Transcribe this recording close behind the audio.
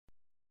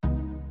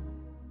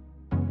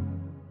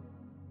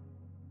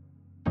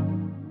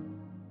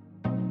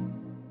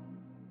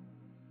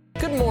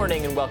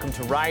morning and welcome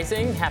to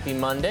Rising. Happy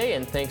Monday,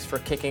 and thanks for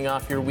kicking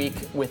off your week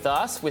with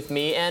us, with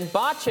me, and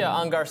Batya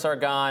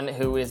Ungar-Sargon,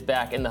 who is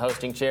back in the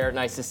hosting chair.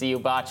 Nice to see you,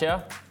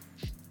 Batya.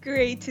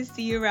 Great to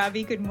see you,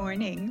 Robbie. Good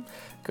morning.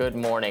 Good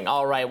morning.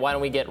 All right, why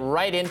don't we get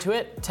right into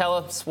it? Tell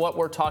us what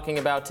we're talking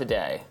about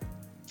today.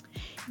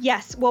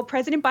 Yes, well,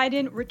 President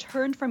Biden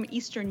returned from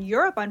Eastern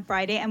Europe on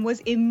Friday and was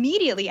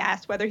immediately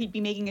asked whether he'd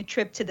be making a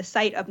trip to the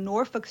site of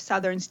Norfolk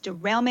Southern's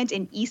derailment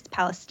in East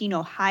Palestine,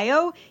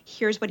 Ohio.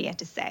 Here's what he had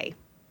to say.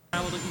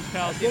 At this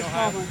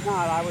moment,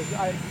 not.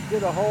 I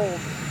did a whole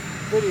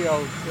video.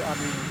 What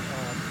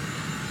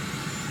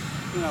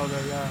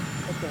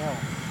the hell?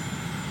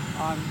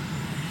 On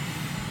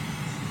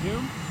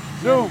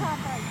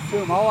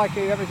Zoom. All I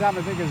can every time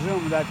I think of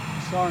Zoom, that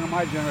song of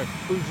my generation.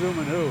 Who's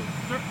zooming who?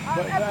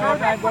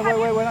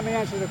 Wait. Let me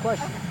answer the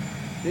question.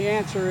 The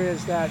answer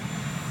is that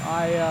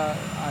I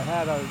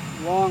had a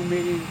long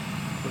meeting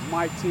with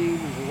my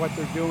team and what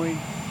they're doing.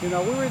 You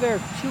know, we were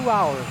there 2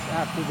 hours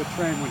after the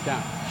train went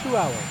down. 2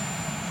 hours.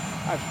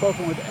 I've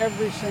spoken with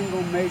every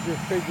single major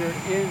figure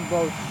in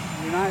both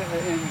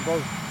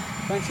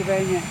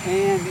Pennsylvania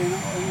and in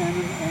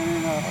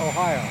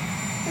Ohio.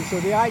 And so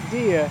the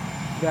idea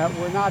that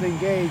we're not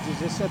engaged is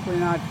just simply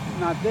not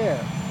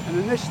there. And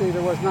initially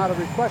there was not a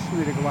request for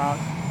me to go out,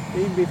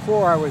 even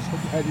before I was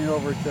heading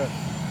over to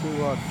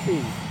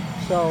Kyiv.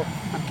 So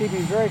I'm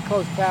keeping very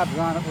close tabs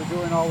on it. We're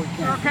doing all we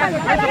can.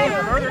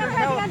 Northern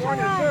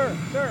California,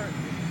 sir.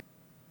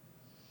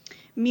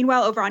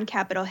 Meanwhile, over on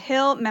Capitol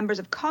Hill, members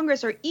of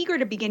Congress are eager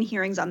to begin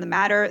hearings on the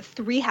matter.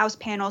 3 House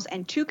panels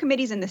and 2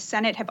 committees in the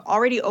Senate have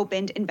already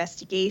opened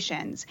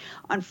investigations.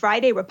 On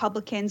Friday,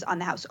 Republicans on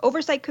the House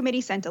Oversight Committee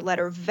sent a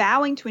letter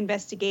vowing to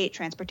investigate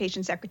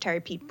Transportation Secretary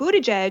Pete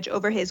Buttigieg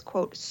over his,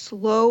 quote,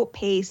 slow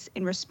pace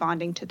in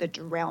responding to the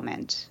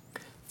derailment.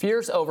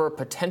 Fears over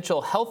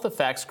potential health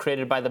effects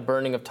created by the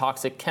burning of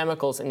toxic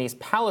chemicals in East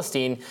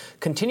Palestine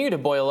continue to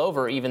boil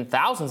over even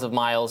thousands of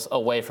miles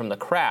away from the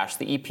crash.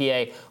 The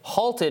EPA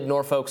halted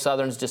Norfolk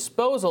Southern's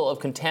disposal of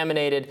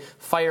contaminated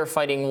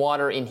firefighting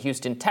water in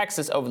Houston,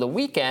 Texas over the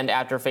weekend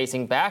after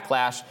facing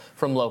backlash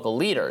from local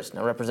leaders.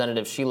 Now,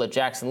 Representative Sheila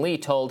Jackson-Lee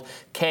told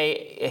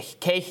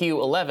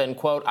KHU-11,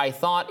 quote, I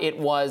thought it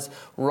was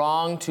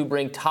wrong to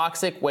bring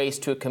toxic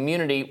waste to a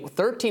community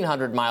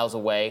 1,300 miles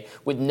away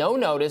with no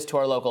notice to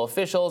our local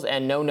officials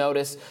and no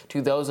notice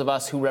to those of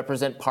us who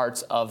represent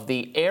parts of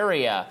the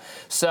area.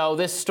 So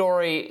this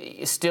story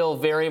is still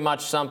very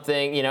much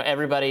something, you know,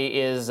 everybody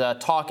is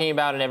talking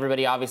about and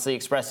everybody obviously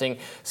expressing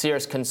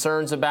serious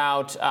concerns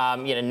about.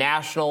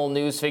 National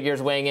news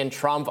figures weighing in.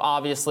 Trump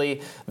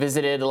obviously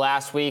visited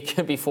last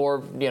week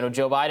before,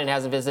 Joe Biden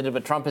hasn't visited,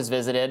 but Trump has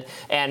visited.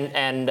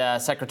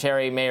 And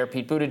Secretary Mayor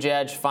Pete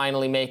Buttigieg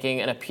finally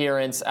making an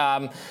appearance.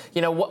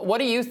 What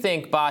do you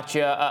think,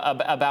 Batya,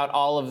 about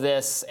all of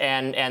this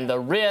and the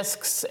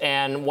risks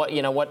and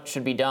what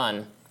should be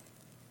done?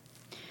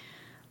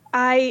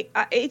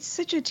 It's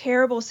such a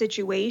terrible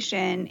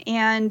situation.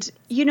 And,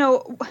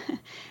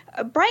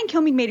 Brian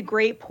Kilmeade made a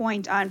great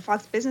point on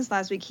Fox Business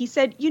last week. He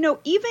said,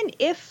 even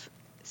if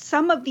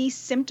some of these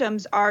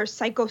symptoms are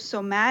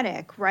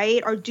psychosomatic,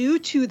 right, are due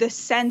to the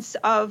sense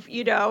of,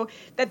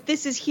 that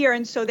this is here.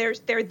 And so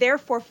they're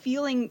therefore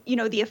feeling,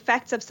 the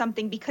effects of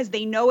something because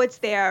they know it's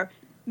there,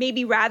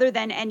 maybe rather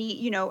than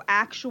any,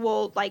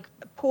 actual like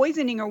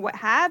poisoning or what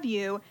have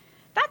you.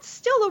 That's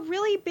still a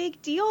really big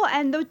deal.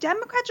 And the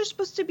Democrats are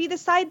supposed to be the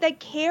side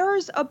that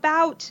cares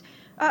about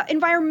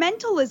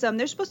environmentalism.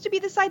 They're supposed to be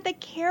the side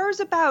that cares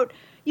about,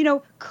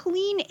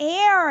 clean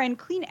air and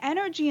clean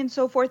energy and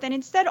so forth. And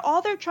instead,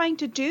 all they're trying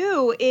to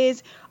do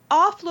is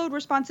offload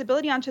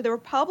responsibility onto the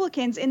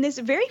Republicans in this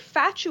very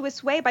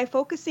fatuous way by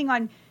focusing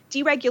on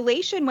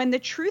deregulation, when the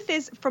truth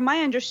is, from my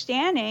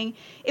understanding,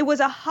 it was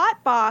a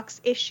hot box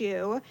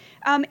issue,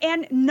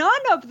 and none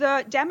of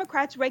the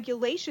Democrats'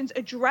 regulations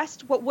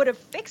addressed what would have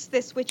fixed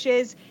this, which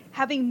is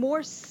having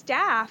more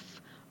staff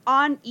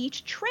on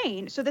each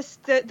train. So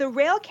the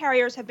rail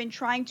carriers have been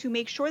trying to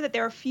make sure that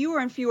there are fewer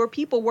and fewer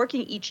people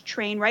working each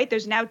train, right?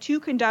 There's now 2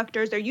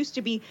 conductors. There used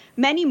to be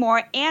many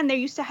more, and there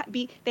used to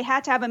they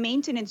had to have a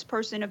maintenance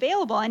person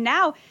available. And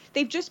now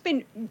they've just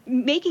been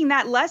making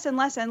that less and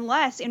less and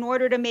less in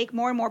order to make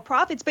more and more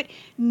profits. But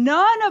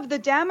none of the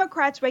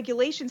Democrats'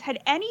 regulations had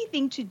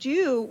anything to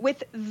do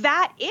with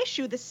that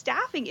issue, the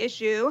staffing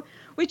issue,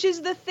 which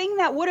is the thing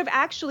that would have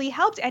actually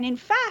helped. And in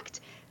fact,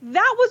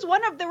 that was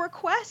one of the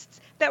requests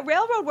that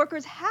railroad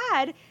workers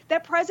had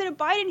that President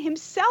Biden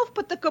himself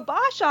put the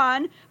kibosh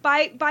on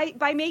by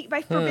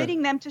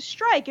forbidding them to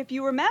strike, if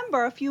you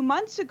remember, a few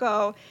months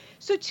ago.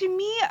 So to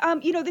me,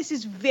 this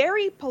is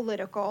very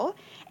political.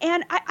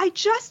 And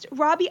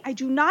Robbie, I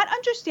do not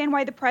understand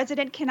why the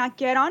president cannot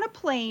get on a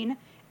plane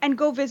and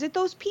go visit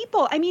those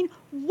people. I mean,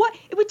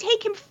 it would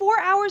take him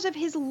 4 hours of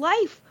his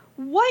life.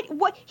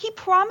 What he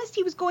promised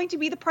he was going to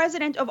be the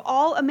president of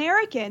all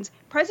Americans.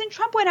 President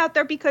Trump went out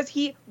there because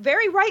he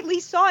very rightly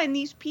saw in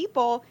these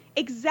people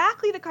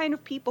exactly the kind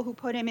of people who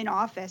put him in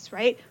office,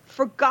 right?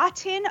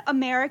 Forgotten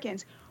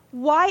Americans.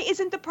 Why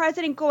isn't the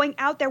president going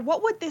out there?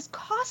 What would this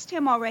cost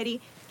him already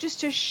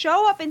just to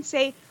show up and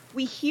say,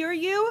 we hear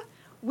you.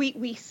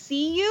 We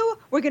see you.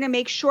 We're going to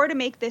make sure to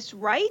make this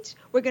right.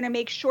 We're going to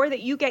make sure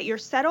that you get your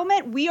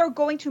settlement. We are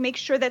going to make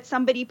sure that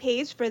somebody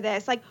pays for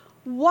this. Like,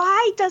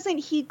 why doesn't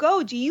he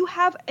go? Do you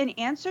have an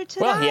answer to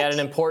that? Well, he had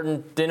an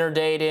important dinner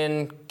date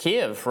in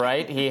Kiev,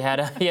 right? He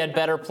had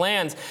better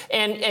plans.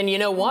 And you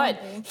know what?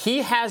 He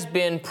has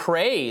been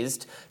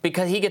praised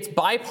because he gets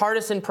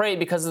bipartisan praise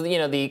because of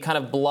the kind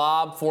of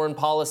blob foreign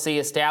policy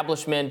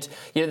establishment.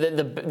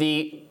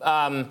 In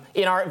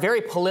our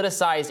very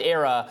politicized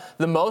era,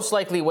 the most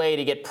likely way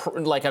to get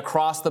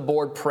across the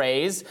board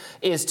praise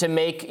is to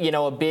make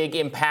a big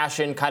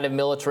impassioned kind of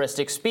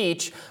militaristic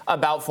speech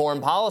about foreign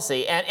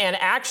policy. And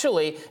actually,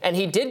 and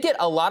he did get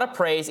a lot of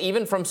praise,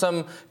 even from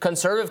some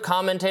conservative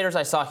commentators.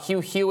 I saw Hugh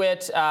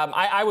Hewitt.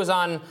 I was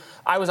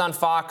on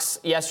Fox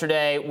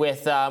yesterday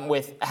with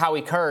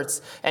Howie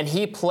Kurtz, and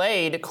he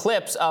played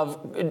clips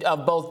of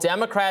both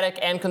Democratic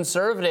and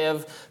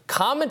conservative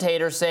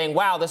commentators saying,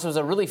 "Wow, this was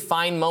a really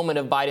fine moment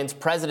of Biden's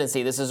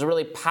presidency. This is a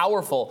really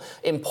powerful,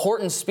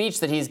 important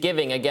speech that he's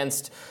giving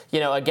against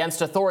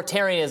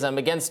authoritarianism,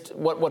 against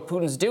what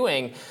Putin's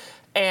doing,"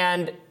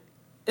 and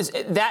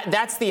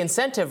that's the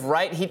incentive,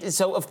 right?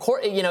 So of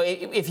course,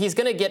 if he's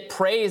going to get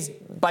praised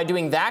by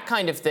doing that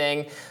kind of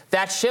thing,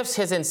 that shifts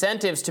his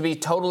incentives to be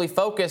totally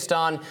focused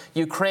on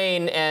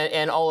Ukraine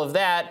and all of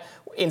that,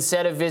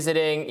 instead of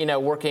visiting,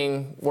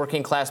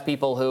 working class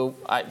people who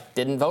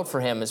didn't vote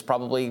for him. Is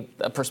probably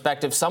a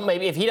perspective. Some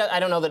maybe if he does, I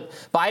don't know that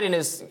Biden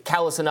is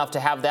callous enough to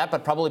have that,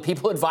 but probably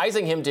people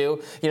advising him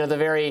do. The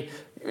very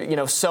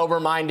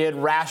sober-minded,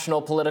 rational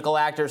political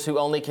actors who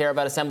only care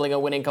about assembling a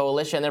winning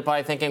coalition. They're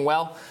probably thinking,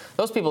 well,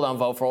 those people don't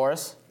vote for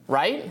us,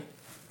 right?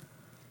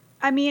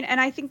 I mean, and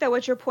I think that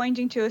what you're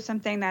pointing to is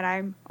something that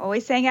I'm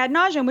always saying ad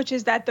nauseum, which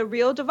is that the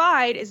real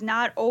divide is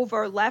not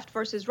over left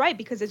versus right,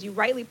 because as you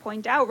rightly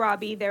point out,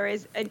 Robbie, there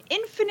is an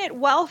infinite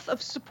wealth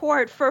of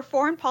support for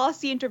foreign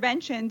policy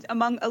interventions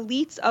among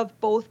elites of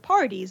both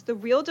parties. The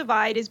real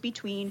divide is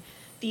between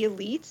the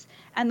elites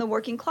and the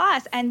working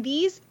class. And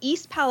these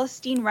East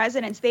Palestine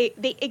residents, they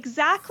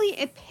exactly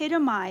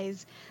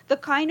epitomize the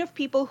kind of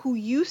people who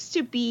used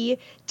to be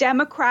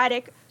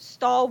Democratic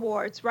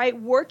stalwarts, right?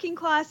 Working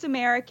class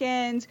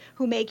Americans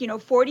who make,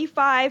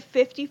 $45,000,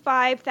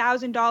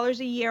 $55,000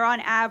 a year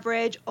on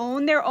average,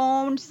 own their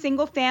own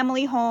single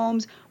family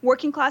homes,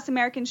 working class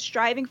Americans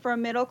striving for a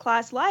middle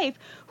class life,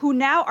 who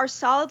now are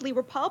solidly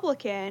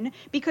Republican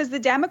because the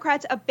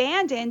Democrats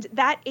abandoned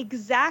that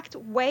exact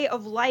way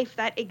of life,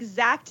 that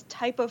exact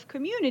type of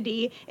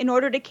community, in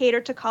order to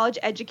cater to college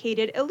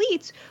educated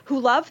elites who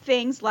love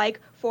things like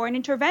foreign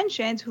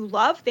interventions, who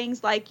love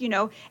things like,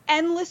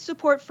 endless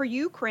support for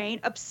Ukraine,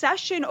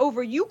 obsession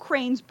over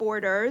Ukraine's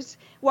borders,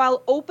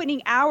 while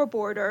opening our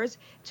borders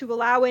to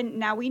allow in,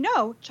 now we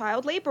know,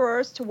 child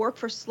laborers to work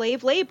for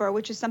slave labor,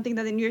 which is something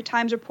that the New York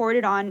Times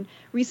reported on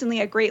recently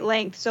at great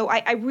length. So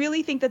I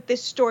really think that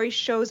this story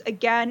shows,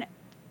 again,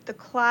 the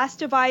class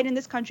divide in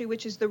this country,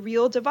 which is the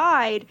real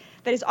divide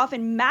that is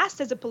often masked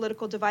as a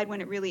political divide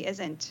when it really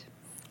isn't.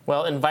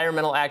 Well,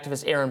 environmental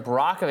activist Erin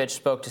Brockovich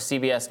spoke to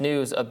CBS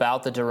News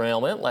about the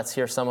derailment. Let's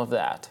hear some of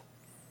that.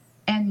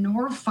 And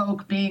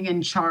Norfolk, being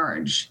in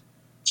charge,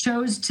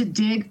 chose to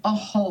dig a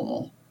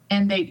hole,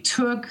 and they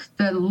took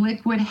the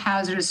liquid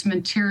hazardous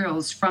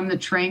materials from the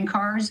train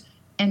cars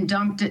and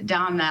dumped it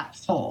down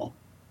that hole.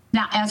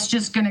 Now, that's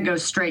just going to go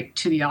straight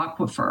to the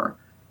aquifer.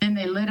 Then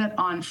they lit it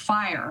on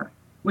fire,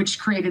 which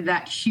created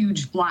that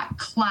huge black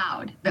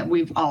cloud that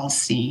we've all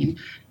seen.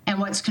 And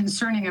what's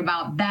concerning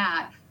about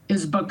that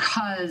is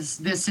because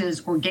this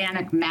is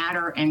organic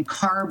matter and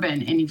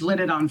carbon, and you've lit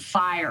it on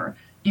fire,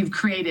 you've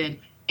created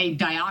a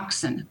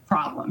dioxin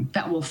problem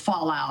that will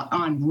fall out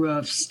on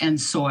roofs and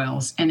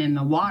soils and in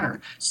the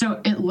water. So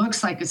it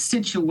looks like a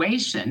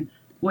situation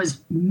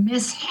was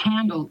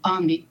mishandled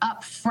on the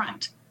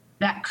upfront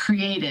that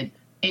created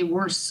a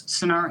worse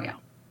scenario.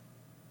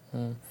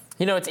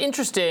 It's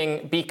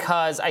interesting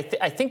because I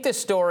think this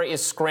story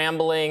is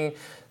scrambling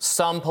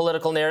some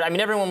political narrative. I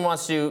mean, everyone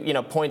wants to,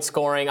 point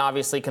scoring.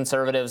 Obviously,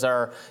 conservatives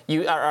are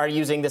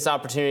using this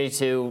opportunity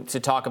to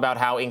talk about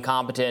how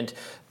incompetent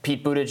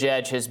Pete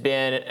Buttigieg has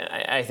been.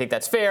 I think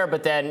that's fair,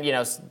 but then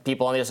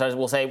people on the other side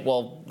will say,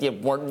 well,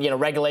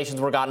 regulations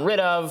were gotten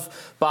rid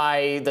of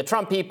by the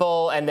Trump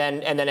people, and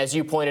then as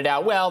you pointed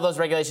out, well, those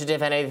regulations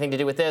didn't have anything to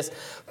do with this.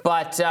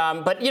 But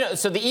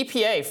so the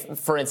EPA,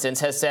 for instance,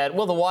 has said,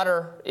 well, the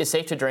water is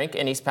safe to drink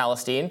in East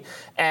Palestine,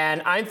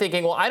 and I'm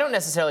thinking, well, I don't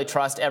necessarily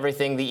trust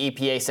everything the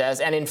EPA says,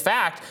 and in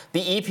fact,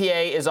 the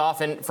EPA is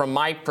often, from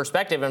my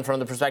perspective and from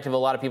the perspective of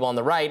a lot of people on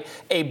the right,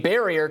 a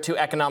barrier to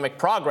economic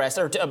progress,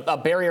 or a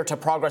barrier to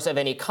progress of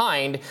any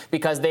kind,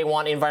 because they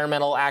want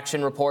environmental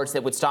action reports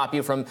that would stop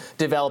you from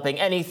developing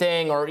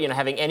anything or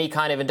having any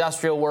kind of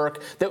industrial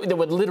work that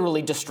would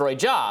literally destroy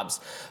jobs.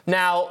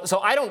 Now, so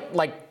I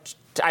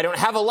don't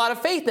have a lot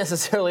of faith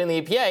necessarily in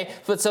the EPA,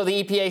 but so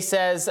the EPA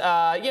says,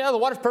 the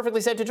water's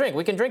perfectly safe to drink.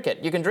 We can drink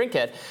it. You can drink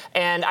it.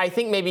 And I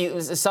think maybe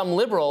some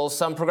liberals,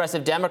 some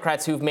progressive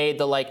Democrats who've made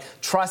the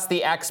trust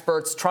the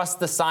experts, trust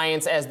the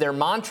science as their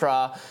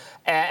mantra,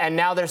 And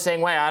now they're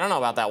saying, wait, I don't know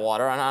about that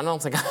water. I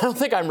don't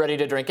think I'm ready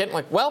to drink it. I'm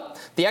like, well,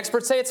 the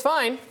experts say it's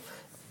fine.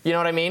 You know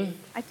what I mean?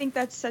 I think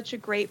that's such a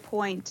great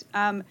point.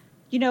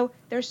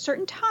 There's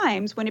certain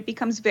times when it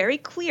becomes very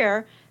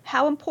clear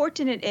how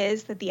important it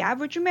is that the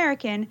average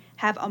American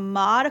have a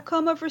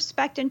modicum of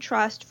respect and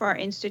trust for our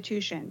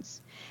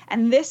institutions.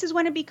 And this is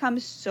when it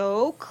becomes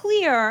so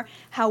clear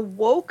how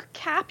woke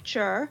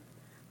capture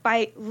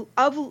by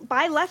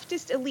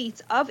leftist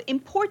elites of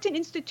important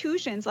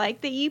institutions like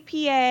the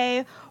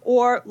EPA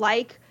or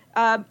like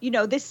the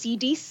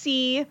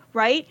CDC,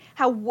 right?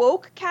 How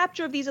woke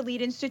capture of these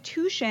elite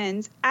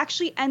institutions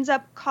actually ends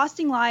up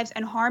costing lives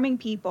and harming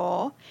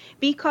people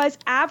because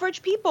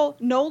average people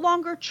no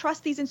longer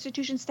trust these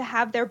institutions to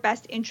have their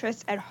best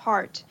interests at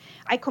heart.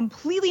 I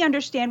completely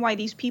understand why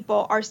these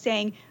people are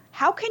saying,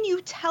 how can you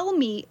tell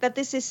me that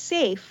this is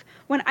safe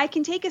when I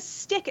can take a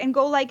stick and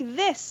go like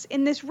this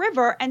in this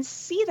river and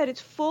see that it's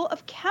full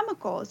of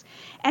chemicals?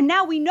 And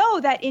now we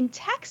know that in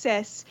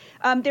Texas,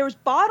 there's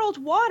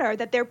bottled water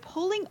that they're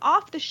pulling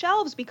off the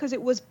shelves because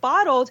it was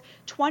bottled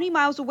 20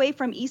 miles away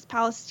from East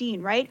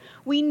Palestine, right?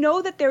 We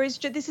know that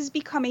this has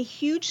become a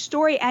huge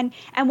story. And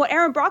what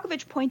Aaron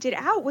Brockovich pointed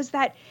out was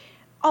that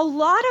a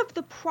lot of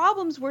the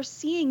problems we're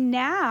seeing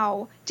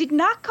now did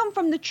not come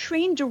from the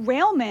train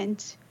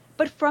derailment,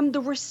 but from the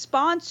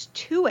response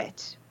to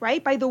it,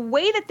 right? By the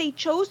way that they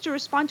chose to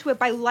respond to it,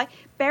 by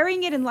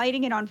burying it and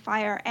lighting it on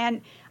fire.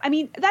 And I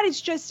mean, if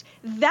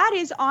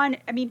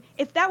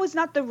that was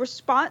not the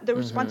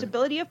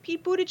responsibility of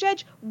Pete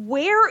Buttigieg,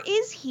 where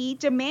is he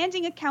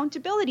demanding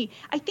accountability?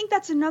 I think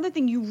that's another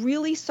thing you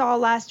really saw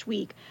last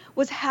week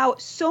was how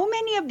so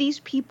many of these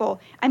people,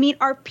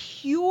 are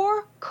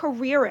pure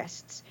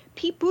careerists.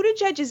 Pete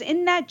Buttigieg is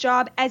in that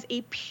job as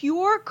a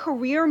pure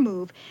career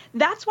move.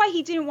 That's why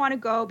he didn't want to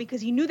go,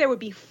 because he knew there would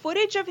be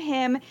footage of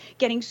him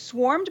getting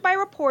swarmed by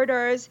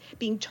reporters,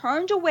 being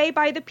turned away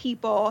by the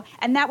people,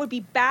 and that would be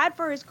bad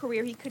for his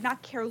career. He could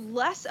not care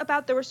less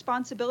about the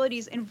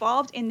responsibilities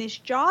involved in this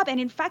job. And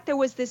in fact, there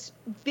was this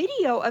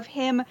video of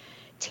him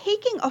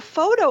taking a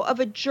photo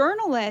of a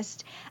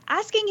journalist,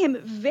 asking him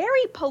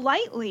very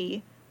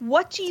politely,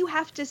 what do you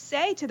have to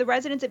say to the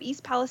residents of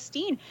East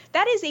Palestine?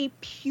 That is a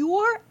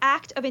pure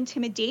act of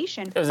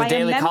intimidation. It was a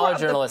Daily Caller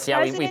journalist.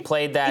 Yeah, we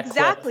played that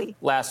clip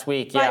last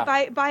week. Yeah.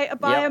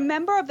 By a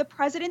member of the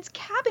president's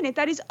cabinet.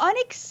 That is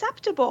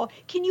unacceptable.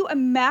 Can you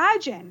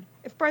imagine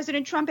if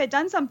President Trump had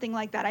done something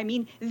like that?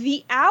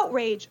 The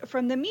outrage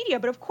from the media.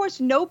 But of course,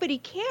 nobody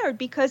cared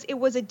because it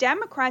was a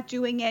Democrat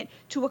doing it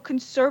to a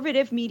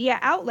conservative media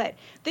outlet.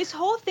 This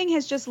whole thing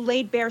has just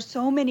laid bare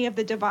so many of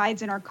the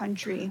divides in our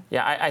country.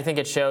 Yeah, I think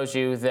it shows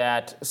you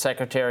that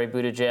Secretary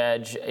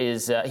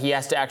Buttigieg he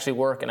has to actually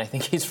work, and I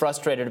think he's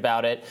frustrated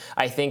about it.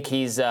 I think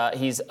he's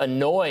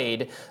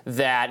annoyed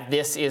that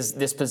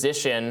this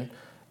position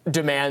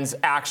demands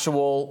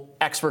actual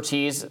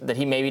expertise that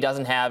he maybe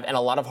doesn't have and a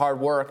lot of hard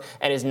work,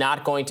 and is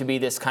not going to be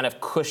this kind of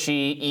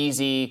cushy,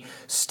 easy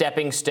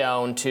stepping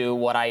stone to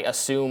what I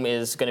assume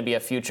is going to be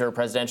a future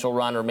presidential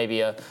run or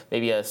maybe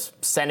a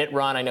Senate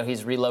run. I know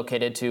he's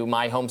relocated to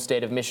my home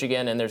state of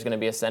Michigan, and there's going to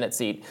be a Senate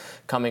seat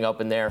coming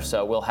up in there,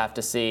 so we'll have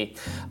to see.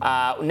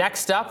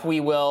 Next up, we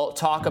will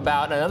talk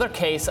about another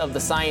case of the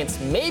science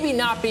maybe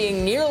not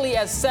being nearly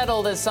as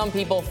settled as some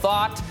people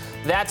thought.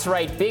 That's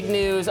right, big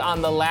news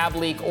on the lab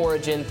leak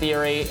origin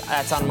theory.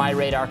 That's on my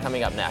radar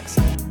coming up next.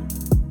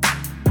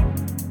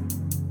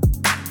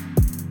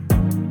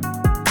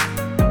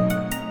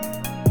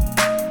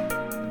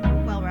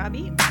 Well,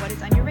 Robbie, what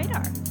is on your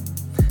radar?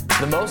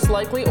 The most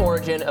likely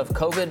origin of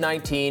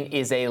COVID-19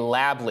 is a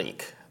lab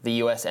leak, the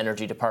U.S.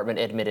 Energy Department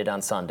admitted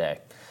on Sunday.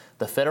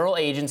 The federal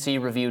agency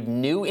reviewed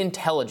new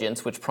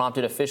intelligence which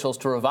prompted officials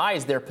to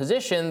revise their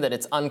position that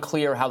it's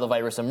unclear how the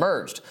virus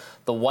emerged.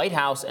 The White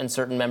House and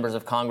certain members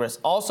of Congress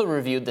also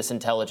reviewed this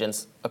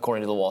intelligence,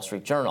 according to the Wall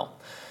Street Journal.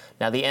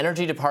 Now, the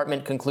Energy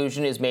Department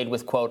conclusion is made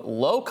with, quote,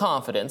 low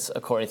confidence,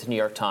 according to the New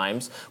York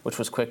Times, which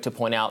was quick to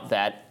point out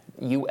that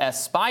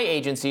U.S. spy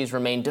agencies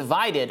remain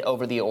divided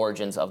over the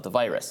origins of the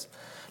virus.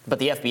 But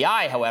the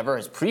FBI, however,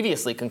 has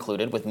previously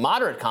concluded with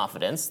moderate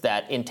confidence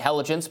that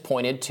intelligence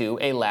pointed to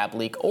a lab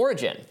leak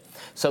origin.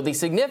 So the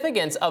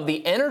significance of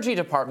the Energy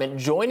Department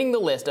joining the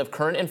list of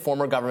current and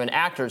former government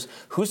actors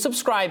who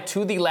subscribe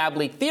to the lab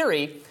leak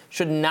theory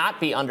should not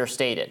be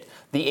understated.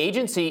 The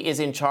agency is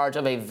in charge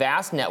of a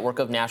vast network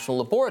of national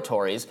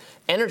laboratories.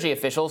 Energy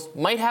officials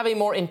might have a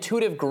more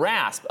intuitive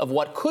grasp of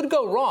what could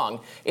go wrong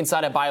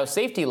inside a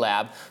biosafety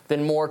lab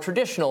than more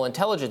traditional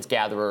intelligence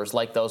gatherers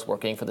like those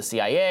working for the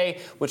CIA,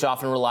 which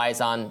often relies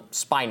on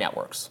spy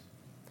networks.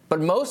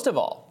 But most of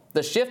all,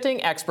 the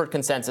shifting expert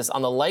consensus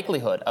on the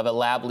likelihood of a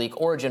lab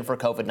leak origin for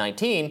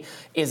COVID-19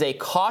 is a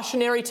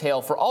cautionary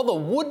tale for all the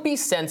would-be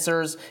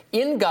censors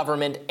in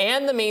government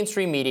and the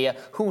mainstream media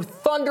who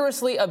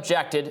thunderously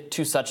objected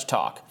to such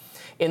talk.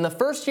 In the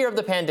first year of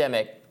the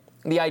pandemic,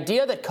 the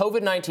idea that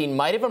COVID-19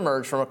 might have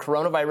emerged from a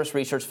coronavirus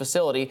research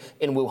facility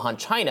in Wuhan,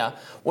 China,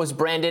 was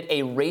branded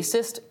a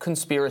racist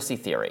conspiracy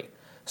theory.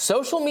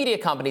 Social media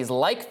companies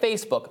like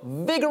Facebook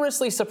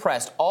vigorously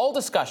suppressed all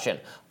discussion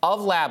of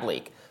lab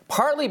leak,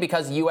 partly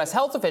because U.S.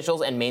 health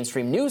officials and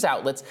mainstream news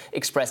outlets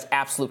expressed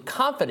absolute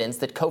confidence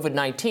that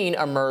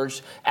COVID-19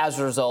 emerged as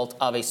a result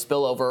of a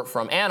spillover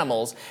from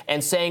animals,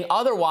 and saying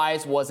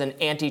otherwise was an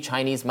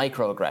anti-Chinese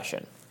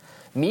microaggression.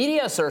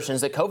 Media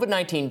assertions that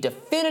COVID-19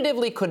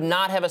 definitively could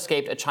not have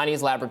escaped a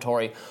Chinese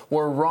laboratory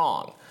were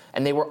wrong,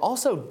 and they were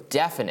also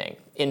deafening.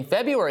 In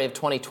February of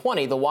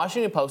 2020, the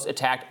Washington Post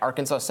attacked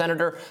Arkansas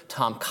Senator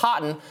Tom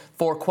Cotton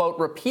for, quote,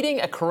 repeating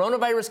a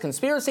coronavirus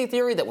conspiracy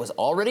theory that was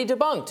already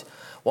debunked,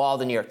 while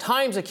the New York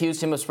Times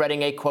accused him of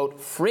spreading a, quote,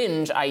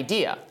 fringe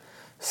idea.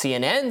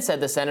 CNN said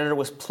the senator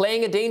was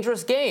playing a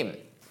dangerous game.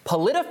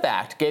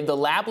 PolitiFact gave the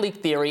lab leak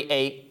theory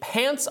a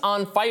pants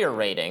on fire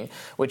rating,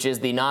 which is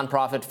the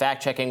nonprofit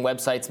fact-checking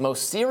website's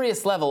most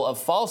serious level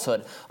of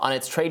falsehood on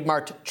its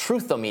trademarked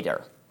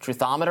Truthometer.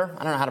 Truthometer?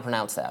 I don't know how to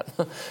pronounce that.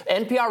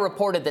 NPR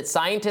reported that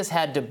scientists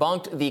had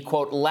debunked the,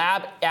 quote,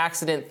 lab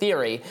accident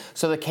theory,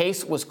 so the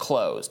case was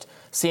closed.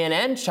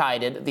 CNN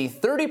chided the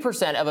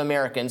 30% of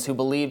Americans who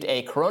believed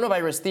a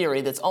coronavirus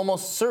theory that's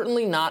almost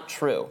certainly not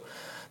true.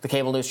 The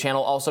cable news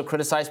channel also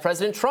criticized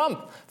President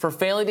Trump for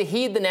failing to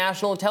heed the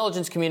national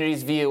intelligence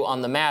community's view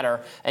on the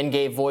matter and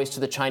gave voice to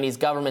the Chinese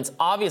government's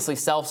obviously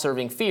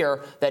self-serving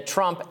fear that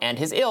Trump and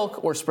his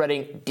ilk were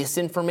spreading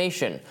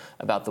disinformation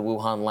about the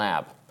Wuhan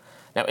lab.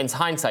 Now, in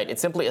hindsight,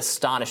 it's simply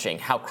astonishing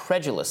how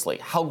credulously,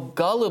 how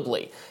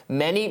gullibly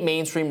many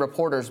mainstream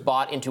reporters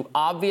bought into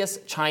obvious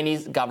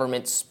Chinese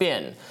government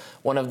spin.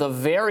 One of the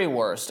very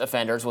worst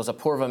offenders was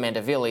Apurva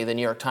Mandavili, the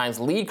New York Times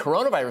lead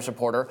coronavirus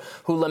reporter,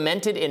 who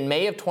lamented in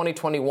May of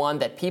 2021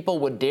 that people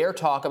would dare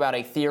talk about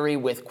a theory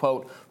with,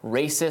 quote,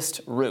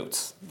 racist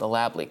roots, the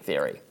lab leak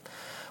theory.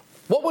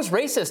 What was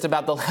racist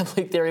about the lab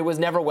leak theory was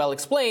never well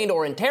explained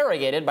or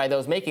interrogated by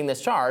those making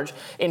this charge.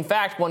 In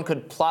fact, one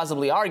could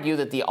plausibly argue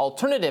that the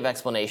alternative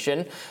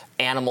explanation,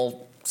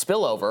 animal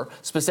spillover,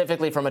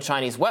 specifically from a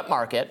Chinese wet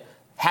market,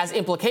 has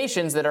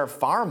implications that are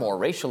far more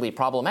racially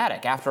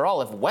problematic. After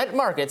all, if wet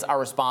markets are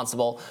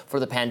responsible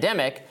for the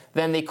pandemic,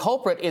 then the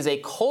culprit is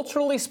a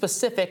culturally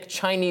specific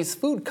Chinese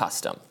food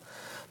custom.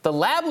 The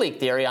lab leak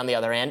theory, on the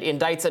other hand,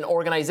 indicts an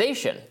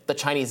organization, the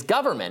Chinese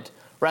government,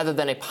 rather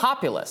than a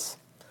populace.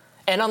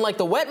 And unlike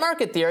the wet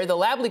market theory, the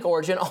lab leak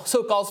origin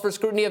also calls for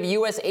scrutiny of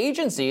U.S.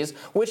 agencies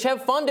which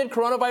have funded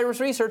coronavirus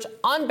research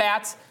on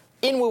bats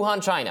in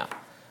Wuhan, China.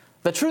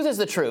 The truth is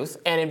the truth,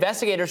 and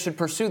investigators should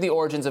pursue the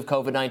origins of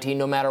COVID-19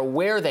 no matter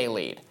where they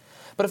lead.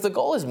 But if the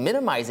goal is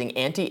minimizing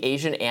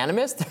anti-Asian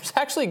animus, there's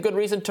actually good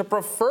reason to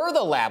prefer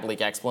the lab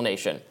leak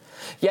explanation.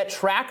 Yet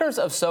trackers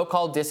of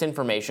so-called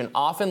disinformation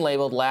often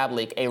labeled lab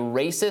leak a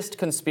racist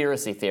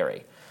conspiracy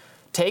theory.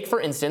 Take,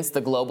 for instance, the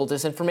Global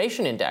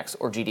Disinformation Index,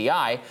 or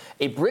GDI,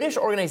 a British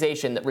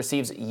organization that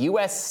receives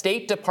U.S.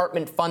 State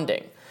Department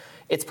funding.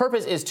 Its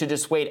purpose is to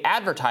dissuade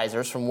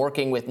advertisers from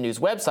working with news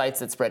websites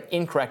that spread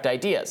incorrect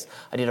ideas.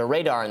 I did a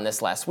radar on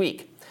this last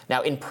week.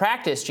 Now, in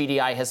practice,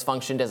 GDI has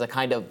functioned as a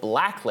kind of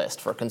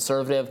blacklist for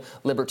conservative,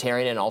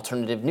 libertarian, and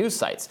alternative news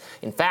sites.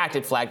 In fact,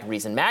 it flagged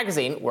Reason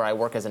magazine, where I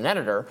work as an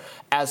editor,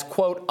 as,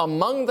 quote,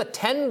 among the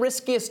 10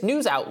 riskiest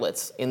news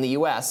outlets in the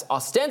U.S.,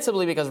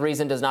 ostensibly because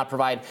Reason does not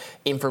provide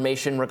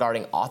information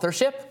regarding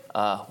authorship.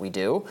 We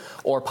do.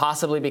 Or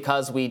possibly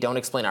because we don't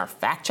explain our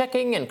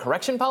fact-checking and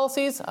correction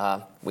policies.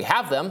 We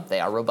have them.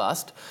 They are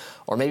robust.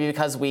 Or maybe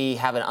because we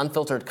have an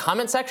unfiltered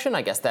comment section.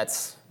 I guess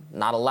that's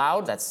not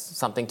allowed. That's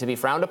something to be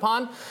frowned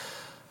upon.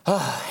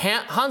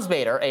 Hans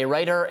Bader, a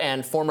writer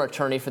and former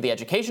attorney for the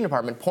Education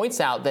Department,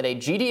 points out that a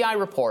GDI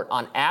report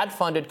on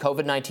ad-funded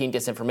COVID-19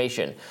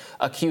 disinformation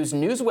accused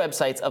news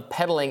websites of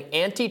peddling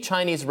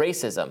anti-Chinese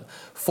racism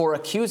for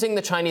accusing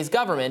the Chinese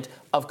government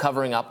of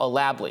covering up a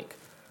lab leak.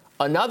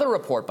 Another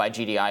report by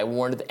GDI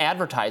warned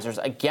advertisers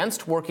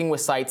against working with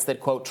sites that,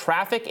 quote,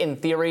 traffic in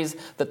theories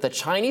that the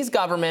Chinese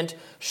government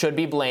should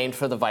be blamed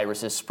for the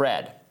virus's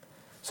spread.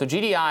 So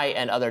GDI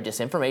and other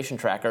disinformation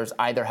trackers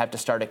either have to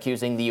start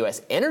accusing the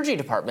U.S. Energy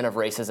Department of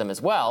racism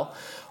as well,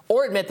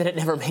 or admit that it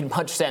never made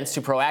much sense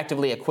to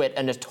proactively acquit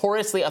a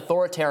notoriously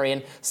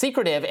authoritarian,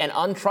 secretive, and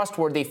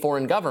untrustworthy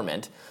foreign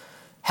government.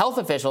 Health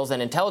officials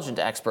and intelligence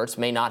experts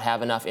may not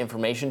have enough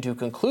information to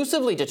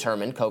conclusively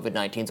determine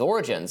COVID-19's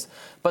origins,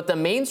 but the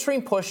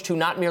mainstream push to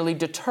not merely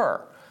deter,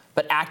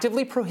 but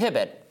actively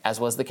prohibit, as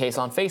was the case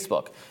on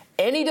Facebook,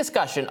 any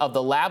discussion of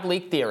the lab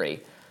leak theory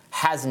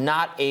has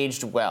not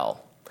aged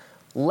well.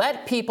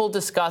 Let people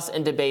discuss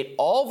and debate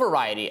all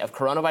variety of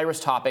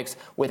coronavirus topics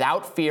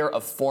without fear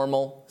of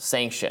formal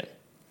sanction.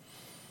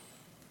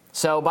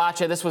 So,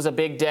 Batya, this was a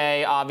big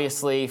day,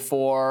 obviously,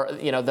 for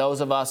those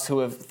of us who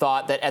have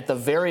thought that at the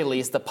very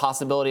least the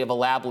possibility of a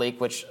lab leak,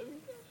 which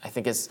I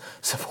think is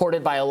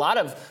supported by a lot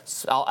of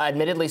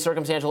admittedly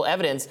circumstantial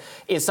evidence,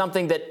 is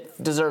something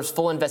that deserves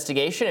full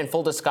investigation and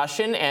full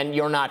discussion, and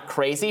you're not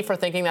crazy for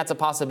thinking that's a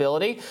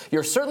possibility.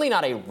 You're certainly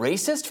not a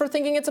racist for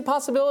thinking it's a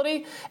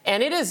possibility,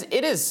 and it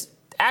is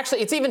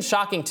actually, it's even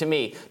shocking to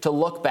me to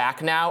look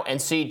back now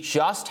and see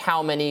just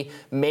how many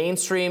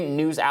mainstream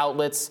news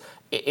outlets,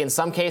 in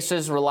some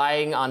cases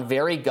relying on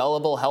very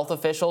gullible health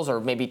officials or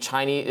maybe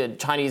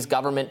Chinese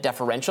government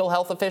deferential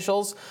health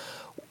officials,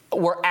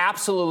 we're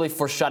absolutely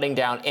for shutting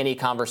down any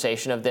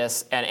conversation of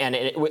this,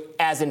 and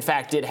as in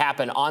fact did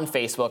happen on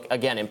Facebook,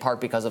 again, in part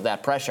because of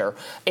that pressure.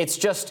 It's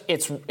just,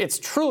 it's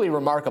truly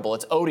remarkable.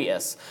 It's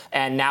odious.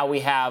 And now we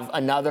have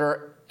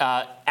another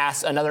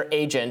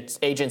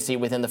agency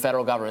within the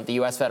federal government, the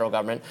U.S. federal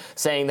government,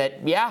 saying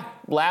that, yeah,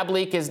 lab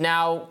leak is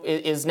now,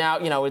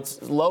 you know,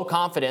 it's low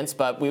confidence,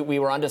 but we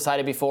were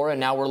undecided before, and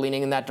now we're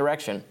leaning in that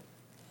direction.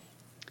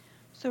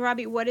 So,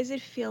 Robbie, what does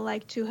it feel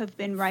like to have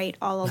been right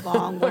all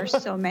along where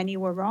so many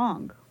were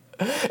wrong?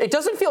 It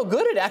doesn't feel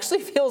good. It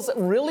actually feels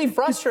really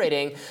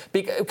frustrating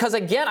because,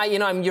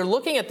 again, you're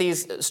looking at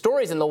these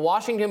stories in the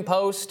Washington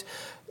Post,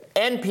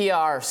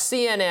 NPR,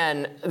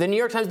 CNN, the New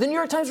York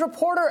Times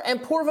reporter,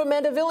 and Purva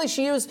Mandavili.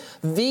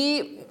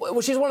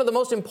 She's one of the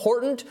most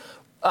important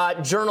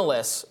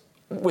journalists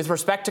with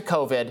respect to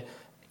COVID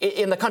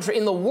in the country,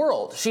 in the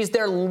world. She's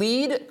their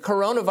lead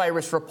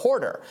coronavirus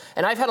reporter.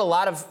 And I've had a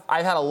lot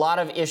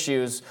of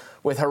issues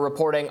with her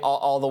reporting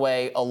all the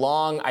way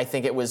along. I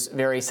think it was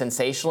very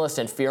sensationalist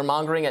and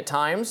fear-mongering at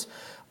times.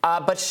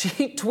 But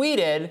she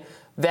tweeted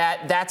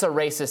that that's a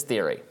racist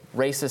theory.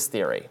 Racist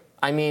theory.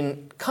 I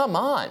mean, come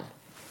on.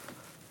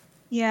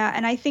 Yeah,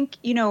 and I think,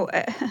 you know,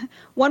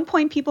 one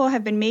point people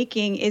have been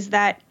making is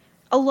that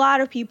a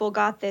lot of people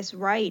got this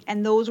right,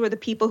 and those were the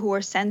people who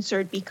were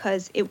censored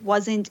because it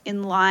wasn't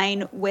in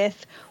line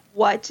with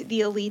what the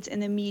elites in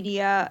the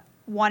media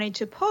wanted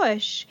to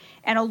push.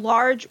 And a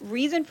large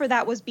reason for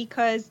that was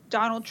because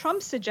Donald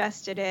Trump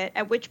suggested it,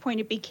 at which point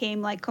it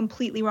became like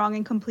completely wrong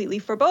and completely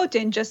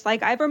verboten, just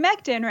like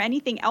ivermectin or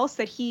anything else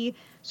that he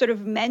sort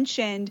of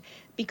mentioned,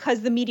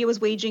 because the media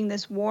was waging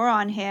this war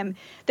on him.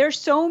 There's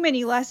so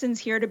many lessons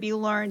here to be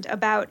learned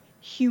about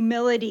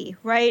humility,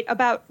 right?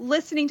 About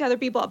listening to other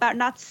people, about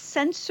not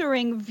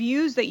censoring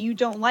views that you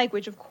don't like,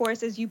 which of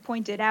course, as you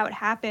pointed out,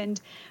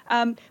 happened.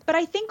 But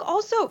I think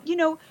also, you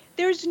know,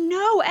 there's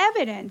no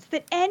evidence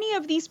that any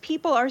of these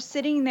people are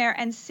sitting there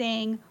and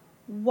saying,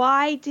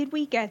 why did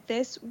we get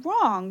this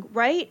wrong,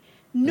 right?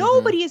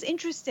 Nobody is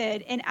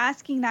interested in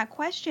asking that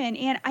question.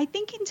 And I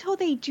think until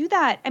they do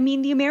that, I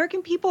mean, the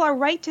American people are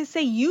right to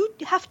say, you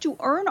have to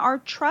earn our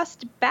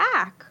trust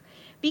back,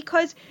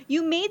 because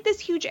you made this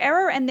huge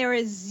error and there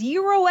is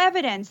zero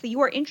evidence that you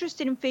are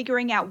interested in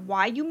figuring out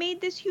why you made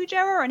this huge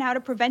error and how to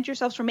prevent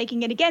yourselves from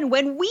making it again,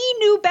 when we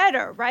knew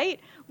better, right?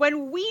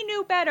 When we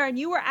knew better and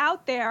you were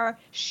out there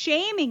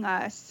shaming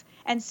us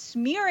and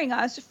smearing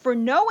us for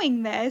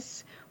knowing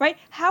this, right?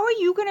 How are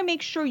you going to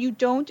make sure you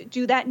don't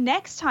do that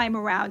next time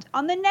around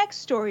on the next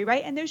story,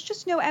 right? And there's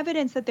just no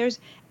evidence that there's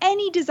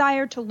any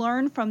desire to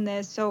learn from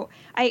this. So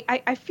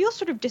I feel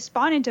sort of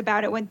despondent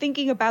about it when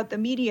thinking about the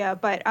media,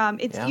 but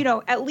it's, you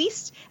know, at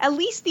least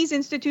these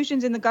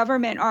institutions in the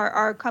government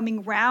are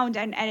coming round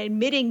and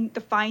admitting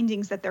the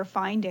findings that they're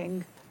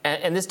finding.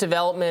 And this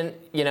development,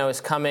 you know, is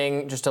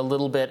coming just a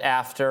little bit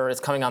after, it's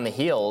coming on the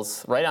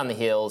heels, right on the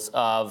heels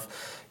of,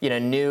 you know,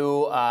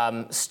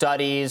 new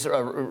studies,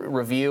 or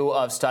review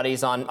of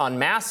studies on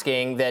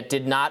masking that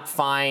did not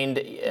find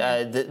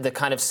the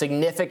kind of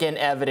significant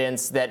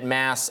evidence that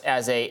masks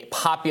as a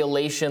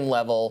population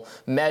level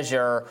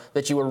measure,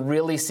 that you were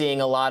really seeing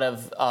a lot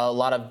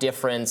of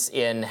difference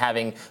in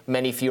having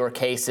many fewer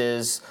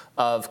cases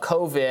of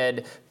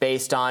COVID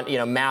based on, you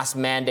know, mask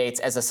mandates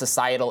as a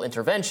societal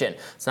intervention.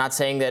 It's not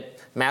saying that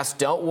masks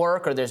don't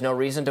work or there's no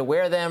reason to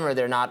wear them or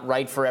they're not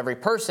right for every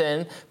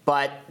person,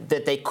 but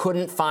that they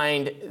couldn't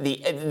find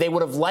they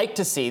would have liked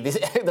to see,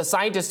 the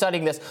scientists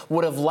studying this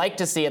would have liked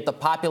to see at the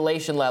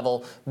population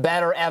level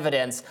better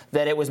evidence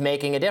that it was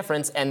making a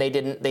difference, and they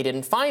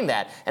didn't find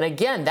that. And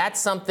again, that's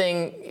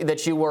something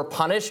that you were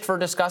punished for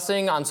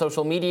discussing on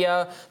social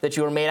media, that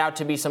you were made out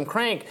to be some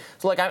crank.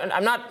 So like,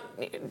 I'm not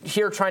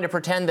here trying to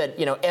pretend that,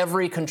 you know,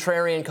 every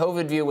contrarian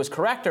COVID view was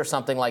correct or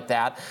something like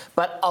that,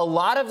 but a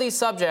lot of these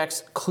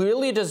subjects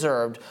clearly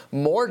deserved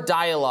more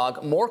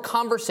dialogue, more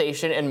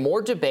conversation, and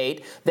more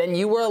debate than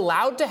you were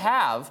allowed to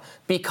have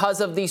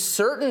because of the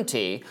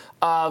certainty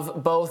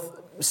of both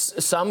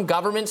some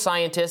government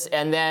scientists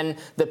and then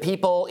the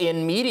people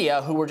in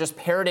media who were just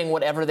parroting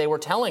whatever they were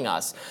telling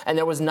us. And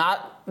there was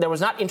not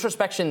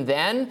introspection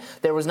then.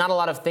 There was not a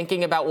lot of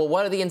thinking about, well,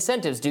 what are the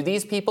incentives? Do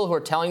these people who are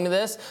telling me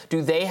this,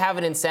 do they have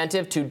an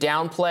incentive to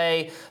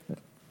downplay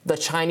the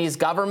Chinese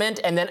government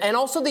and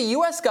also the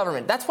U.S.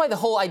 government? That's why the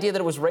whole idea that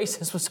it was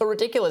racist was so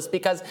ridiculous,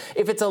 because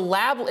if it's a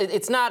lab,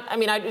 it's not, I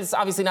mean, it's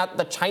obviously not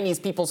the Chinese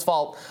people's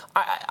fault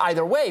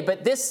either way,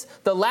 but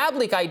the lab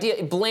leak idea,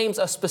 it blames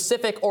a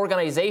specific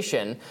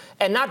organization,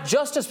 and not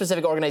just a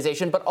specific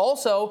organization, but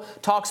also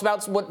talks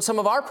about what some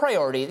of our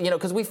priorities, you know,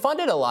 because we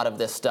funded a lot of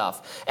this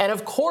stuff. And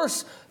of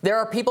course, there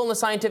are people in the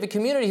scientific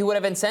community who would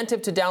have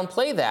incentive to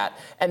downplay that.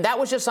 And that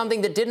was just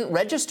something that didn't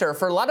register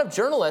for a lot of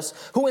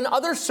journalists who in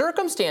other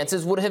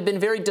circumstances would have been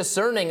very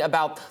discerning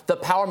about the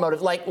power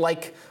motive.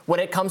 Like when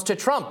it comes to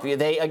Trump,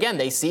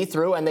 they see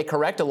through and they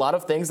correct a lot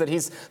of things that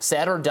he's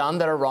said or done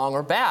that are wrong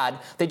or bad.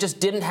 They just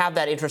didn't have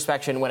that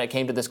introspection when it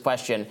came to this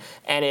question,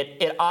 and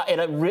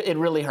it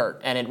really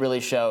hurt, and it really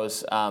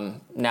shows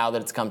now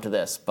that it's come to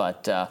this.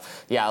 But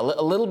yeah,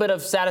 a little bit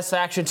of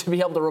satisfaction to be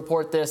able to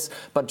report this,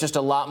 but just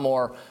a lot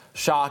more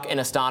shock and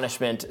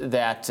astonishment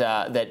that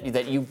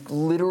you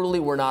literally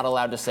were not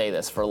allowed to say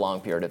this for a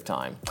long period of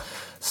time.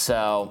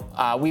 So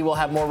we will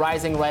have more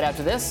Rising right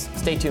after this.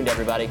 Stay tuned,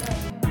 everybody.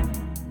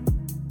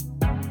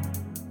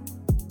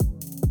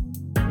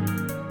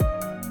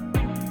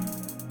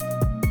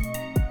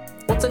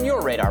 What's on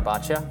your radar,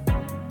 Batya?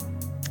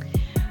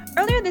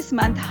 Earlier this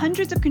month,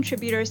 hundreds of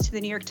contributors to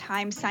the New York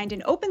Times signed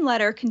an open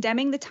letter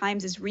condemning the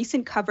Times'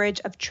 recent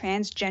coverage of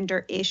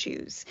transgender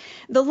issues.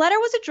 The letter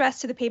was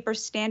addressed to the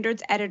paper's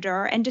standards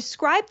editor and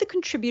described the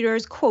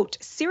contributors' quote,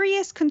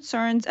 serious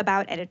concerns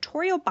about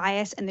editorial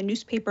bias in the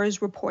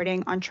newspaper's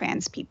reporting on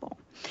trans people.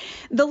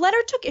 The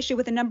letter took issue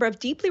with a number of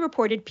deeply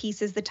reported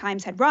pieces the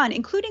Times had run,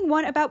 including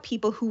one about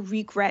people who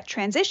regret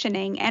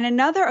transitioning and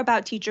another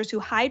about teachers who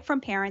hide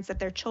from parents that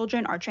their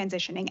children are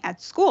transitioning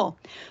at school.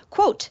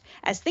 Quote,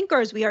 as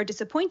thinkers, we are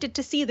disappointed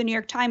to see the New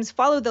York Times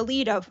follow the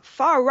lead of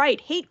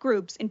far-right hate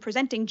groups in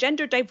presenting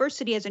gender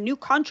diversity as a new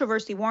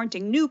controversy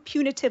warranting new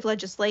punitive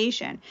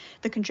legislation,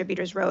 the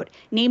contributors wrote,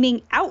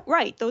 naming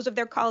outright those of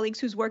their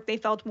colleagues whose work they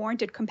felt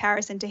warranted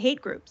comparison to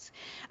hate groups.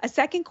 A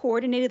second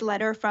coordinated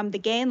letter from the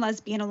Gay and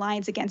Lesbian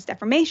Alliance Against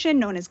Defamation,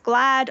 known as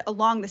GLAAD,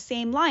 along the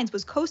same lines,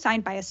 was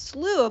co-signed by a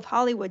slew of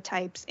Hollywood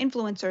types,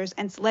 influencers,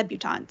 and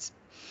celebutants.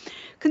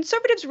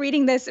 Conservatives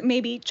reading this may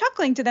be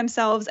chuckling to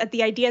themselves at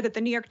the idea that the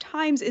New York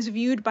Times is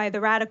viewed by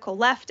the radical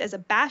left as a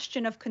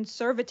bastion of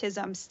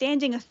conservatism,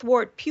 standing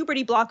athwart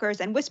puberty blockers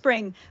and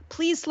whispering,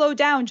 please slow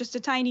down just a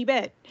tiny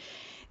bit.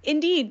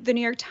 Indeed, the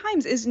New York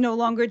Times is no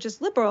longer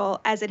just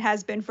liberal, as it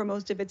has been for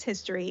most of its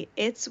history.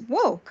 It's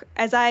woke.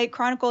 As I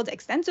chronicled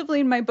extensively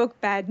in my book,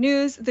 Bad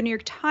News, the New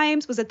York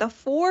Times was at the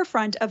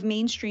forefront of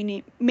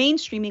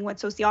mainstreaming what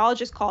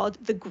sociologists called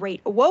the Great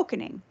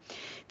Awakening.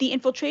 The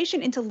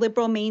infiltration into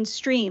liberal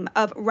mainstream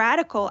of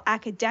radical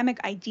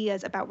academic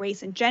ideas about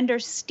race and gender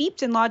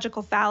steeped in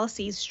logical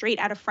fallacies straight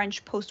out of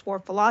French post-war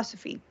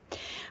philosophy.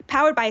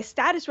 Powered by a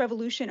status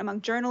revolution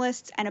among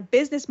journalists and a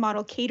business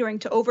model catering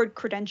to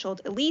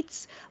over-credentialed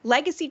elites,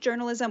 legacy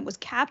journalism was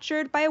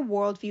captured by a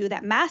worldview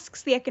that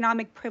masks the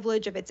economic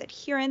privilege of its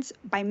adherents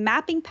by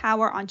mapping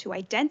power onto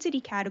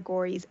identity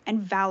categories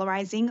and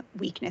valorizing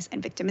weakness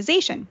and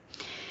victimization.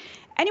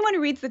 Anyone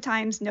who reads the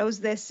Times knows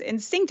this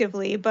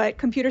instinctively, but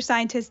computer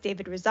scientist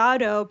David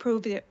Rosado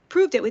proved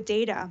it with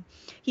data.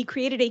 He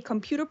created a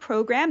computer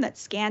program that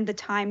scanned the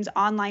Times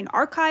online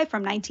archive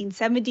from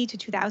 1970 to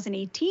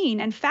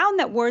 2018 and found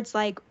that words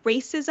like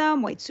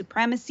racism, white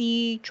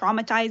supremacy,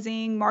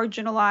 traumatizing,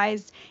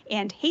 marginalized,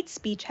 and hate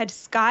speech had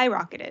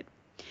skyrocketed.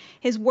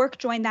 His work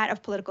joined that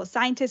of political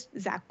scientist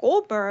Zach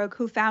Goldberg,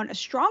 who found a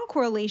strong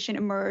correlation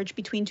emerge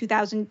between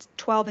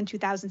 2012 and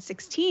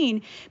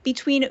 2016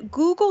 between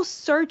Google's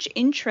search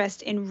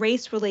interest in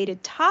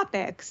race-related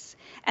topics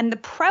and the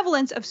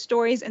prevalence of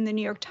stories in the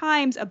New York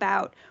Times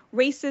about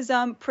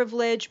racism,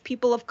 privilege,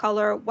 people of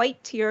color,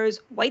 white tears,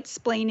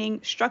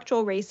 white-splaining,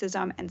 structural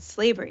racism, and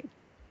slavery.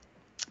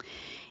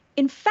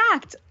 In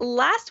fact,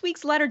 last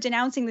week's letter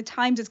denouncing the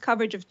Times'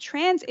 coverage of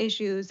trans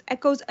issues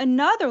echoes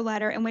another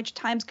letter in which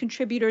Times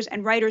contributors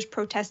and writers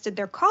protested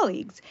their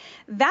colleagues.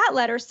 That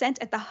letter,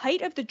 sent at the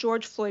height of the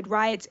George Floyd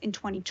riots in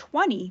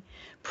 2020,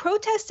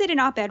 protested an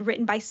op-ed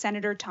written by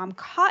Senator Tom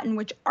Cotton,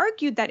 which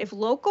argued that if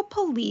local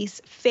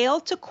police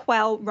failed to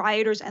quell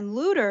rioters and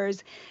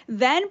looters,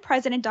 then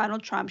President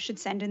Donald Trump should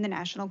send in the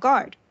National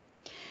Guard.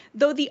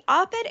 Though the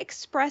op-ed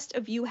expressed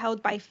a view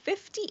held by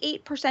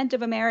 58%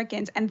 of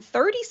Americans and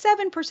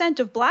 37%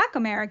 of Black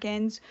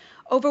Americans,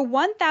 over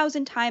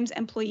 1,000 Times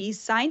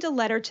employees signed a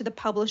letter to the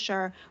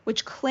publisher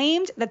which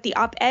claimed that the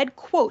op-ed,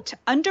 quote,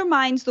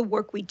 undermines the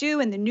work we do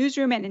in the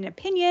newsroom and in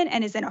opinion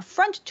and is an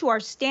affront to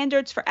our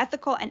standards for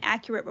ethical and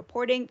accurate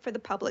reporting for the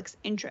public's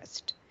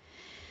interest.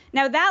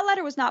 Now, that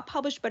letter was not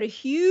published, but a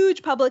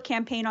huge public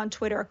campaign on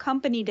Twitter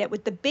accompanied it,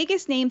 with the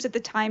biggest names at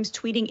the Times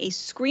tweeting a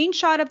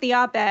screenshot of the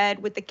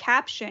op-ed with the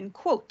caption,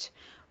 quote,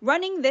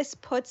 running this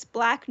puts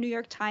Black New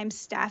York Times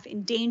staff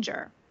in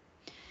danger.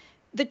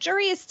 The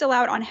jury is still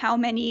out on how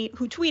many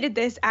who tweeted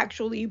this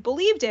actually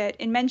believed it.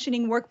 In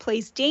mentioning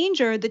workplace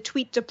danger, the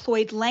tweet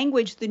deployed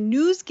language the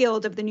News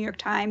Guild of the New York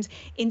Times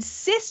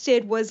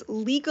insisted was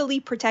legally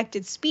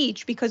protected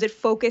speech because it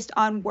focused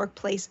on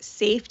workplace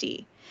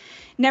safety.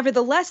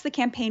 Nevertheless, the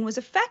campaign was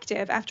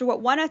effective after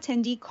what one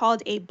attendee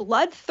called a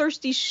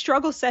bloodthirsty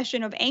struggle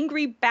session of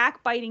angry,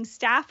 backbiting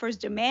staffers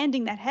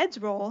demanding that heads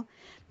roll.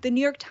 The New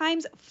York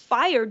Times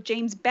fired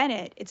James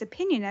Bennett, its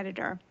opinion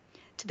editor.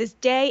 To this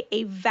day,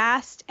 a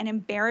vast and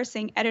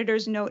embarrassing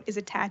editor's note is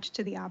attached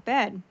to the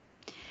op-ed.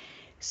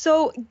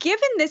 So,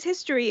 given this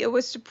history, it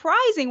was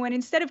surprising when,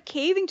 instead of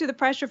caving to the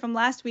pressure from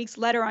last week's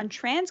letter on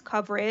trans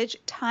coverage,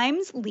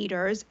 Times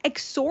leaders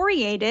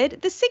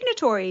excoriated the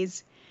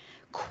signatories.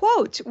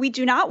 Quote, "We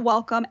do not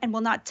welcome and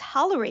will not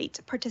tolerate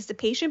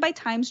participation by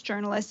Times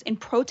journalists in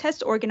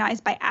protests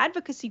organized by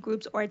advocacy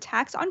groups or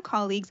attacks on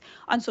colleagues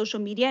on social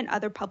media and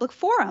other public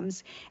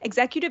forums,"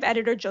 executive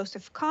editor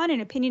Joseph Kahn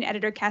and opinion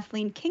editor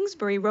Kathleen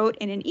Kingsbury wrote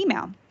in an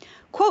email.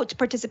 Quote,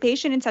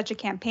 "Participation in such a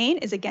campaign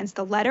is against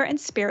the letter and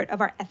spirit of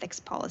our ethics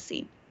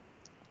policy."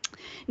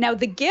 Now,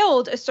 the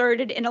Guild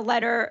asserted in a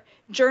letter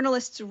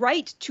journalists'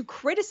 right to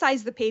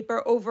criticize the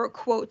paper over,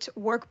 quote,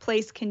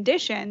 "workplace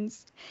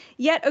conditions."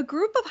 Yet a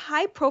group of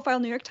high-profile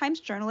New York Times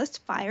journalists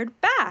fired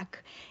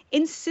back,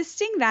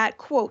 insisting that,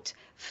 quote,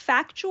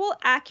 "factual,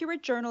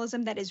 accurate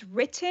journalism that is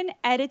written,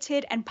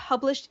 edited, and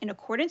published in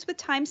accordance with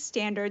Times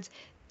standards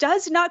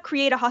does not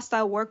create a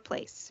hostile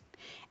workplace.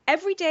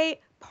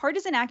 Everyday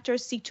partisan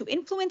actors seek to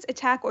influence,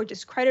 attack, or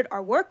discredit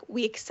our work.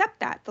 We accept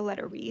that," the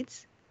letter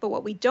reads. But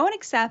what we don't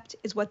accept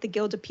is what the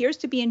Guild appears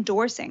to be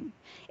endorsing,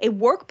 a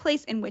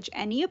workplace in which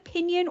any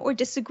opinion or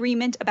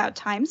disagreement about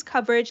Times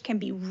coverage can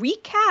be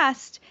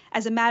recast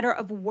as a matter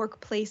of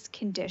workplace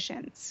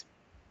conditions.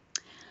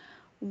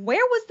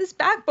 Where was this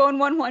backbone,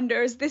 one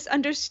wonders, this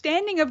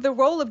understanding of the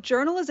role of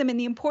journalism and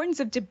the importance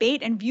of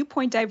debate and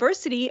viewpoint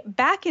diversity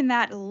back in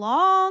that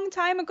long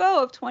time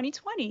ago of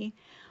 2020?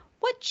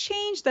 What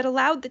changed that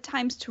allowed the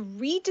Times to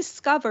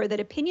rediscover that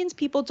opinions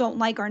people don't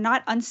like are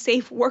not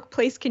unsafe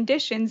workplace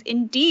conditions,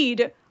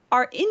 indeed,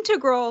 are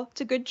integral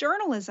to good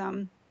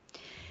journalism?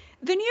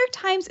 The New York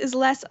Times is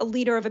less a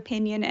leader of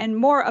opinion and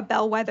more a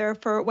bellwether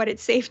for what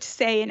it's safe to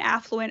say in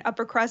affluent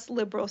upper-crust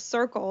liberal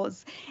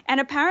circles. And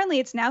apparently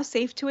it's now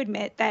safe to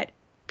admit that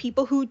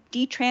people who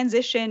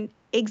detransition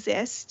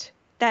exist,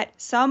 that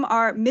some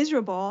are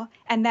miserable,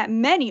 and that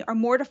many are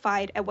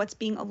mortified at what's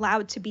being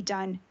allowed to be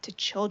done to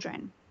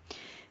children.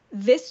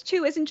 This,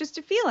 too, isn't just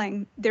a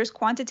feeling. There's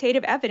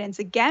quantitative evidence,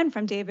 again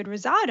from David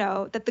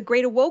Rosado, that the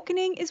Great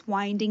Awakening is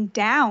winding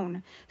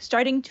down.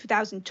 Starting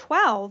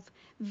 2012,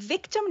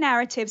 victim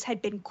narratives had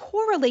been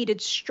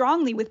correlated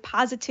strongly with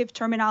positive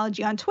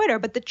terminology on Twitter,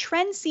 but the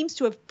trend seems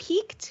to have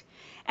peaked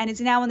and is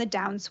now on the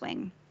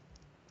downswing.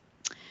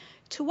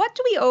 To what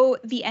do we owe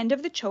the end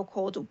of the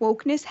chokehold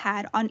wokeness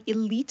had on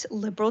elite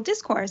liberal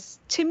discourse?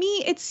 To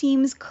me, it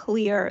seems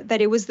clear that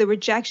it was the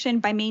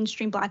rejection by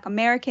mainstream Black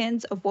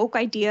Americans of woke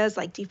ideas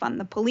like defund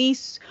the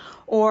police,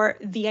 or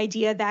the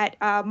idea that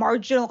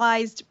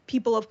marginalized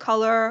people of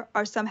color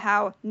are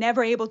somehow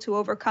never able to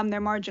overcome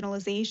their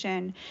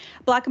marginalization.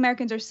 Black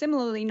Americans are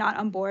similarly not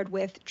on board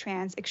with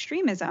trans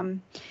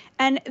extremism.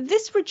 And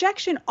this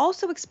rejection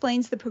also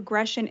explains the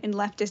progression in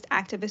leftist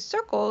activist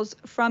circles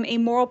from a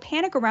moral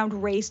panic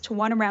around race to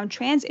one around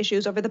trans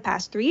issues over the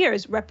past 3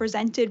 years,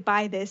 represented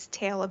by this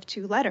tale of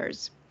two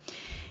letters.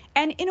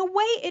 And in a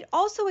way, it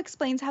also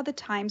explains how the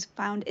Times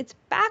found its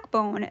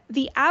backbone.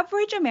 The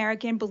average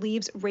American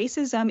believes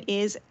racism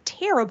is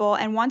terrible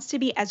and wants to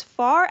be as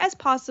far as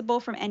possible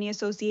from any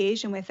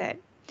association with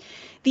it.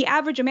 The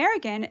average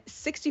American,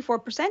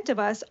 64% of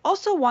us,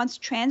 also wants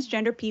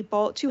transgender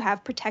people to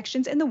have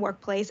protections in the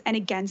workplace and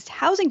against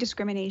housing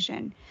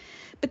discrimination.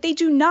 But they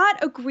do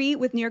not agree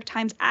with New York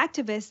Times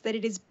activists that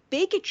it is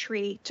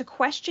bigotry to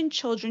question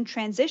children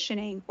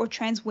transitioning or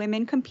trans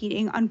women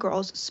competing on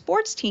girls'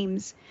 sports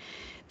teams.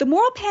 The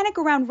moral panic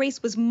around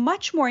race was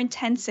much more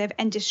intensive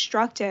and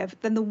destructive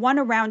than the one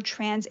around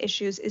trans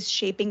issues is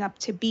shaping up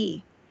to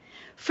be,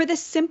 for the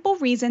simple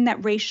reason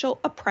that racial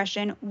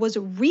oppression was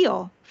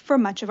real for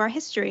much of our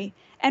history,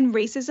 and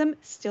racism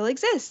still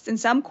exists in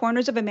some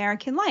corners of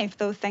American life,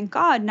 though thank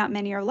God not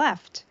many are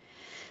left.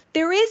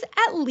 There is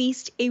at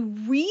least a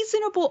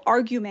reasonable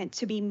argument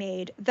to be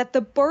made that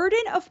the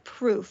burden of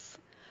proof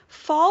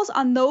falls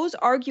on those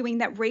arguing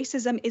that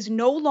racism is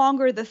no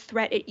longer the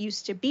threat it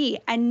used to be,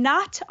 and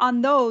not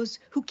on those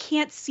who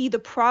can't see the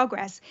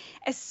progress,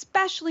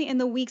 especially in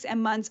the weeks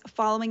and months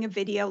following a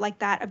video like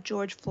that of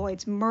George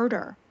Floyd's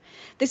murder.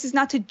 This is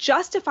not to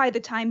justify the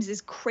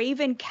Times'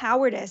 craven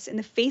cowardice in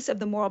the face of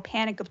the moral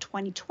panic of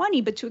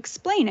 2020, but to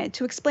explain it,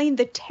 to explain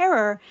the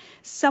terror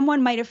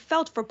someone might have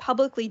felt for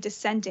publicly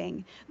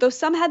dissenting, though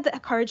some had the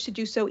courage to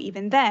do so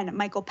even then.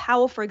 Michael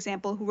Powell, for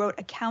example, who wrote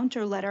a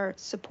counter letter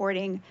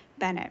supporting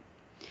Bennett.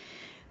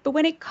 But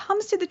when it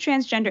comes to the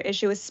transgender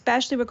issue,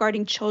 especially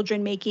regarding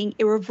children making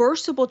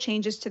irreversible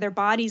changes to their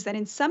bodies that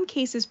in some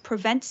cases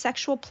prevent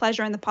sexual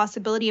pleasure and the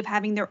possibility of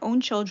having their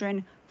own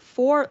children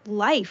for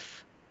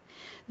life,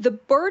 the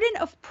burden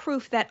of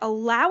proof that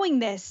allowing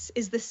this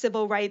is the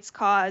civil rights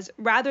cause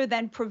rather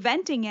than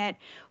preventing it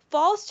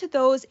falls to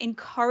those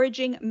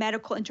encouraging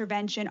medical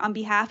intervention on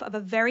behalf of a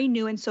very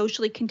new and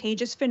socially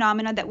contagious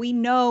phenomenon that we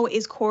know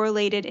is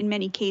correlated in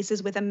many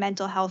cases with a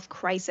mental health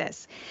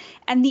crisis.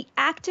 And the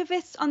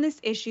activists on this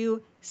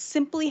issue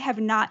simply have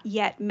not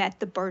yet met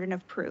the burden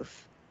of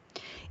proof.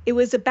 It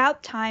was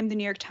about time the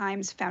New York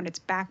Times found its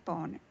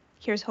backbone.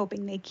 Here's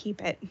hoping they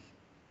keep it.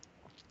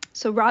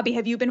 So, Robbie,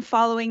 have you been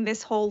following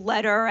this whole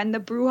letter and the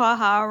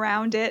brouhaha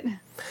around it?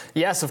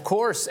 Yes, of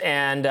course,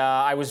 and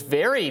I was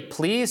very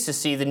pleased to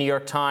see the New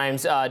York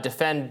Times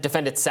defend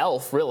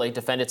itself, really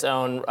defend its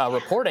own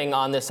reporting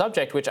on this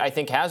subject, which I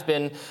think has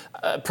been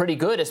pretty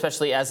good,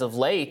 especially as of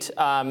late.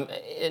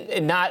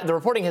 The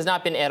reporting has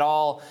not been at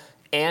all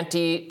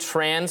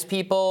anti-trans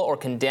people or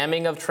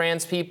condemning of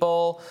trans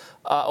people,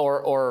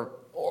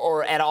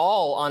 or at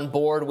all on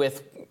board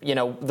with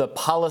the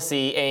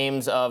policy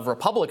aims of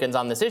Republicans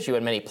on this issue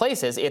in many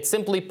places. It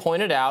simply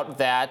pointed out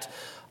that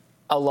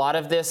a lot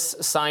of this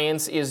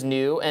science is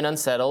new and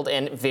unsettled,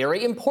 and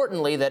very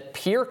importantly, that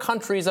peer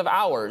countries of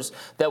ours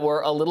that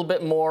were a little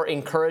bit more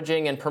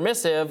encouraging and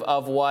permissive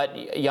of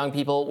what young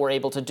people were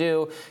able to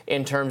do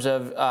in terms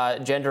of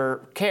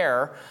gender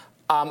care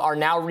are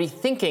now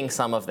rethinking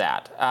some of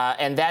that.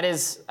 And that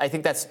is, I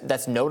think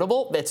that's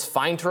notable. It's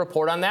fine to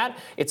report on that.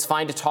 It's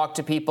fine to talk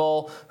to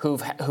people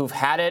who've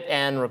had it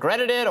and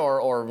regretted it,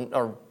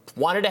 or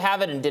wanted to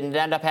have it and didn't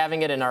end up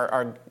having it and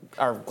are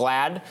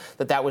glad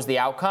that was the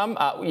outcome.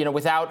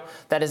 Without,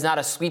 that is not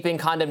a sweeping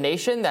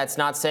condemnation. That's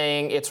not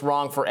saying it's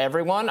wrong for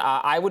everyone.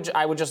 I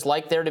would just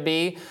like there to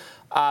be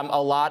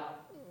a lot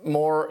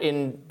more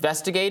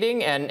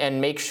investigating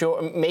and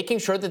making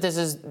sure that this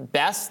is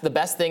the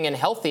best thing and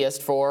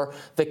healthiest for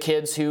the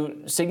kids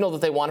who signal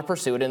that they want to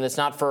pursue it, and it's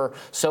not for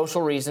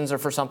social reasons or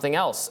for something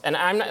else. And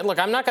I'm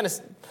not going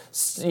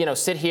to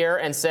sit here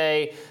and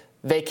say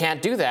they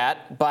can't do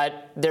that,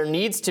 but there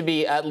needs to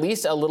be at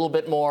least a little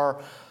bit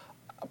more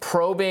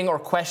probing or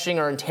questioning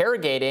or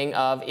interrogating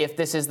of if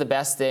this is the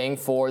best thing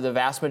for the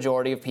vast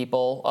majority of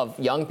people, of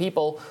young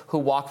people who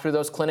walk through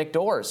those clinic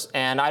doors.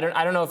 And I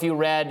don't know if you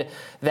read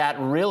that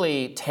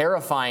really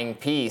terrifying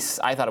piece.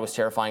 I thought it was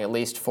terrifying, at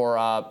least for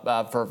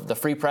the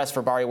Free Press,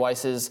 for Bari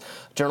Weiss's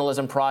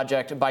journalism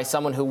project, by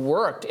someone who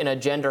worked in a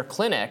gender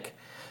clinic.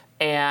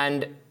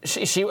 And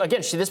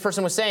this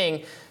person was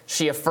saying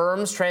she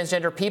affirms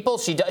transgender people.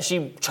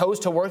 She chose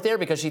to work there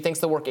because she thinks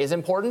the work is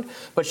important.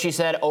 But she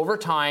said over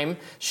time,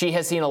 she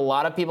has seen a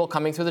lot of people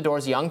coming through the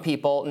doors, young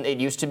people. It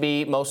used to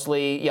be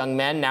mostly young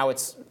men. Now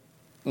it's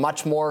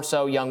much more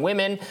so young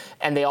women,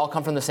 and they all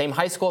come from the same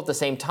high school at the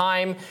same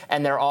time,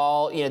 and they're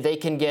all, they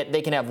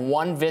can have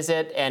one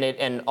visit,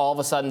 and all of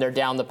a sudden they're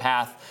down the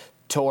path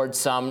towards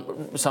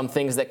some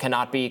things that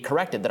cannot be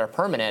corrected, that are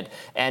permanent.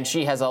 And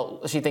she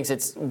thinks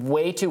it's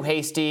way too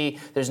hasty.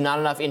 There's not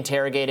enough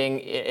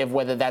interrogating of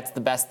whether that's the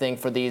best thing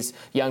for these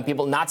young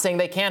people. Not saying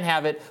they can't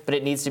have it, but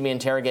it needs to be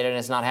interrogated, and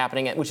it's not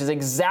happening, which is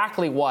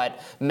exactly what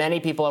many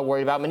people are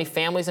worried about, many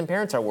families and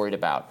parents are worried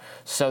about.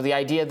 So the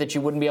idea that you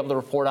wouldn't be able to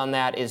report on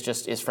that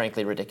is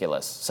frankly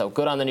ridiculous. So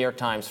good on the New York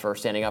Times for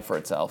standing up for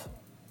itself.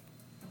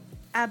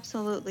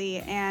 Absolutely,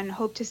 and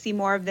hope to see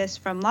more of this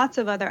from lots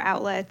of other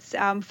outlets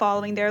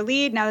following their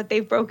lead now that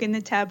they've broken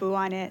the taboo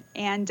on it.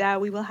 And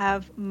we will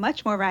have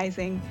much more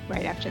Rising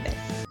right after this.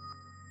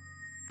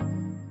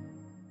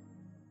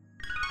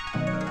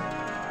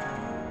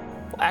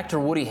 Actor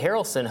Woody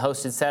Harrelson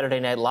hosted Saturday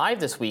Night Live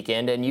this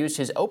weekend and used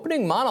his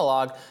opening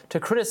monologue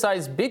to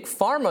criticize Big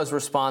Pharma's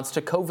response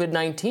to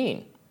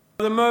COVID-19.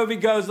 The movie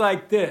goes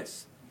like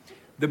this.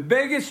 The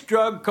biggest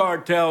drug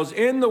cartels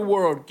in the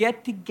world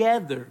get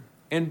together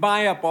and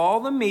buy up all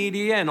the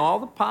media and all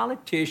the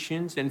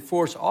politicians and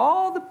force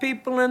all the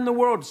people in the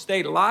world to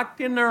stay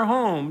locked in their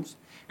homes,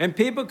 and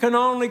people can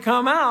only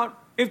come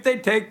out if they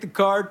take the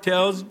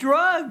cartel's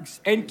drugs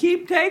and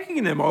keep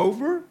taking them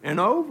over and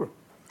over.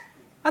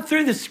 I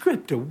threw the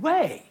script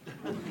away.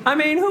 I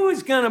mean, who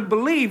is going to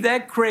believe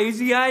that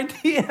crazy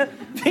idea,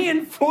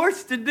 being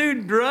forced to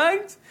do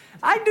drugs?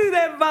 I do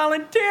that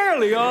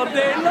voluntarily all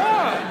day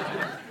long.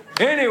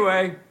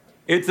 Anyway,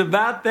 it's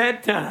about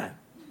that time.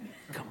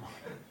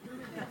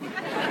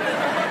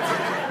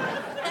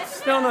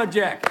 Still no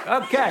Jack.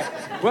 Okay.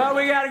 Well,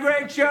 we got a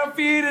great show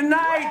for you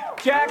tonight.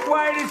 Jack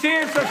White is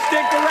here, so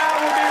stick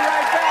around. We'll be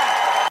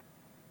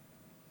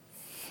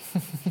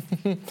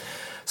right back.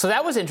 So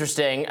that was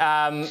interesting.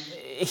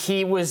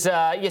 He was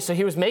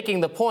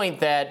making the point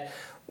that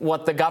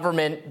what the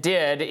government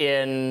did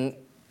in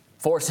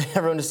forcing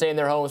everyone to stay in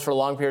their homes for a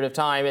long period of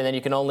time, and then you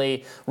can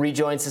only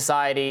rejoin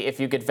society if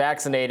you get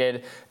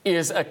vaccinated,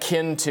 is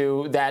akin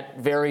to that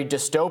very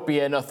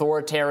dystopian,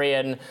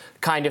 authoritarian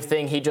kind of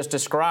thing he just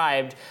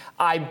described.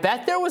 I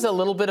bet there was a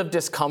little bit of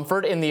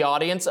discomfort in the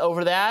audience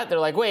over that. They're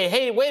like, wait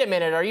a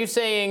minute, are you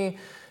saying,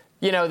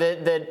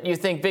 that you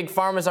think Big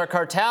Pharma's our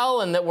cartel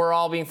and that we're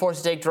all being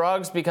forced to take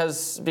drugs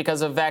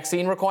because of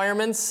vaccine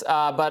requirements?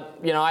 But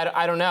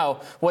I don't know.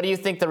 What do you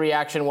think the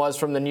reaction was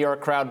from the New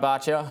York crowd,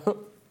 Batya?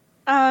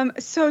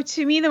 So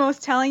to me, the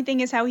most telling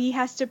thing is how he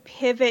has to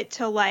pivot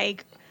to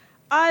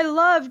I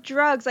love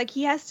drugs.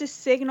 He has to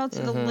signal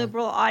to the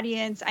liberal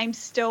audience, I'm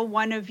still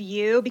one of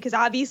you, because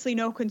obviously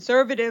no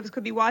conservatives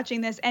could be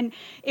watching this. And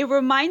it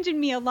reminded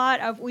me a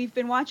lot of, we've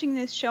been watching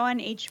this show on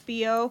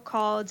HBO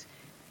called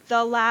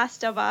The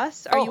Last of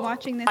Us. Are you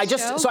watching this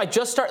show? So I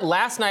just started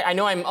last night. I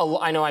know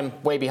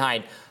I'm way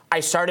behind. I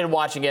started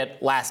watching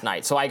it last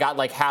night, so I got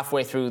like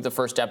halfway through the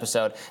first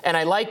episode, and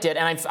I liked it,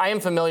 and I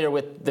am familiar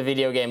with the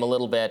video game a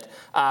little bit.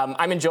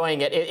 I'm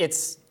enjoying it.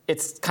 It's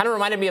kind of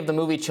reminded me of the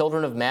movie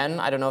Children of Men.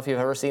 I don't know if you've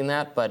ever seen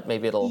that, but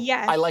maybe it'll...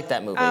 Yes. I like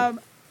that movie.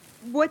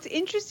 What's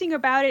interesting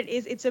about it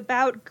is it's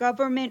about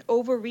government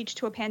overreach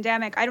to a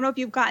pandemic. I don't know if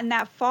you've gotten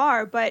that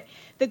far, but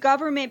the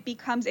government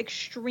becomes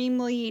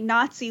extremely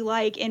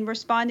Nazi-like in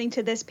responding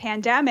to this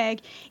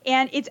pandemic.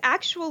 And it's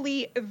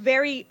actually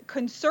very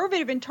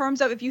conservative in terms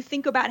of if you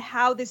think about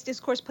how this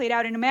discourse played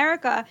out in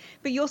America.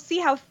 But you'll see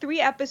how 3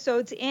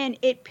 episodes in,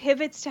 it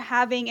pivots to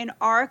having an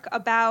arc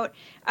about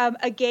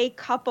a gay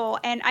couple.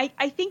 And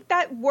I think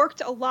that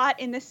worked a lot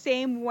in the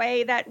same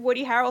way that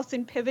Woody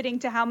Harrelson pivoting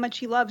to how much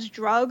he loves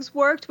drugs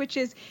worked, which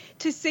is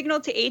to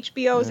signal to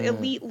HBO's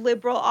elite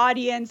liberal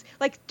audience,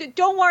 like,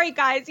 don't worry,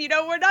 guys,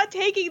 we're not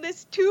taking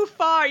this too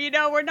far.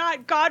 We're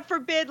not, God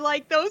forbid,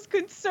 like those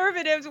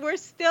conservatives. We're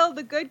still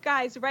the good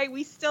guys, right?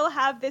 We still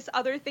have this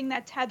other thing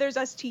that tethers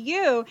us to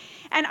you.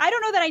 And I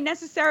don't know that I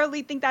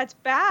necessarily think that's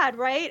bad,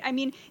 right? I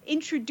mean,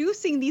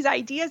 introducing these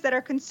ideas that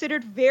are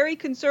considered very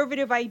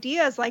conservative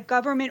ideas like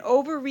government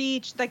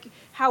overreach, like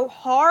how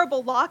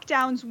horrible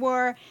lockdowns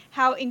were,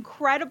 how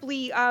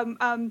incredibly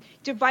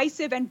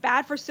divisive and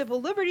bad for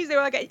civil liberties they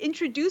were, like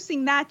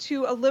introducing that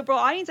to a liberal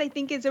audience, I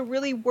think is a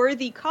really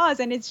worthy cause.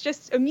 And it's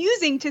just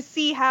amusing to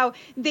see how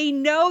they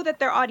know that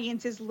their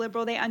audience is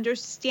liberal. They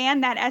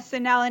understand that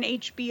SNL and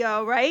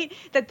HBO, right?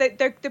 That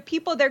the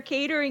people they're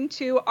catering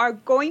to are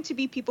going to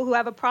be people who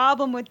have a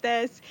problem with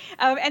this.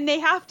 And they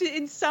have to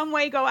in some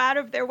way go out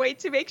of their way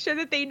to make sure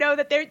that they know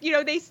that they're,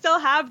 they still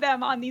have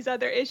them on these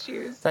other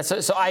issues.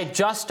 So I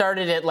just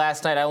started it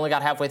last night. I only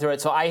got halfway through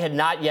it, so I had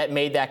not yet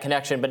made that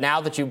connection. But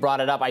now that you brought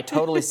it up, I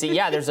totally see.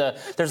 Yeah,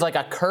 there's like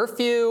a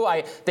curfew.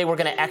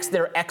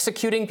 They're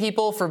executing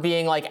people for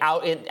being like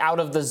out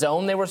of the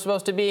zone they were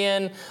supposed to be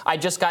in. I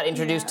just got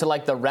introduced to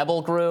like the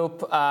rebel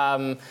group.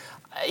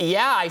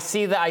 I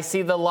see the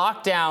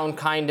lockdown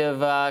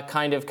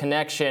kind of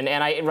connection,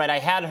 and I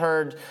had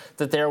heard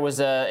that there was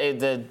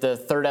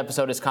the third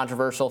episode is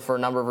controversial for a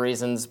number of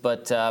reasons,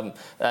 but a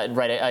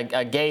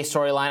gay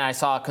storyline. I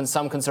saw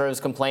some conservatives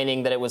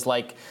complaining that it was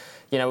like,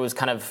 it was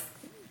kind of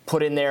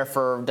put in there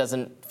for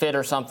doesn't fit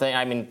or something.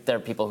 I mean, there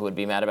are people who would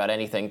be mad about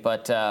anything,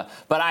 but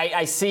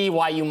I see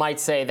why you might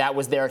say that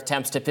was their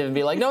attempts to pivot and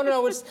be like, no,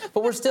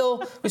 but we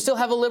still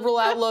have a liberal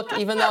outlook,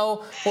 even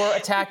though we're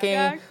attacking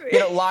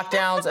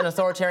lockdowns and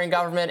authoritarian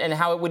government and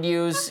how it would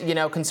use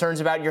concerns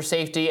about your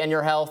safety and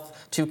your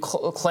health to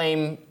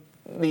claim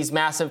these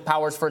massive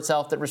powers for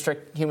itself that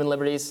restrict human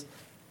liberties.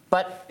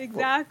 But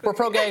we're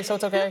pro-gay, so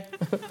it's okay.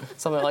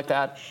 Something like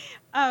that.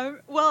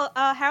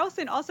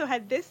 Harrelson also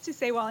had this to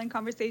say while in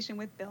conversation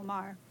with Bill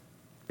Maher.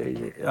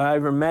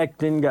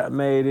 Ivermectin got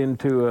made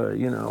into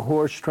a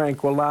horse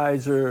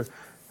tranquilizer,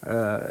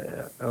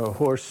 a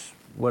horse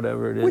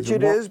whatever it is. Which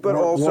it is, but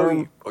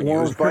also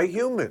used by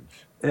humans.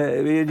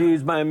 It's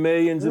used by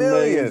millions and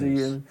millions of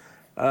humans.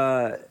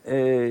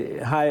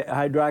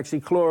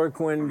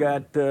 Hydroxychloroquine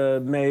got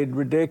made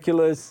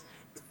ridiculous.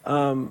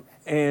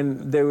 And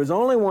there was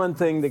only one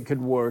thing that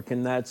could work,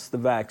 and that's the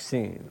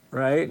vaccine,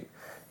 right?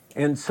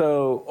 And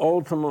so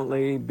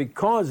ultimately,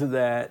 because of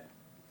that,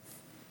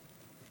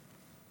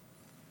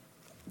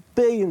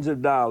 billions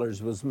of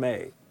dollars was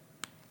made.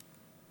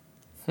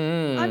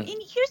 And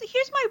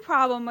here's my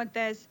problem with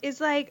this is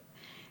like,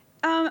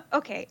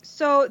 okay,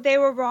 so they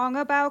were wrong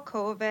about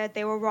COVID.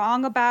 They were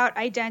wrong about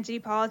identity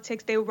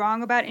politics. They were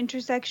wrong about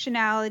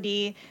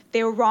intersectionality.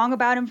 They were wrong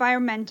about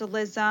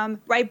environmentalism,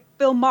 right?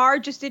 Bill Maher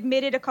just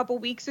admitted a couple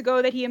weeks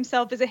ago that he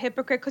himself is a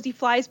hypocrite because he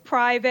flies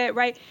private,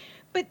 right?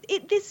 But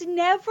this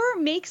never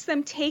makes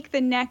them take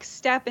the next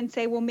step and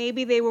say, well,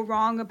 maybe they were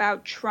wrong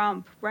about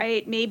Trump,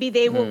 right? Maybe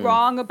they were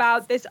wrong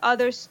about this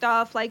other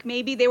stuff. Like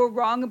maybe they were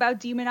wrong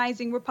about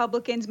demonizing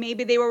Republicans.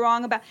 Maybe they were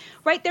wrong about,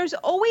 right? There's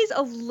always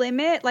a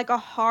limit, like a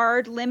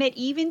hard limit,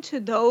 even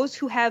to those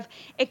who have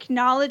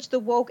acknowledged the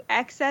woke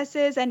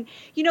excesses. And,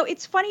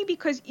 it's funny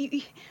because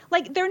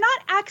they're not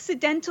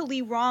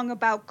accidentally wrong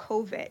about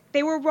COVID.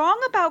 They were wrong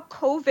about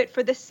COVID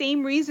for the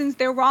same reasons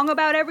they're wrong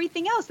about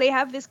everything else. They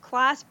have this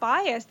class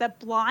bias that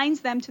blinds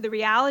them to the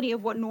reality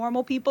of what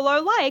normal people are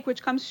like,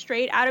 which comes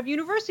straight out of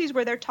universities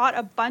where they're taught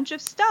a bunch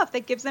of stuff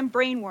that gives them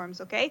brain worms,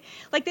 okay?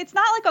 Like, it's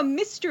not like a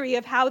mystery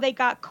of how they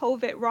got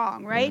COVID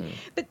wrong, right?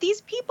 Mm-hmm. But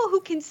these people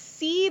who can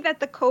see that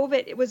the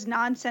COVID was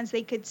nonsense,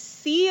 they could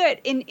see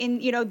it in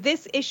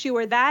this issue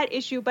or that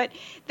issue, but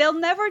they'll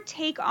never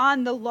take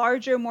on the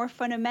larger, more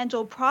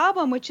fundamental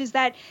problem, which is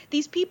that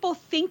these people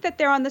think that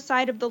they're on the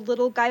side of the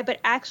little guy, but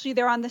actually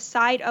they're on the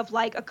side of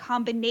like a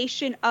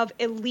combination of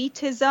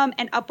elitism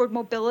and upward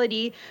mobility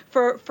inequality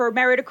for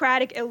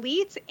meritocratic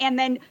elites, and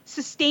then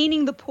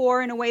sustaining the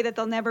poor in a way that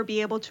they'll never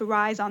be able to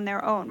rise on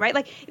their own, right?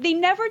 Like, they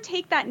never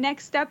take that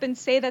next step and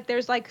say that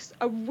there's like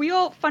a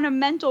real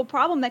fundamental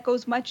problem that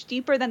goes much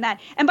deeper than that.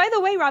 And by the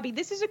way, Robbie,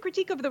 this is a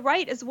critique of the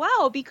right as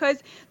well,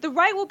 because the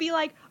right will be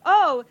like,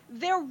 oh,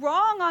 they're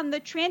wrong on the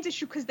trans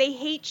issue because they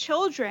hate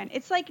children.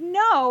 It's like,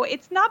 no,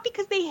 it's not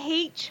because they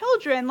hate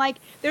children. Like,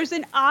 there's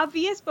an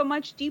obvious but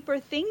much deeper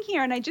thing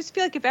here. And I just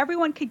feel like if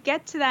everyone could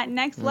get to that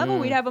next level,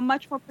 we'd have a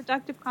much more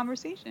productive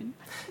conversation.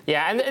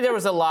 Yeah, and there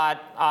was a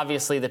lot,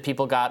 obviously, that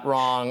people got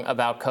wrong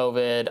about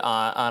COVID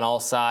on all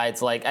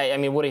sides. Like, I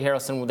mean, Woody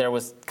Harrelson there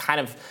was kind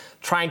of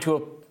trying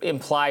to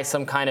imply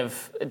some kind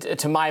of,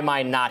 to my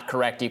mind, not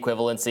correct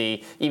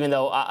equivalency, even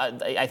though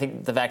I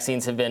think the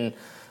vaccines have been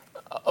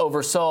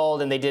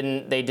oversold and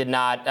they did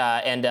not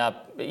end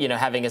up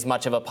having as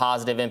much of a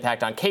positive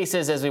impact on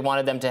cases as we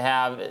wanted them to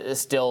have,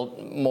 still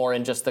more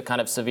in just the kind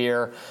of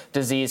severe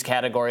disease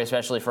category,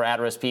 especially for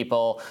at-risk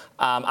people.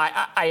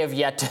 I have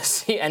yet to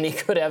see any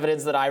good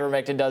evidence that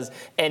ivermectin does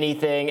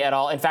anything at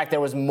all. In fact, there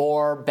was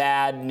more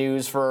bad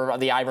news for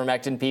the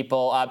ivermectin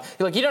people.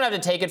 Look, you don't have to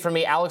take it from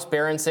me. Alex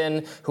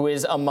Berenson, who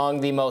is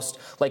among the most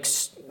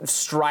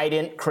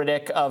strident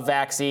critic of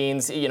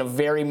vaccines,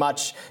 very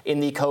much in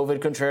the COVID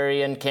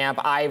contrarian camp.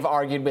 I've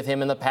argued with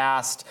him in the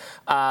past,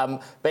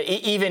 but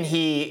even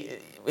he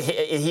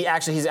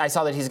actually, I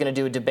saw that he's going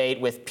to do a debate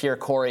with Pierre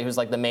Corey, who's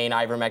like the main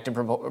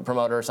ivermectin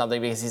promoter or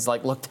something, because he's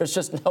like, look, there's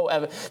just no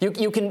evidence.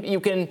 You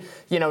can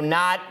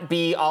not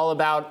be all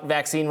about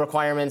vaccine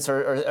requirements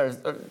or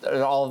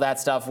all of that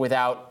stuff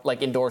without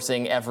like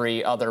endorsing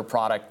every other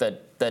product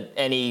that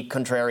any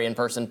contrarian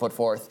person put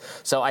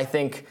forth. So I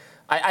think.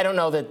 I don't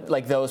know that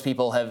like those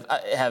people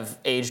have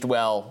aged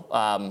well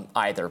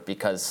either,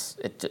 because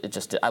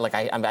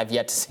I've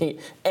yet to see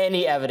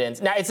any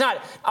evidence. Now, it's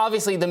not,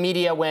 obviously the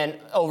media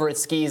went over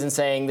its skis in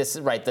saying this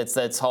is right, that's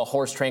a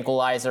horse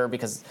tranquilizer,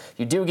 because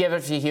you do give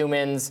it to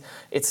humans.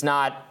 It's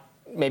not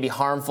maybe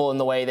harmful in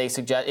the way they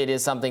suggest. It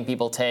is something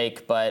people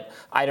take, but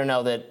I don't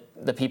know that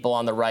the people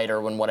on the right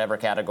or in whatever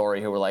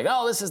category who were like,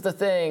 oh, this is the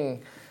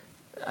thing.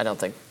 I don't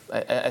think,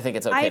 I think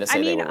it's okay to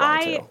say they were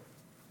wrong too.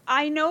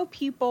 I know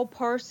people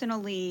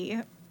personally,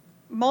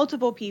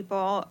 multiple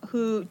people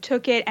who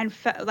took it and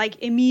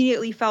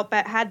immediately felt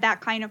that had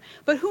that kind of,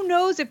 but who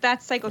knows if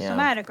that's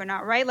psychosomatic or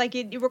not, right? Like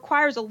it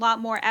requires a lot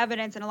more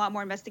evidence and a lot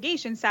more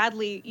investigation.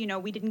 Sadly,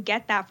 we didn't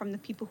get that from the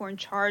people who are in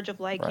charge of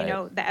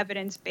the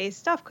evidence-based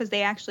stuff, because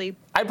they actually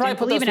I'd probably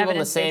put those people in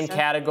the same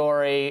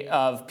category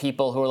of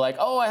people who are like,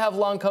 oh, I have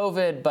long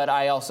COVID, but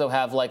I also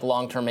have like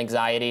long-term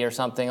anxiety or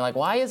something. Like,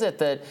 why is it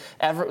that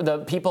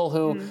the people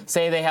who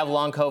say they have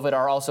long COVID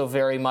are also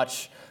very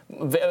much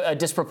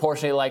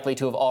disproportionately likely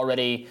to have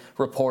already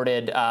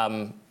reported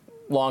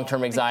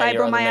long-term anxiety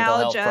or other mental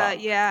health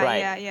problems?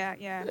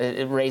 Yeah.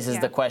 It raises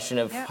the question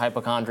of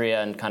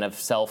hypochondria and kind of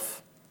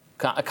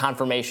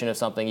self-confirmation of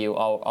something you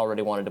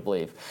already wanted to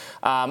believe.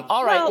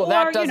 All right, well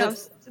that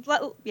does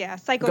it.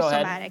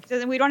 Psychosomatic.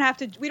 We don't have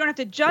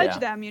to judge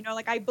them.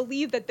 Like, I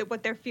believe that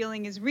what they're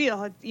feeling is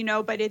real.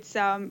 But it's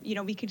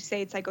we could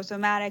say it's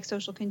psychosomatic,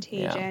 social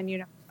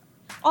contagion.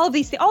 All of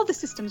these things, all the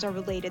systems are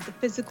related: the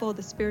physical,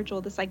 the spiritual,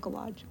 the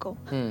psychological.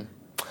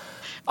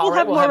 We'll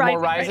have more Rising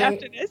right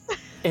after this.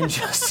 In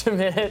just a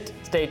minute.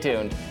 Stay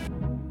tuned.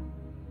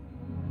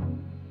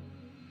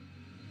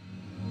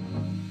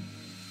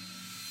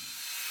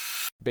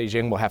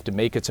 Beijing will have to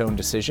make its own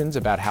decisions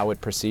about how it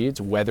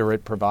proceeds, whether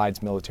it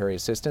provides military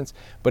assistance.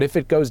 But if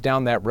it goes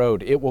down that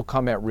road, it will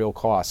come at real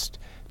cost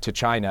to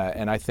China.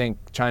 And I think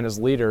China's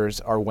leaders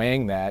are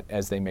weighing that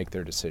as they make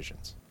their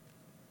decisions.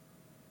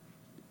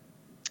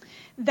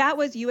 That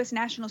was U.S.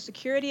 National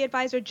Security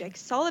Advisor Jake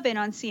Sullivan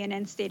on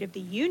CNN's State of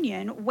the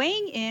Union,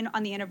 weighing in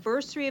on the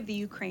anniversary of the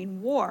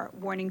Ukraine war,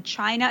 warning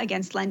China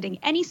against lending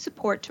any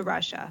support to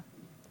Russia.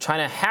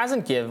 China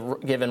hasn't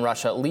given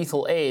Russia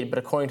lethal aid, but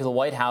according to the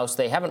White House,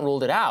 they haven't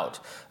ruled it out,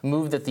 a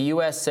move that the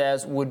U.S.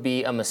 says would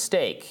be a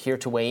mistake. Here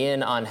to weigh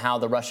in on how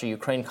the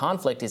Russia-Ukraine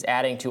conflict is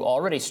adding to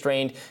already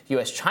strained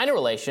U.S.-China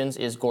relations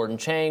is Gordon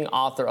Chang,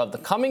 author of The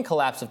Coming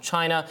Collapse of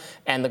China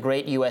and the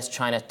Great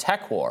U.S.-China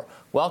Tech War.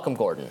 Welcome,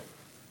 Gordon.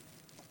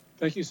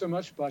 Thank you so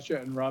much, Batya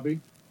and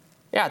Robbie.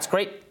 Yeah, it's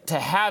great to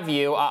have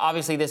you.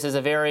 Obviously, this is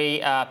a very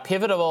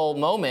pivotal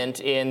moment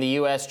in the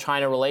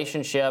U.S.-China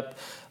relationship,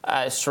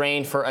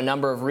 strained for a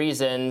number of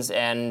reasons,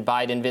 and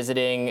Biden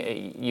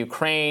visiting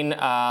Ukraine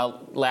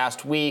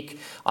last week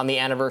on the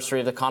anniversary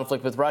of the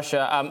conflict with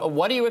Russia.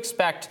 What do you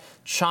expect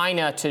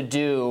China to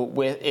do,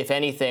 if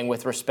anything,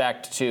 with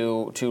respect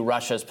to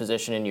Russia's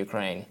position in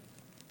Ukraine?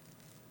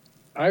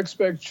 I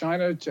expect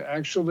China to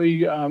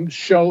actually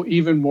show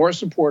even more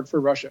support for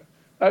Russia.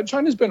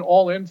 China's been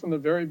all in from the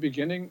very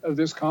beginning of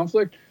this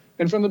conflict.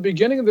 And from the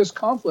beginning of this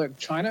conflict,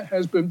 China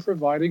has been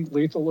providing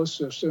lethal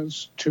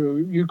assistance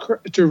to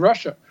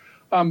Russia.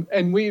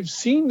 And we've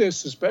seen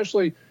this,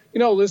 especially,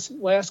 this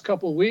last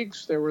couple of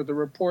weeks, there were the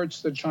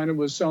reports that China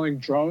was selling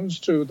drones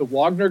to the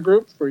Wagner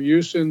Group for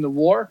use in the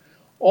war.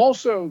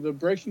 Also, the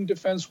Breaking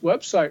Defense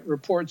website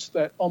reports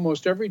that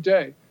almost every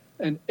day,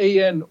 an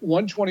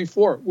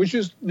AN-124, which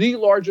is the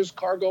largest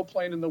cargo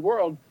plane in the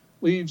world,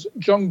 leaves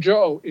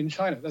Zhengzhou in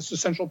China. That's the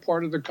central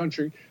part of the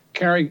country,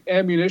 carrying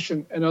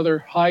ammunition and other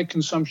high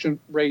consumption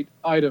rate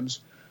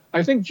items.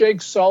 I think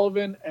Jake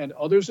Sullivan and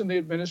others in the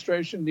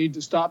administration need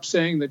to stop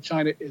saying that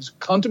China is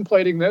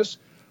contemplating this.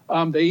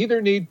 They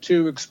either need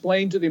to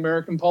explain to the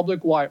American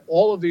public why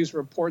all of these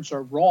reports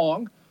are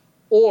wrong,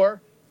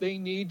 or they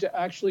need to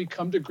actually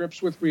come to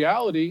grips with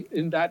reality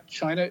in that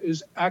China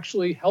is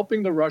actually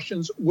helping the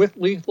Russians with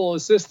lethal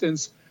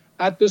assistance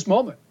at this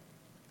moment.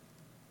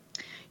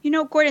 You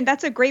know, Gordon,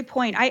 that's a great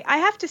point. I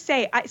have to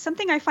say,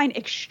 something I find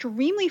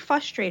extremely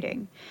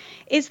frustrating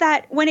is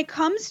that when it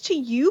comes to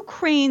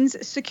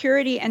Ukraine's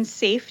security and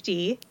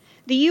safety,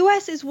 the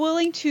U.S. is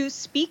willing to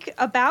speak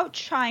about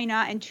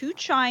China and to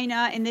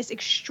China in this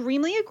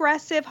extremely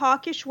aggressive,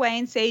 hawkish way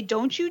and say,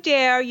 don't you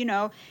dare, you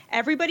know,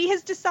 everybody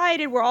has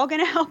decided we're all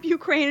going to help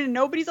Ukraine and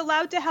nobody's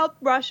allowed to help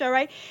Russia,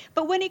 right?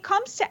 But when it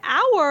comes to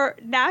our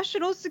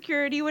national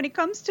security, when it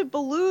comes to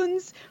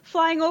balloons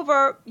flying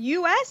over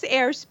U.S.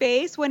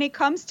 airspace, when it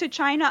comes to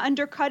China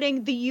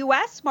undercutting the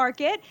U.S.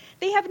 market,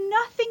 they have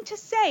nothing to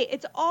say.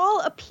 It's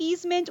all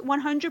appeasement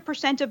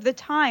 100% of the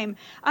time.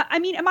 I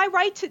mean, am I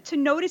right to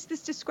notice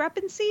this discrepancy?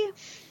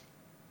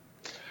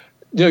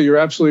 Yeah, you're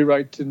absolutely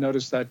right to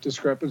notice that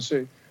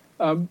discrepancy.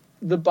 The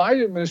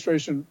Biden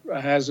administration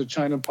has a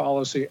China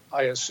policy,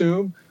 I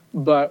assume,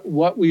 but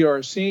what we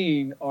are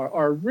seeing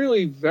are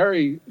really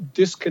very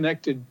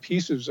disconnected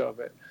pieces of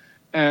it.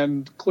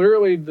 And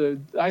clearly,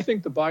 I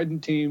think the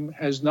Biden team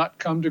has not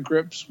come to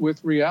grips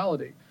with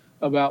reality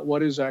about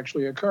what is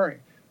actually occurring.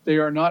 They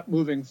are not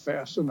moving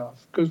fast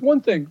enough. Because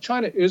one thing,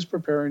 China is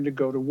preparing to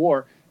go to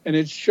war, and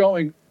it's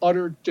showing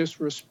utter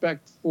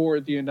disrespect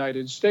for the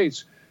United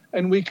States.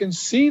 And we can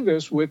see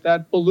this with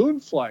that balloon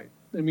flight.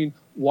 I mean,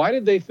 why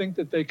did they think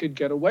that they could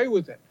get away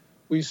with it?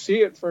 We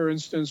see it, for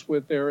instance,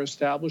 with their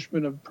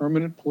establishment of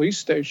permanent police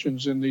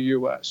stations in the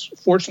U.S.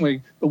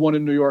 Fortunately, the one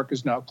in New York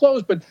is now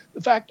closed, but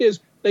the fact is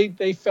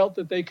they felt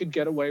that they could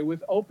get away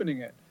with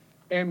opening it.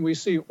 And we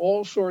see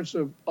all sorts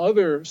of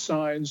other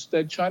signs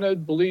that China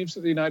believes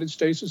that the United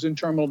States is in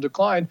terminal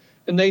decline,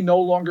 and they no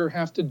longer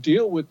have to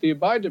deal with the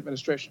Biden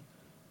administration.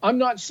 I'm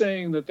not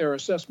saying that their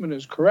assessment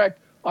is correct.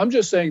 I'm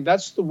just saying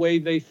that's the way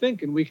they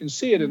think, and we can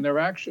see it in their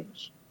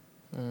actions.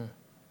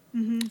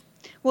 Mm-hmm.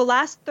 Well,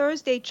 last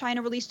Thursday,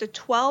 China released a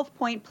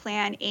 12-point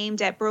plan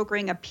aimed at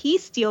brokering a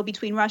peace deal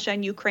between Russia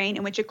and Ukraine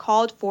in which it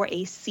called for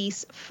a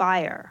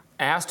ceasefire.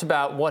 Asked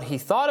about what he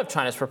thought of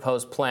China's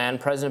proposed plan,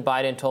 President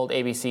Biden told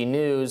ABC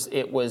News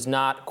it was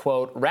not,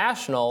 quote,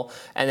 rational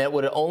and that it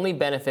would only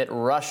benefit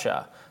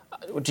Russia.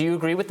 Do you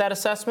agree with that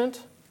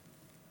assessment?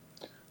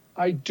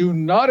 I do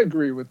not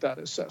agree with that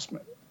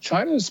assessment.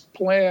 China's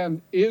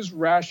plan is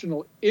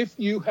rational if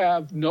you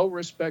have no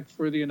respect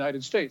for the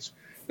United States.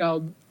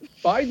 Now,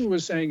 Biden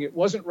was saying it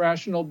wasn't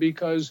rational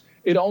because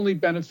it only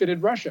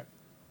benefited Russia.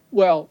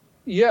 Well,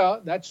 yeah,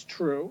 that's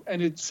true.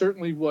 And it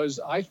certainly was,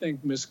 I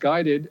think,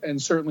 misguided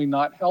and certainly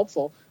not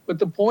helpful. But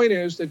the point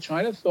is that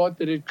China thought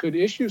that it could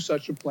issue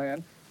such a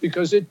plan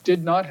because it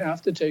did not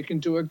have to take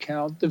into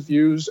account the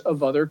views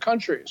of other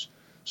countries.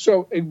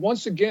 So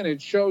once again,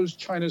 it shows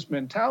China's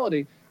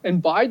mentality.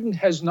 And Biden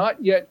has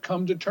not yet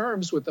come to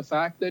terms with the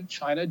fact that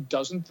China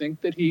doesn't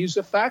think that he's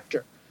a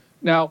factor.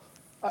 Now,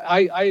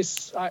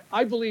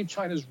 I believe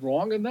China's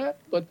wrong in that.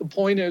 But the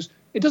point is,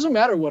 it doesn't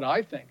matter what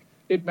I think.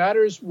 It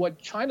matters what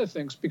China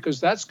thinks, because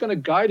that's going to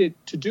guide it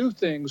to do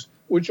things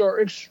which are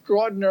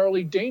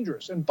extraordinarily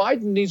dangerous. And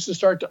Biden needs to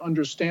start to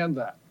understand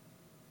that.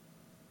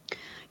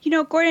 You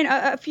know, Gordon,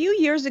 a few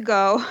years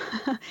ago,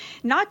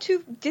 not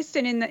too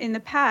distant in the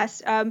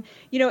past,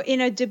 you know,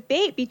 in a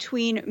debate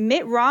between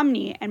Mitt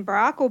Romney and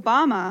Barack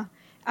Obama,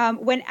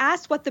 when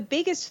asked what the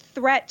biggest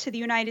threat to the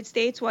United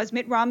States was,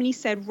 Mitt Romney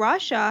said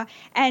Russia,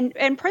 and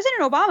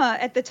President Obama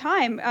at the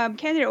time,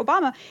 candidate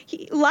Obama,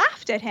 he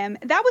laughed at him.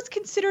 That was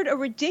considered a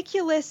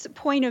ridiculous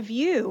point of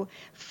view.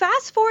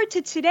 Fast forward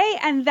to today,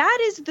 and that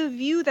is the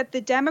view that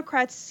the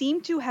Democrats seem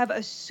to have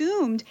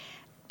assumed.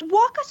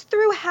 Walk us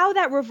through how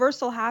that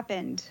reversal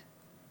happened.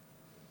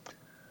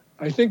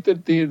 I think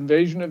that the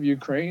invasion of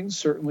Ukraine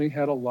certainly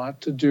had a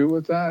lot to do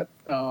with that.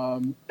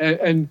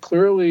 And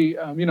clearly,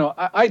 you know,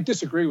 I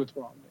disagree with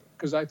Romney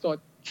because I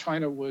thought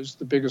China was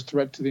the biggest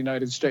threat to the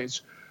United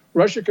States.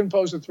 Russia can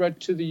pose a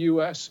threat to the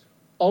U.S.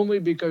 only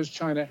because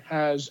China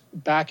has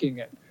backing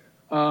it.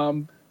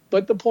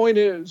 But the point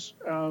is,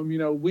 you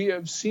know, we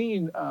have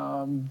seen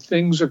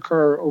things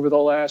occur over the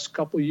last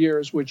couple of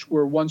years which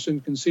were once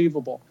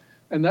inconceivable.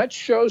 And that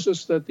shows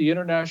us that the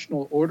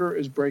international order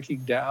is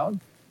breaking down,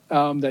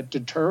 that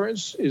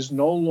deterrence is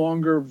no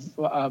longer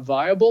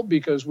viable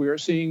because we are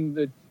seeing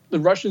that the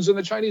Russians and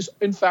the Chinese,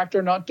 in fact,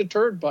 are not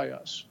deterred by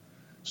us.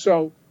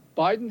 So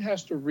Biden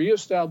has to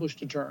reestablish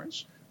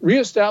deterrence.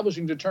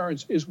 Reestablishing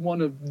deterrence is one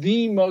of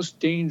the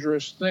most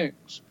dangerous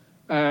things.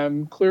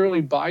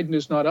 Clearly, Biden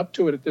is not up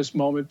to it at this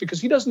moment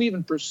because he doesn't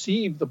even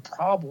perceive the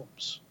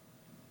problems.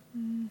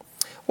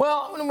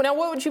 Well, now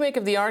what would you make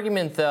of the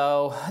argument,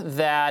 though,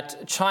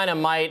 that China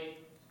might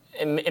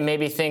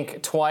maybe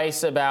think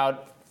twice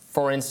about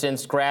for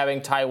instance,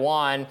 grabbing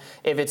Taiwan,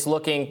 if it's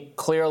looking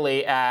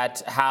clearly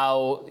at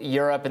how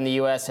Europe and the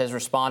U.S. has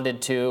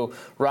responded to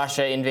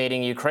Russia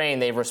invading Ukraine,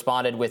 they've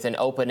responded with an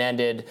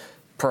open-ended,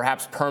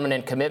 perhaps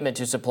permanent commitment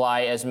to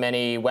supply as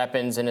many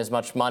weapons and as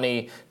much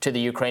money to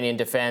the Ukrainian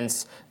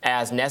defense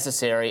as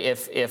necessary.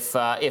 If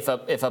a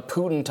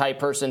Putin-type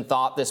person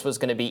thought this was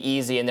going to be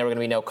easy and there were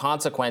going to be no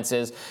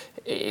consequences,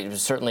 it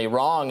was certainly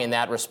wrong in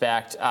that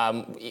respect.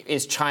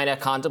 Is China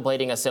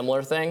contemplating a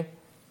similar thing?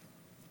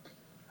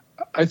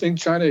 I think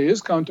China is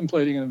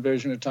contemplating an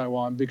invasion of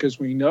Taiwan because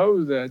we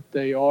know that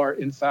they are,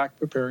 in fact,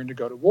 preparing to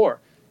go to war.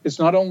 It's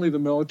not only the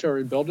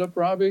military buildup,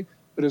 Robbie,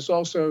 but it's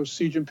also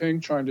Xi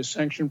Jinping trying to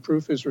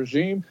sanction-proof his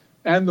regime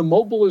and the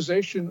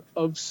mobilization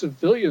of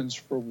civilians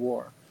for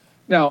war.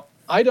 Now,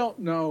 I don't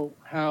know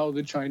how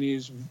the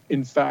Chinese,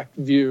 in fact,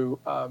 view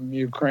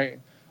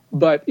Ukraine.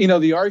 But,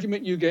 the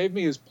argument you gave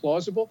me is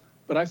plausible.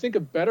 But I think a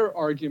better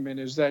argument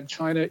is that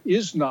China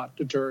is not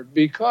deterred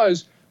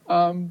because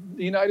the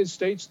United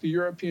States, the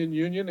European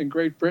Union, and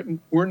Great Britain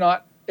were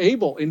not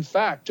able, in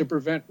fact, to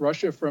prevent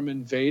Russia from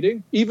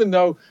invading, even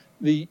though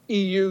the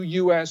EU,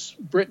 US,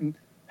 Britain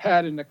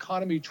had an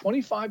economy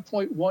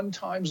 25.1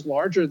 times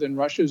larger than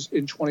Russia's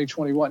in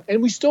 2021.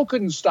 And we still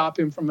couldn't stop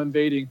him from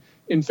invading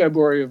in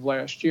February of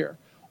last year.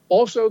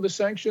 Also, the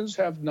sanctions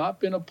have not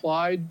been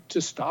applied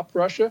to stop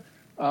Russia.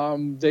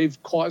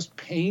 They've caused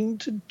pain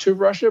to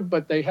Russia,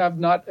 but they have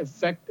not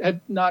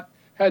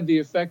had the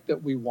effect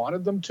that we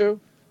wanted them to.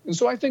 And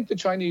so I think the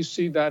Chinese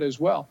see that as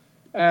well.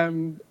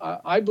 And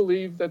I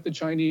believe that the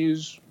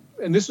Chinese,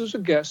 and this is a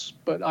guess,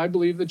 but I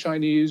believe the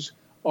Chinese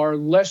are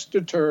less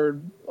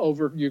deterred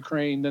over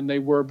Ukraine than they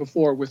were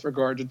before with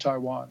regard to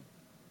Taiwan.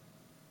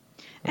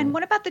 And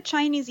what about the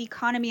Chinese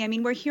economy? I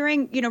mean, we're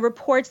hearing,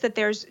 reports that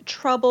there's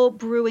trouble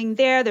brewing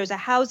there. There's a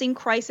housing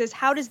crisis.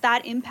 How does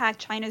that impact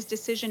China's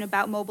decision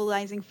about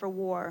mobilizing for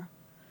war?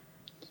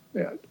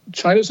 Yeah,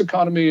 China's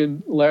economy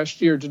in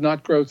last year did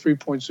not grow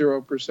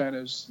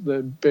 3.0%, as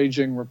the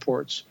Beijing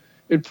reports.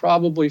 It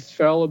probably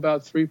fell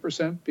about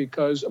 3%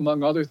 because,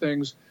 among other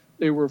things,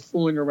 they were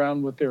fooling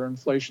around with their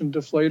inflation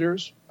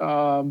deflators.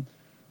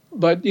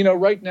 But,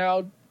 right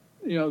now,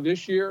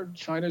 this year,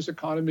 China's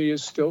economy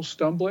is still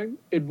stumbling.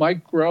 It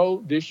might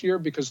grow this year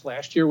because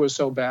last year was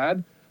so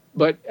bad.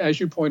 But as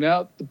you point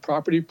out, the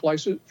property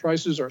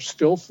prices are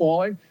still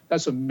falling.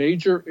 That's a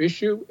major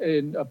issue,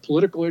 a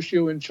political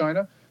issue in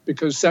China,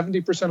 because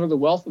 70% of the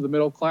wealth of the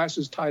middle class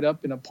is tied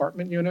up in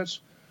apartment units.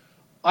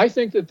 I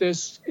think that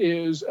this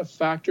is a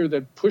factor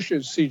that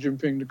pushes Xi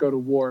Jinping to go to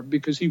war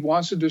because he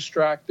wants to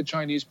distract the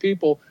Chinese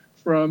people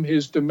from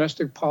his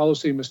domestic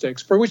policy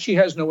mistakes, for which he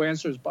has no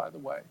answers, by the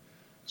way.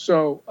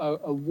 So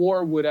a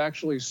war would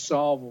actually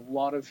solve a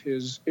lot of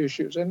his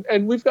issues.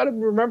 And we've got to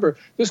remember,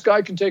 this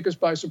guy can take us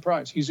by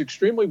surprise. He's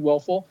extremely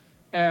willful.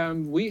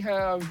 And we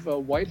have a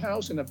White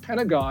House and a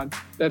Pentagon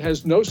that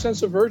has no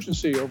sense of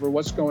urgency over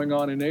what's going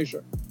on in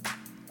Asia.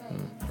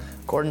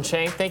 Gordon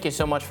Chang, thank you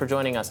so much for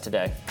joining us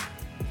today.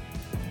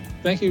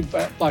 Thank you,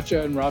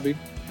 Batya and Robbie.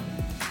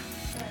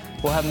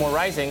 We'll have more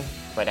Rising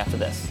right after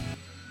this.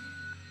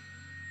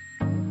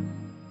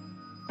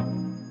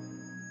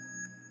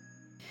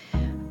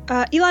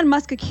 Elon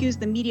Musk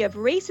accused the media of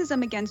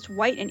racism against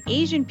white and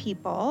Asian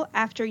people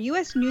after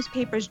U.S.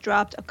 newspapers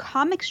dropped a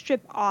comic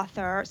strip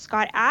author,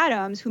 Scott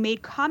Adams, who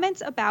made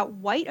comments about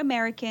white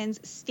Americans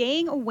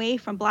staying away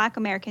from black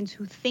Americans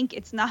who think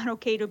it's not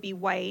okay to be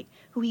white,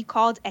 who he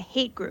called a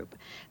hate group.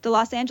 The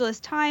Los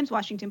Angeles Times,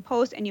 Washington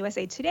Post, and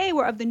USA Today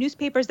were of the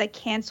newspapers that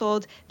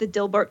canceled the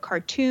Dilbert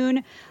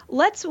cartoon.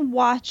 Let's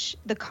watch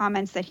the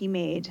comments that he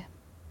made.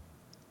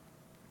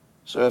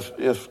 So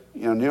if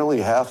nearly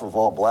half of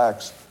all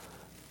blacks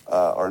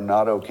are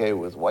not okay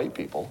with white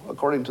people,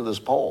 according to this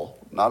poll,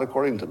 not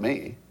according to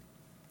me,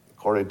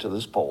 according to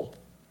this poll,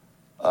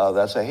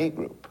 that's a hate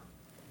group.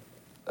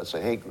 That's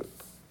a hate group.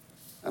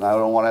 And I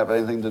don't want to have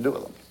anything to do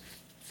with them.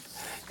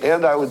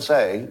 And I would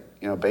say,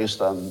 based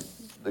on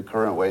the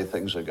current way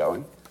things are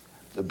going,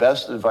 the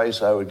best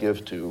advice I would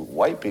give to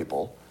white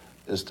people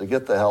is to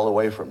get the hell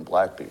away from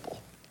black people.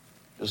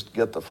 Just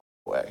get the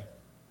away.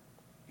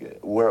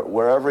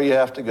 Wherever you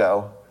have to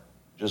go,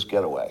 just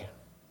get away.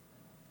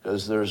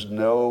 Because there's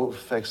no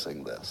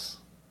fixing this.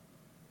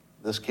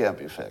 This can't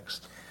be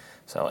fixed.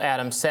 So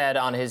Adams said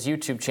on his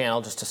YouTube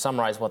channel, just to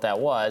summarize what that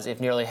was, if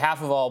nearly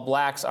half of all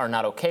blacks are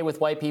not okay with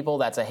white people,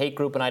 that's a hate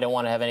group and I don't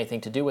want to have anything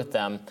to do with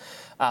them.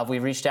 We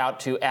reached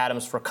out to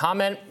Adams for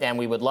comment, and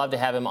we would love to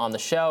have him on the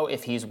show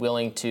if he's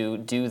willing to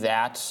do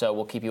that. So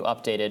we'll keep you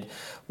updated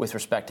with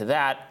respect to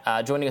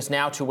that. Joining us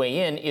now to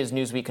weigh in is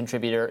Newsweek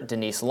contributor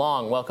Denise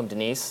Long. Welcome,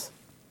 Denise.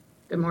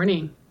 Good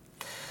morning.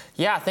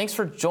 Yeah, thanks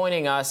for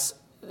joining us.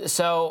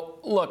 So,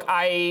 look,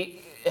 I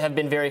have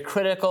been very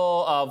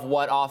critical of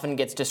what often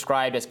gets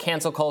described as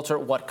cancel culture,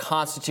 what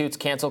constitutes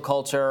cancel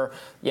culture.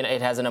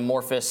 It has an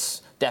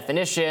amorphous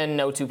definition.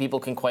 No two people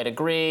can quite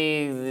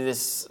agree.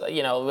 This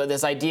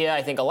idea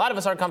I think a lot of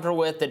us are comfortable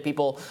with, that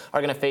people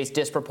are going to face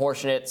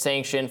disproportionate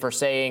sanction for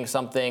saying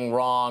something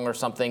wrong or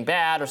something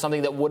bad or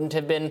something that wouldn't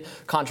have been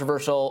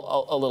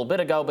controversial a little bit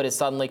ago but is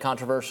suddenly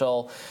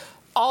controversial.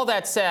 All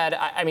that said,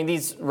 I mean,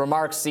 these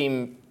remarks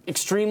seem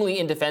extremely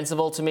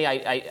indefensible to me.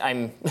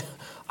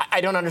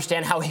 I don't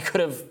understand how he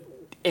could have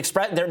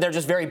expressed. They're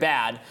just very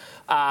bad.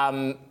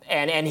 And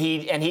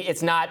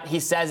he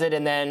says it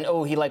and then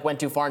he like went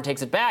too far and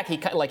takes it back.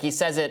 He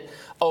says it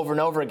over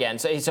and over again.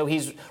 So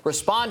he's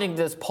responding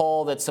to this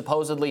poll that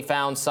supposedly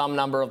found some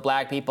number of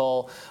black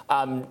people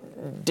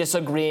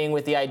disagreeing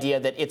with the idea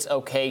that it's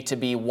okay to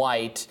be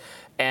white.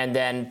 And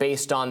then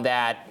based on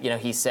that,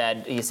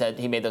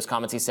 he made those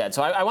comments he said.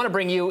 So I want to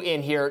bring you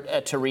in here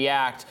to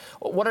react.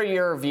 What are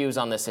your views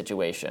on this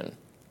situation?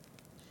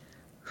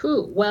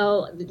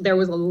 Well, there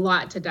was a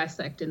lot to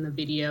dissect in the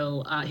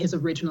video, his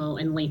original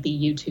and lengthy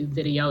YouTube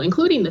video,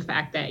 including the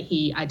fact that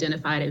he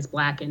identified as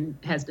black and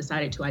has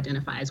decided to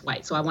identify as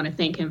white. So I want to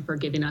thank him for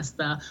giving us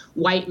the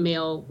white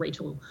male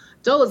Rachel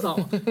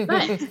Dolezal.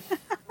 But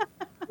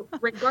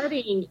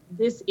regarding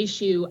this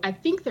issue, I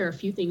think there are a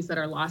few things that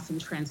are lost in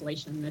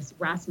translation. This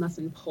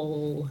Rasmussen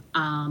poll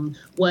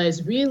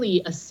was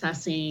really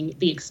assessing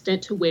the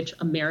extent to which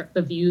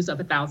the views of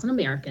 1,000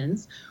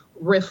 Americans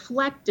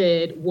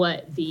reflected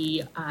what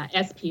the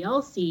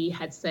SPLC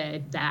had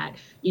said, that,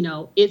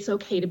 it's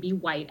okay to be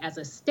white as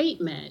a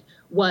statement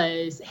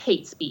was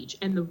hate speech.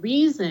 And the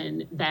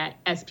reason that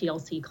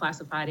SPLC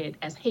classified it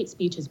as hate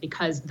speech is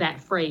because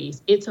that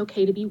phrase, it's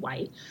okay to be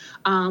white,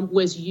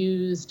 was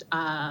used,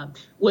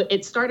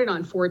 it started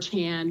on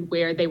 4chan,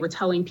 where they were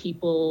telling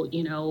people,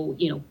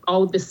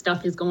 all of this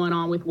stuff is going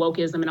on with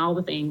wokeism and all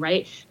the thing,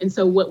 right? And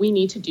so what we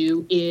need to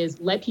do is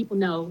let people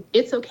know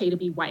it's okay to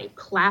be white,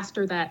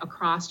 plaster that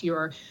across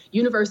your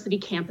university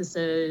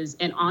campuses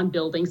and on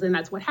buildings. And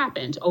that's what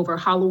happened over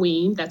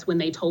Halloween. That's when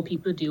they told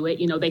people to do it.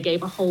 They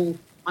gave a whole,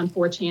 on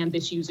 4chan,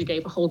 this user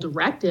gave a whole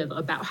directive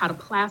about how to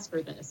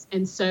plaster this.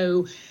 And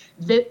so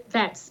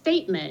that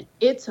statement,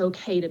 it's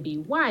okay to be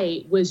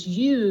white, was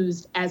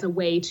used as a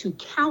way to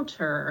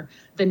counter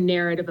the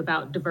narrative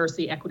about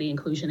diversity, equity,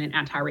 inclusion, and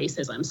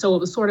anti-racism. So it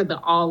was sort of the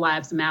all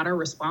lives matter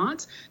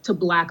response to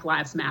Black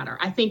Lives Matter.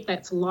 I think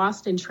that's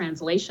lost in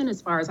translation,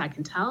 as far as I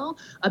can tell,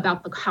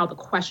 about how the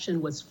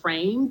question was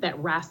framed that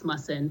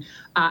Rasmussen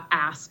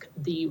asked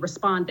the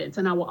respondents.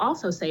 And I will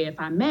also say, if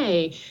I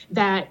may,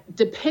 that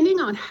depending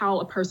on how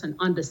a person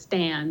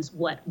understands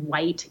what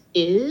white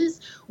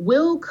is,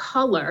 will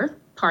color,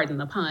 pardon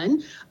the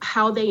pun,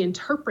 how they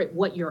interpret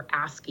what you're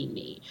asking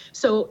me.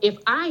 So if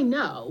I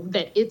know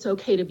that it's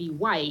okay to be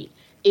white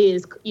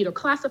is either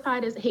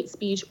classified as hate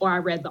speech, or I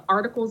read the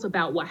articles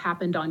about what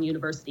happened on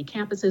university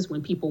campuses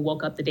when people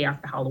woke up the day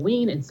after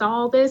Halloween and saw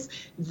all this,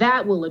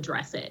 that will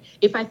address it.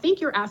 If I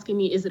think you're asking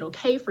me, is it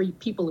okay for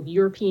people of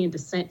European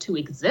descent to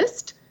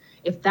exist?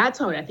 If that's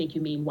what I think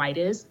you mean white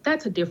is,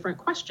 that's a different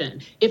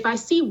question. If I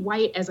see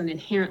white as an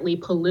inherently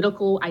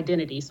political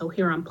identity, so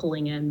here I'm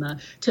pulling in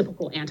the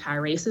typical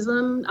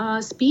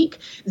anti-racism speak,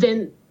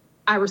 then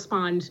I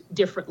respond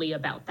differently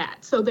about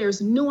that. So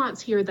there's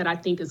nuance here that I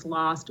think is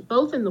lost,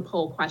 both in the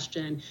poll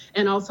question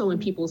and also in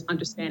people's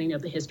understanding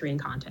of the history and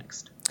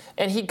context.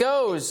 And he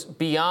goes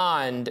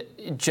beyond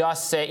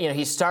just say,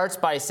 he starts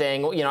by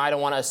saying, I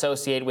don't want to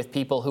associate with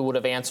people who would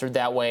have answered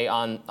that way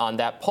on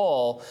that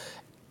poll.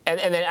 And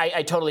then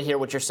I totally hear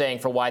what you're saying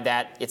for why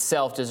that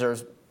itself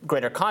deserves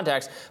greater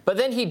context. But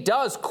then he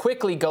does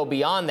quickly go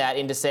beyond that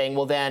into saying,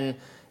 well, then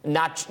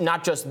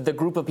not just the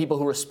group of people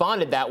who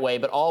responded that way,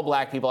 but all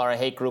black people are a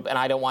hate group, and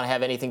I don't want to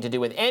have anything to do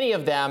with any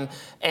of them,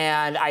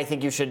 and I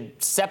think you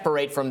should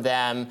separate from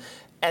them.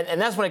 And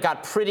that's when it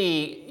got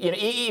pretty,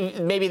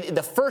 maybe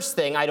the first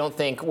thing I don't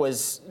think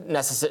was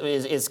necessary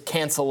is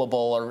cancelable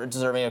or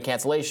deserving of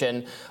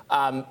cancellation.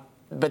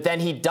 But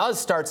then he does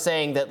start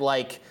saying that,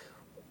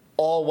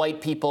 all white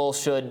people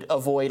should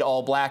avoid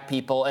all black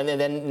people, and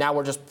then now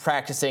we're just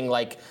practicing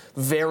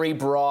very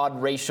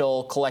broad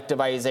racial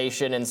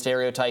collectivization and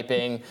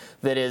stereotyping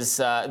that is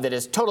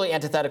totally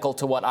antithetical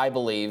to what I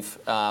believe.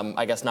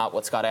 I guess not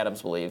what Scott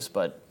Adams believes,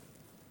 but.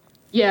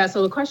 Yeah,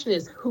 so the question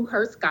is, who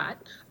hurt Scott?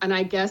 And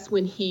I guess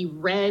when he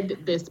read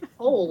this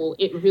poll,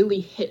 it really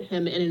hit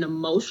him in an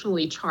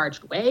emotionally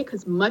charged way,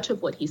 because much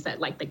of what he said,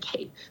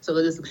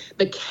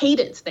 the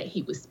cadence that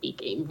he was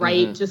speaking,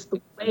 right? Mm-hmm. Just the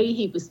way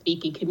he was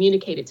speaking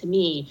communicated to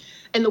me,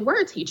 and the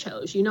words he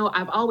chose.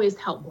 I've always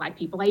helped black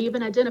people. I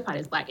even identified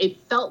as black. It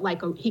felt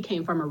like he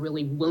came from a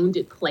really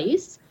wounded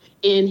place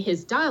in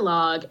his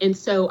dialogue. And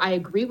so I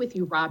agree with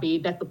you, Robbie,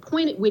 that the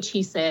point at which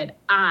he said,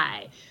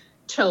 I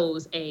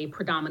chose a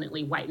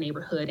predominantly white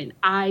neighborhood and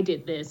I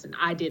did this and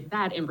I did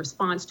that in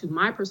response to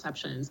my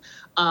perceptions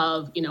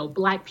of,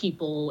 black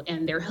people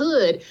and their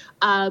hood,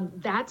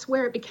 that's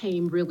where it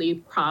became really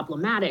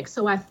problematic.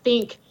 So I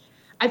think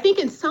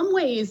in some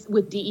ways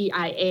with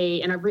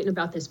DEIA, and I've written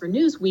about this for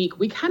Newsweek,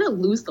 we kind of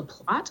lose the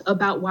plot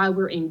about why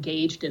we're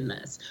engaged in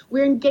this.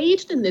 We're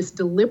engaged in this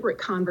deliberate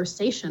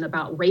conversation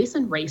about race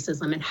and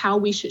racism and how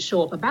we should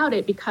show up about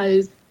it,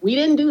 because we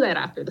didn't do that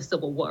after the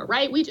Civil War,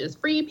 right? We just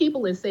freed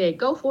people and said,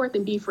 go forth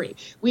and be free.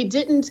 We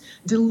didn't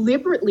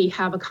deliberately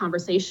have a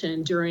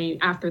conversation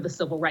after the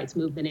Civil Rights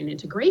Movement and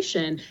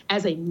integration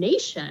as a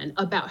nation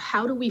about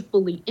how do we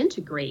fully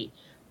integrate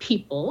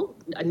people,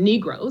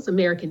 Negroes,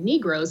 American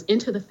Negroes,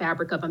 into the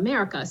fabric of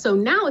America. So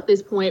now at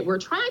this point, we're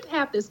trying to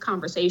have this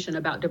conversation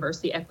about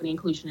diversity, equity,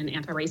 inclusion, and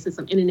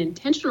anti-racism in an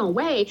intentional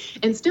way.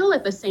 And still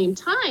at the same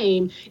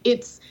time,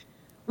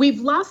 we've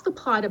lost the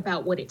plot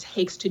about what it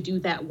takes to do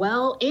that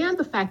well, and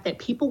the fact that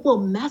people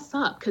will mess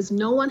up because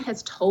no one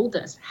has told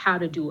us how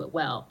to do it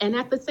well. And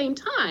at the same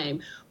time,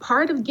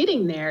 part of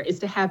getting there is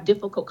to have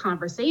difficult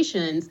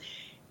conversations.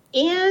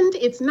 And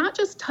it's not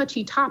just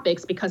touchy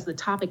topics because the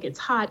topic is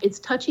hot. It's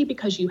touchy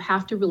because you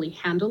have to really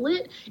handle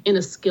it in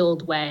a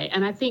skilled way.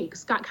 And I think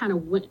Scott kind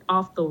of went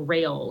off the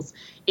rails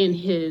in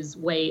his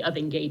way of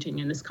engaging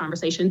in this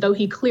conversation, though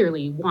he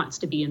clearly wants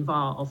to be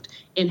involved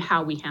in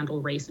how we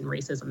handle race and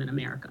racism in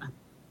America.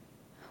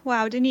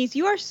 Wow, Denise,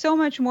 you are so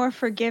much more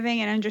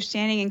forgiving and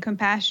understanding and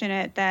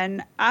compassionate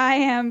than I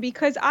am,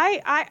 because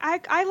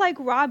I like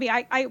Robbie.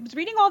 I was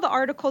reading all the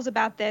articles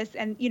about this,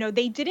 and, you know,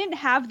 they didn't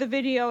have the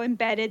video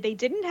embedded. They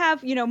didn't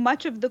have, you know,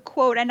 much of the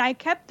quote. And I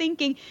kept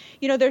thinking,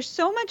 you know, there's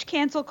so much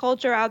cancel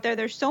culture out there.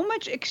 There's so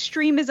much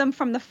extremism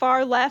from the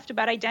far left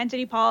about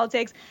identity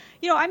politics.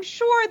 You know, I'm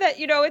sure that,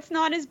 you know, it's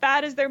not as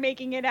bad as they're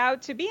making it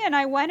out to be. And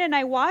I went and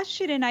I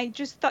watched it, and I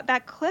just thought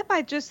that clip,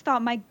 I just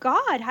thought, my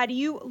God, how do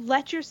you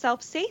let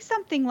yourself say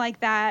something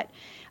like that?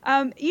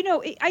 You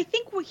know, I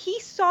think he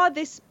saw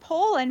this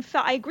poll and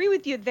felt, I agree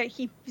with you that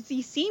he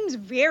seems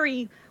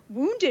very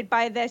wounded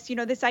by this, you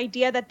know, this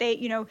idea that they,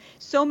 you know,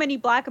 so many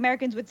Black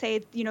Americans would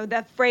say, you know,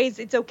 the phrase,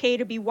 it's okay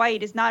to be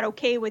white, is not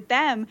okay with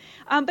them.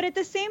 But at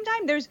the same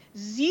time, there's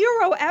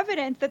zero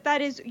evidence that that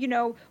is, you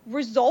know,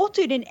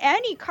 resulted in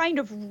any kind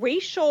of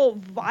racial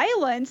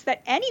violence,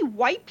 that any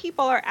white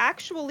people are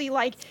actually,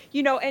 like,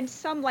 you know, in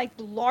some like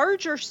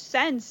larger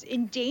sense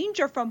in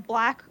danger from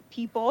Black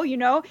people, you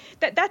know,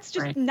 that's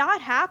just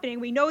not happening.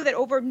 We know that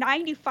over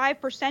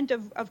 95%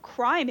 of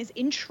crime is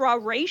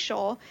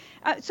intra-racial.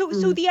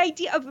 So the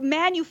idea of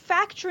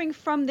manufacturing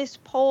from this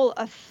poll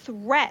a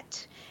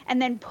threat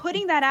and then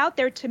putting that out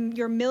there to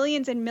your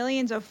millions and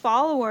millions of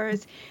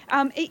followers,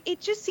 it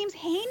just seems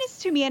heinous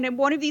to me. And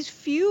one of these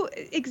few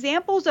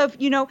examples of,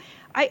 you know,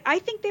 I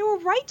think they were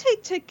right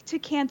to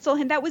cancel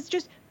him. That was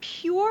just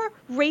pure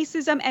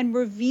racism and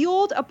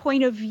revealed a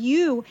point of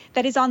view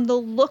that is on the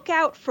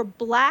lookout for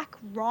Black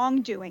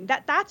wrongdoing.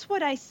 That's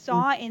what I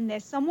saw in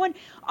this. Someone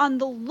on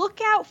the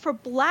lookout for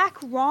Black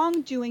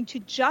wrongdoing to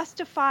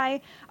justify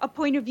a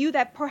point of view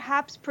that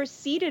perhaps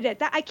preceded it.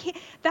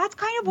 That's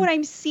kind of what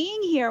I'm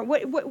seeing here.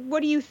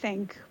 What do you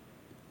think?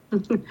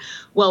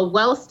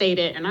 Well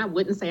stated, and I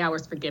wouldn't say I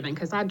was forgiving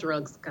because I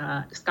drug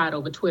Scott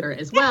over Twitter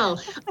as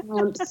well.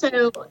 And as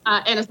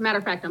a matter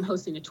of fact, I'm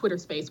hosting a Twitter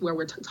space where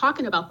we're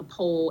talking about the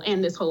poll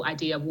and this whole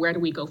idea of where do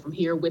we go from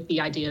here, with the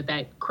idea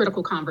that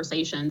critical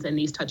conversations and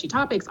these touchy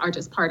topics are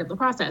just part of the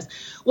process.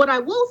 What I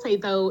will say,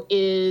 though,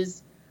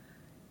 is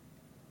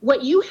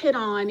what you hit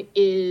on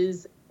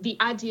is the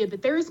idea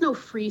that there is no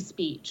free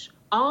speech.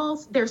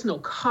 There's no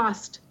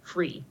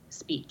cost-free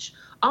speech.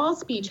 All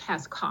speech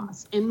has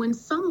costs. And when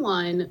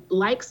someone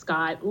like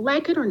Scott,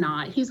 like it or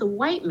not, he's a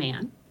white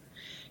man.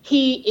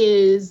 He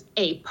is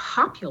a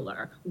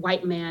popular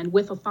white man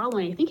with a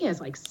following. I think he has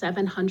like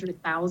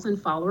 700,000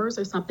 followers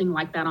or something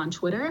like that on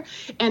Twitter.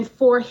 And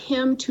for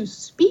him to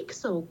speak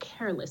so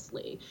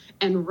carelessly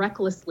and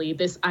recklessly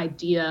this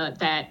idea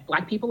that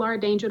Black people are a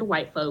danger to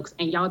white folks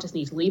and y'all just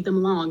need to leave them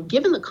alone,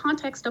 given the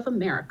context of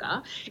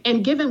America,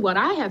 and given what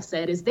I have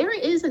said, is there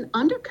is an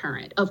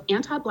undercurrent of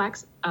anti-Black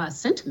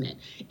sentiment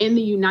in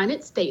the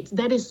United States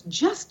that is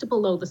just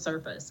below the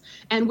surface.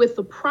 And with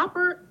the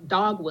proper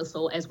dog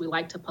whistle, as we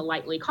like to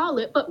politely call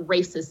it, but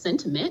racist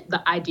sentiment,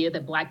 the idea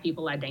that Black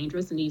people are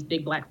dangerous and these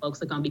big Black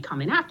folks are going to be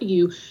coming after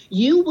you,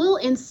 you will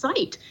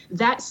incite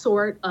that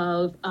sort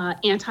of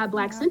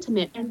anti-Black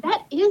sentiment. And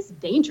that is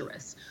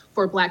dangerous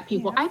for Black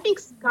people. I think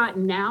Scott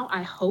now,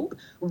 I hope,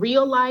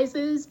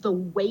 realizes the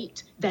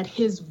weight that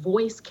his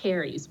voice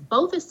carries,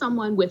 both as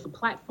someone with a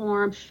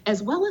platform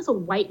as well as a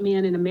white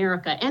man in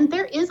America. And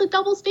there is a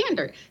double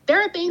standard. There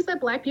are things that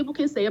Black people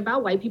can say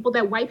about white people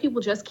that white people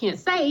just can't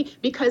say,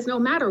 because no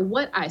matter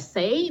what I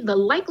say, the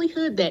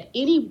likelihood that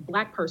any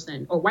Black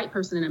person or white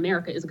person in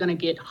America is going to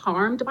get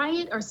harmed by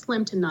it are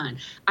slim to none.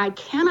 I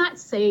cannot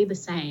say the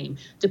same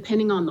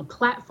depending on the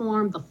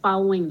platform, the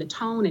following, the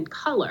tone and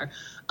color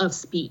of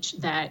speech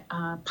that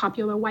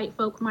popular white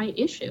folk might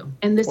issue.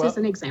 And this is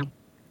an example.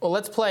 Well,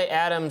 let's play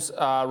Adam's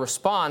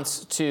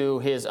response to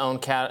his own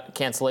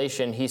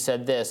cancellation. He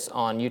said this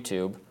on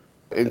YouTube.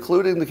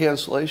 Including the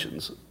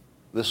cancellations,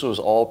 this was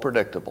all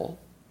predictable,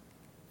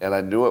 and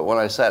I knew it when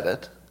I said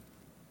it,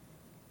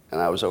 and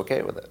I was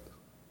okay with it.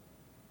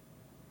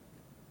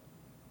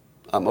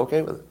 I'm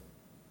okay with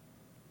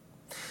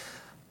it.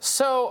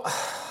 So,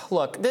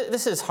 look,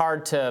 this is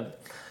hard to...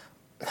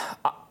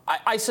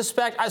 I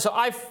suspect...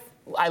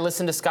 I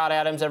listen to Scott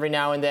Adams every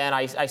now and then.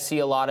 I see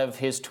a lot of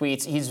his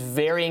tweets. He's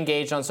very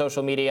engaged on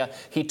social media.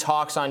 He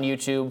talks on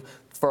YouTube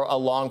for a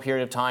long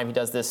period of time. He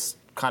does this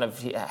kind of,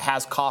 he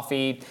has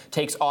coffee,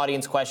 takes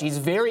audience questions.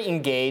 He's very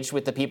engaged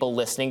with the people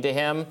listening to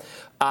him.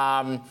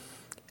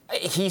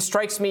 he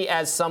strikes me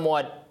as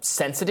somewhat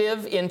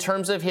sensitive in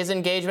terms of his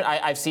engagement.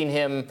 I've seen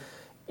him,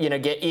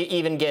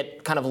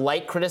 get kind of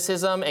light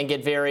criticism and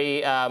get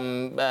very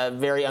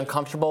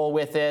uncomfortable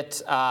with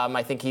it.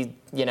 I think he's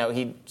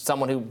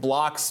someone who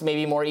blocks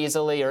maybe more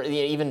easily, or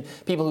even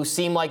people who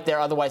seem like they're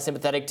otherwise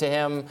sympathetic to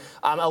him.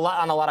 On a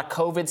lot of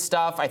COVID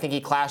stuff, I think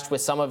he clashed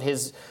with some of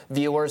his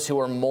viewers who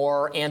were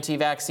more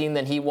anti-vaccine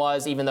than he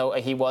was, even though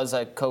he was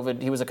a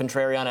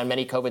contrarian on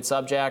many COVID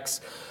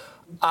subjects.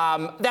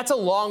 That's a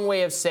long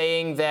way of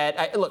saying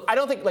that. Look, I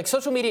don't think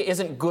social media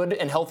isn't good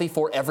and healthy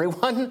for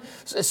everyone.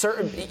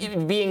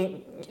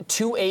 Being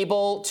too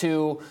able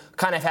to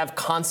kind of have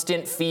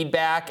constant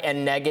feedback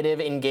and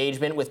negative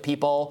engagement with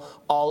people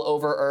all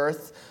over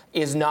Earth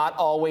is not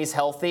always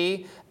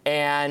healthy.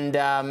 And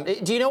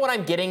do you know what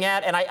I'm getting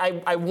at? And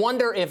I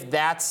wonder if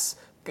that's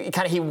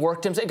kind of he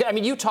worked himself. I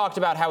mean, you talked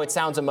about how it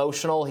sounds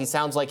emotional. He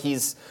sounds like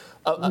he's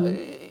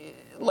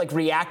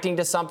reacting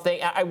to something.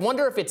 I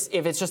wonder if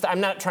it's just, I'm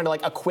not trying to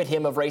acquit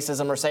him of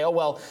racism or say, oh,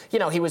 well,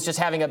 he was just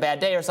having a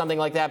bad day or something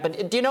like that.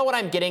 But do you know what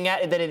I'm getting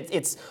at? That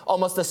it's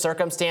almost the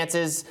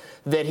circumstances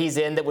that he's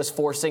in that was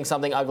forcing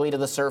something ugly to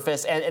the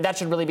surface. And that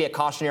should really be a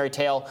cautionary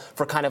tale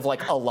for kind of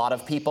a lot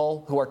of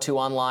people who are too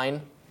online.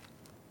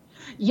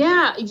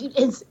 Yeah,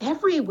 it's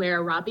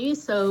everywhere, Robbie.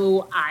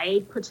 So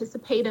I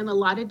participate in a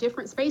lot of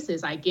different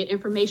spaces. I get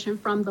information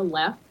from the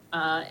left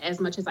as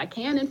much as I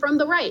can, and from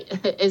the right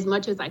as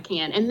much as I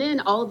can, and then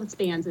all of the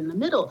spans in the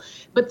middle.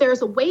 But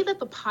there's a way that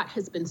the pot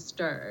has been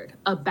stirred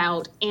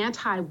about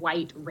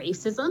anti-white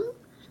racism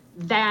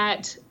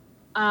that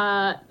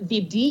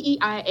the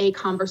DEIA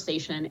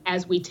conversation,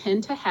 as we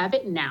tend to have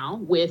it now,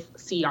 with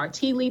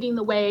CRT leading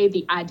the way,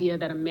 the idea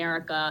that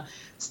America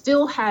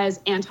still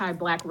has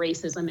anti-Black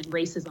racism and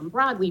racism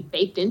broadly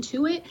baked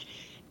into it,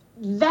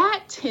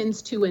 that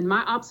tends to, in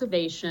my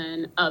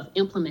observation of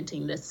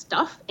implementing this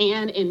stuff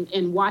and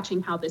in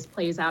watching how this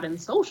plays out in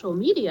social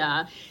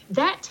media,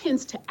 that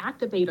tends to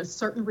activate a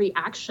certain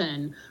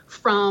reaction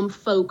from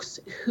folks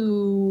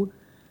who,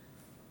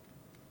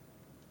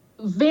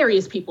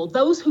 various people,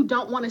 those who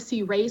don't want to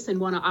see race and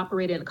want to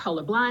operate at a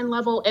colorblind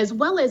level, as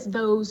well as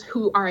those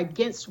who are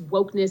against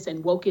wokeness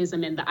and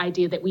wokeism and the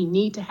idea that we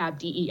need to have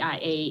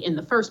DEIA in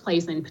the first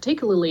place, and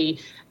particularly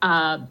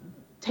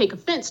take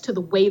offense to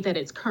the way that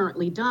it's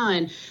currently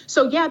done.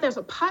 So yeah, there's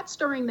a pot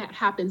stirring that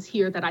happens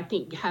here that I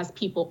think has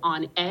people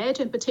on edge,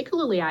 and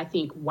particularly I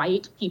think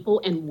white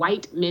people and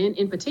white men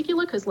in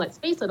particular, because let's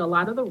face it, a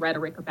lot of the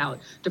rhetoric about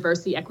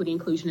diversity, equity,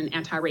 inclusion, and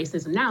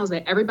anti-racism now is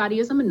that everybody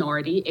is a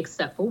minority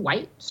except for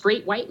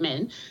straight white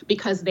men,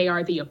 because they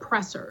are the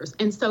oppressors.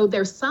 And so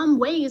there's some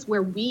ways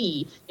where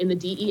we in the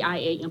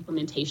DEIA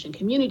implementation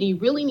community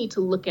really need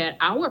to look at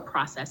our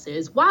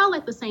processes, while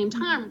at the same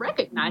time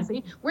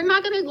recognizing we're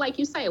not going to, like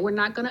you say, we're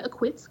not going to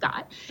acquit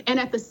Scott. And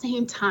at the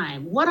same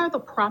time, what are the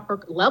proper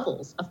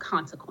levels of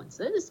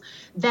consequences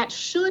that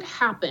should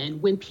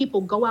happen when people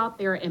go out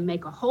there and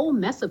make a whole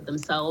mess of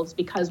themselves?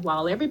 Because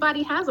while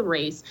everybody has a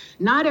race,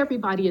 not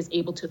everybody is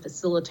able to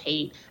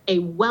facilitate a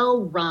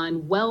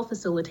well-run,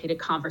 well-facilitated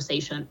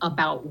conversation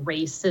about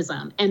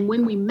racism. And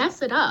when we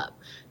mess it up,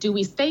 do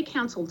we stay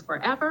canceled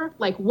forever?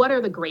 What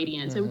are the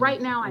gradients? And right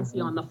now I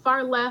see on the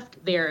far left,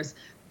 there's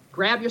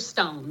grab your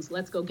stones,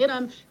 let's go get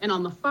them. And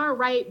on the far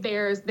right,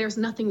 there's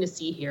nothing to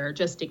see here,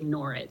 just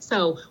ignore it.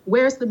 So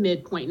where's the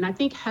midpoint? And I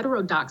think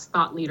heterodox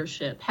thought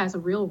leadership has a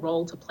real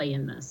role to play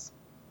in this.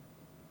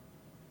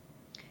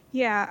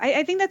 Yeah,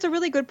 I think that's a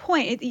really good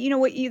point.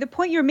 The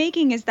point you're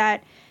making is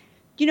that,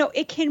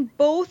 it can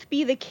both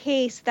be the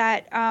case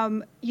that,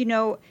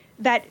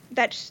 that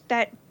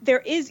there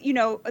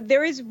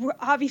is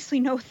obviously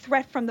no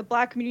threat from the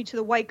Black community to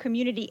the white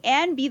community,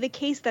 and be the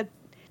case that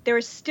there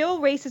is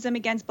still racism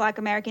against Black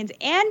Americans,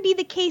 and be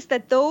the case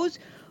that those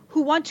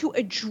who want to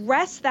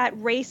address that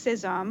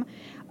racism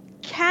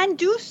can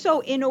do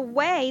so in a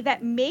way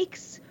that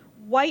makes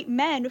white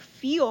men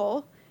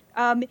feel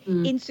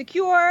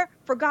insecure,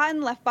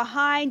 forgotten, left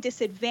behind,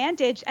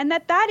 disadvantaged, and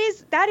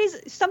that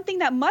is something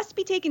that must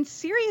be taken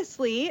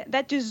seriously,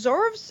 that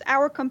deserves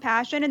our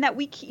compassion, and that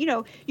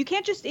you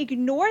can't just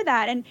ignore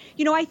that. And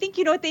I think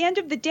at the end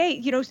of the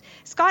day,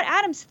 Scott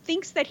Adams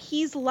thinks that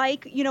he's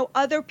like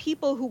other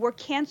people who were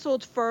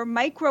canceled for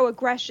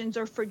microaggressions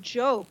or for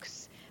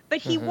jokes, but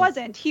he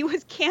wasn't. He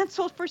was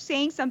canceled for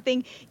saying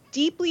something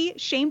deeply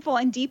shameful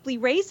and deeply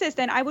racist.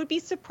 And I would be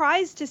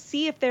surprised to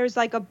see if there's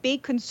a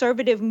big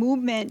conservative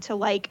movement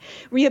to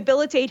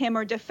rehabilitate him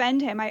or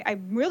defend him.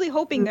 I'm really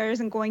hoping there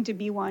isn't going to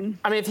be one.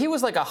 I mean, if he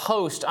was a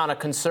host on a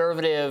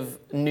conservative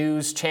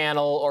news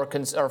channel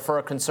or for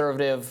a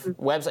conservative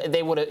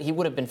website, he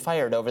would have been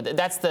fired over that.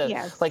 That's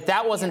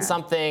that wasn't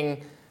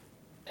something.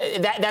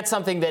 That's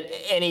something that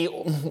any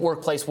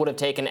workplace would have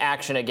taken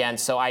action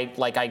against. So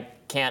I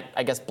can't,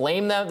 I guess,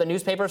 blame the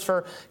newspapers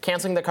for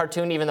canceling the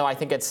cartoon, even though I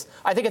think it's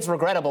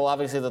regrettable,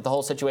 obviously, that the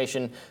whole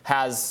situation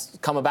has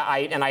come about.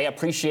 And I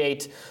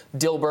appreciate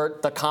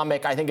Dilbert, the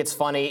comic. I think it's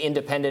funny,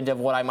 independent of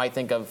what I might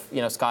think of,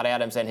 Scott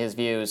Adams and his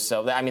views.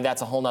 So,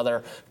 that's a whole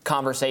nother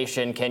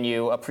conversation. Can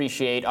you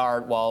appreciate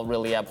art while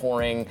really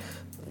abhorring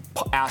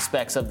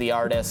aspects of the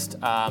artist.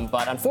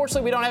 But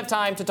unfortunately, we don't have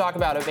time to talk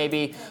about it.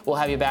 Maybe we'll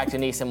have you back,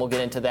 Denise, and we'll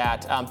get into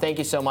that. Thank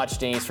you so much,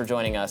 Denise, for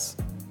joining us.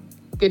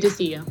 Good to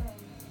see you.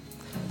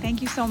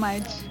 Thank you so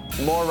much.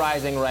 More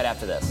Rising right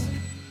after this.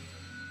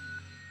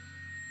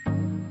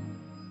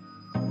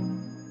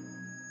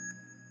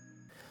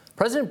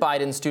 President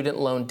Biden's student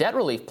loan debt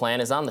relief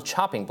plan is on the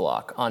chopping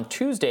block. On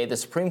Tuesday, the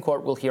Supreme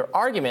Court will hear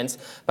arguments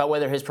about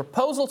whether his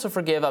proposal to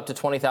forgive up to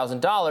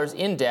 $20,000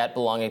 in debt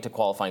belonging to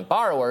qualifying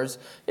borrowers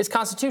is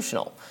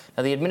constitutional.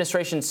 Now, the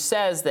administration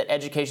says that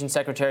Education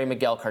Secretary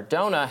Miguel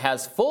Cardona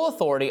has full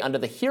authority under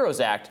the HEROES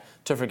Act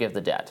to forgive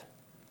the debt.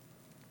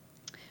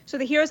 So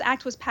the HEROES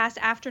Act was passed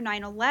after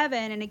 9/11,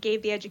 and it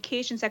gave the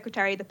Education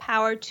Secretary the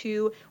power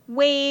to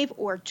waive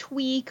or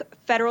tweak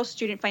federal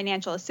student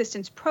financial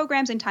assistance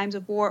programs in times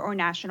of war or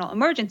national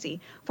emergency.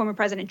 Former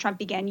President Trump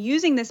began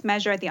using this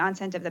measure at the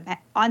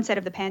onset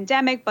of the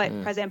pandemic, but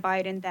President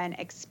Biden then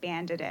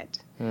expanded it.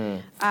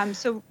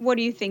 So what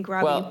do you think,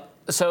 Robbie? Well,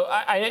 so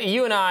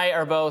you and I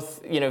are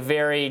both,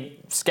 very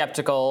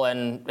skeptical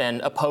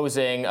and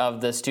opposing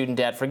of the student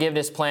debt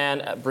forgiveness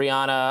plan.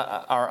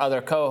 Brianna, our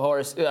other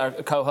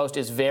co-host,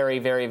 is very,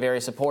 very, very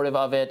supportive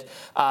of it.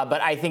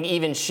 But I think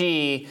even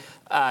she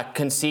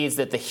concedes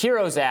that the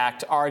HEROES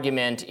Act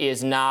argument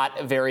is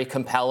not very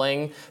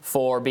compelling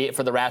for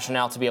the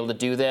rationale to be able to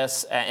do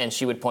this, and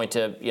she would point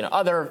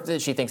to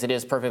she thinks it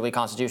is perfectly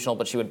constitutional,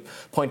 but she would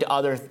point to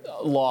other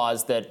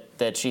laws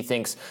that she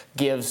thinks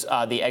gives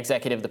the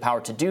executive the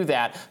power to do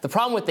that. The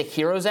problem with the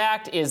HEROES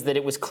Act is that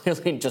it was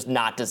clearly just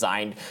not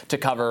designed to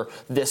cover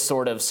this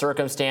sort of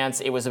circumstance.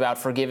 It was about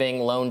forgiving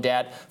loan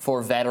debt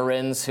for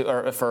veterans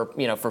or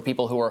for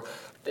people who are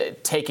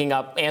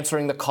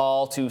answering the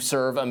call to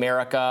serve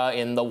America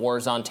in the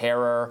wars on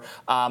terror.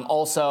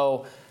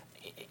 Also,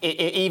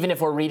 even if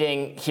we're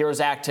reading HEROES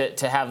Act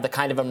to have the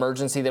kind of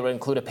emergency that would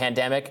include a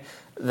pandemic,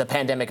 the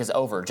pandemic is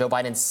over. Joe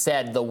Biden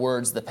said the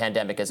words, the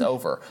pandemic is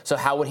over. So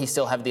how would he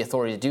still have the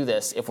authority to do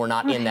this if we're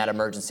not in that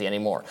emergency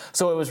anymore?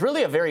 So it was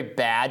really a very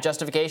bad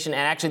justification.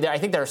 And actually, I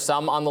think there are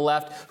some on the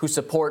left who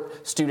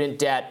support student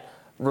debt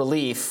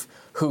relief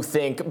who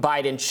think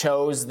Biden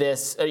chose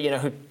this,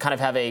 who kind of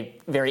have a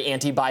very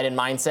anti-Biden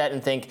mindset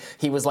and think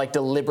he was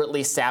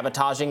deliberately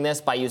sabotaging this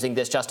by using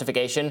this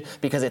justification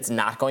because it's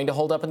not going to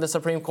hold up in the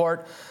Supreme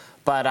Court.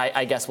 But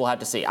I guess we'll have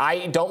to see.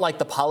 I don't like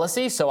the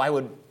policy, so I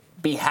would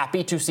be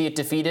happy to see it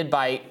defeated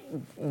by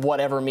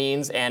whatever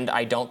means, and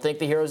I don't think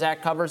the HEROES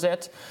Act covers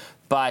it.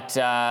 But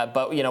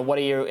what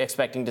are you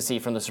expecting to see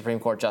from the Supreme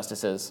Court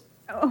justices?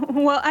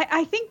 Well,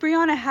 I think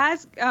Brianna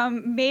has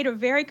made a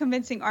very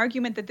convincing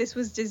argument that this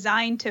was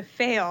designed to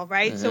fail,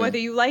 right? So whether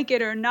you like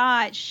it or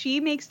not,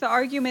 she makes the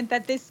argument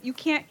that you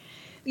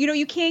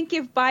can't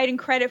give Biden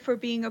credit for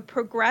being a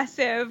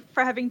progressive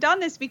for having done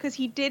this because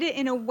he did it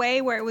in a way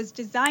where it was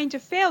designed to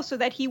fail so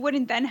that he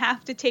wouldn't then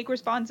have to take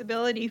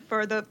responsibility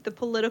for the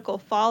political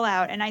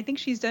fallout. And I think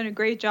she's done a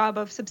great job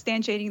of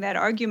substantiating that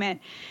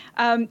argument.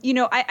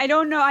 I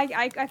don't know.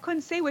 I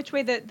couldn't say which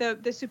way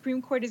the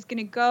Supreme Court is going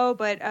to go,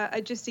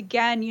 but just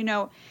again,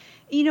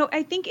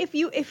 I think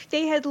if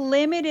they had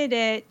limited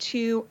it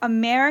to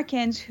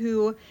Americans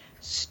who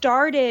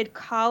started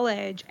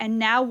college and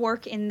now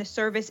work in the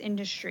service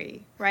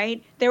industry,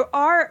 right? There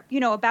are,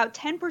 about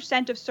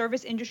 10% of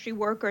service industry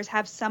workers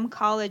have some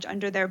college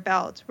under their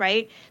belt,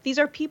 right? These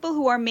are people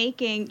who are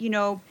making,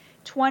 $20,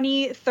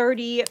 $30,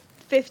 $50,000,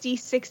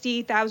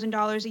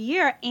 $60,000 a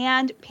year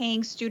and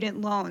paying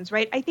student loans,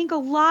 right? I think a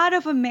lot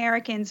of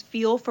Americans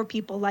feel for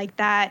people like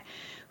that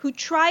who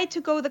tried to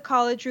go the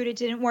college route, it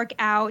didn't work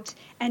out,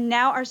 and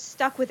now are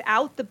stuck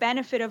without the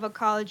benefit of a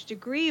college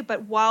degree,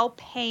 but while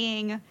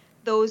paying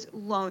those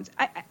loans.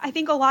 I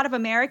think a lot of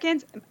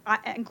Americans,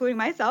 including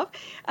myself,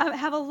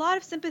 have a lot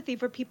of sympathy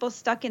for people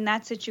stuck in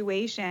that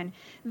situation.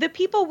 The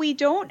people we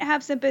don't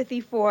have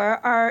sympathy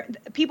for are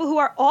people who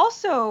are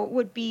also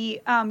would be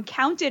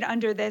counted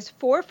under this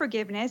for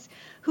forgiveness,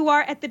 who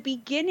are at the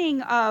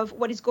beginning of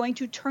what is going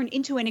to turn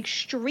into an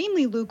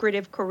extremely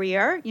lucrative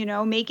career,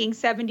 making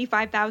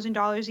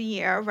 $75,000 a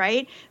year,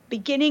 right?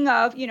 Beginning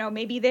of,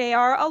 maybe they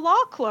are a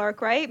law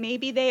clerk, right?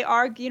 Maybe they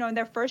are, in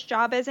their first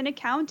job as an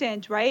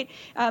accountant, right?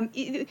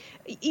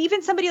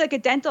 Even somebody like a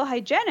dental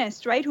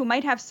hygienist, right, who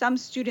might have some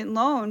student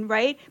loan,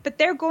 right? But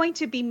they're going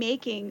to be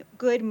making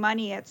good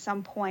money at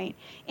some point.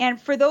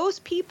 And for those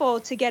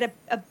people to get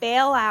a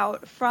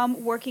bailout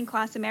from working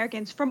class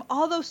Americans, from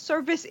all those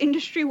service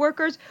industry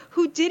workers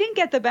who didn't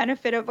get the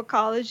benefit of a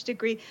college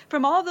degree,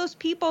 from all those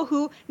people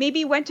who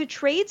maybe went to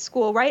trade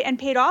school, right, and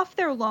paid off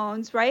their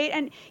loans, right?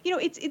 And,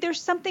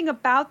 there's something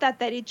about that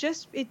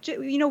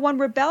one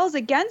rebels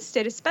against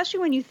it, especially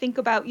when you think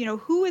about,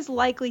 who is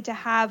likely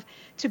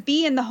to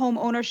be in the home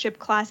ownership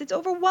class. It's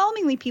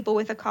overwhelmingly people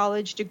with a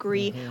college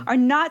degree are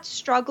not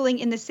struggling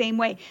in the same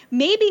way.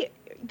 Maybe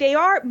they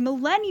are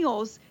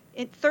millennials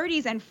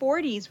 30s and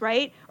 40s,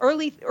 right?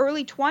 Early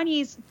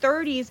 20s,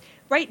 30s,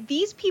 right?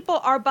 These people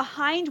are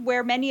behind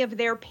where many of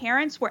their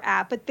parents were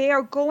at, but they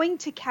are going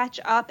to catch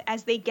up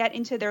as they get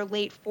into their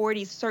late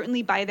 40s,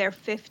 certainly by their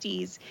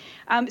 50s.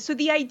 So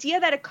the idea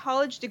that a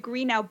college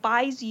degree now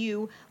buys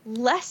you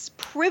less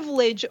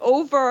privilege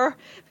over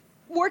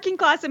working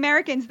class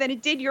Americans than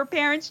it did your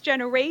parents'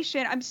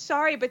 generation, I'm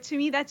sorry, but to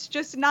me that's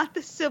just not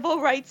the civil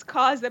rights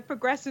cause that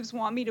progressives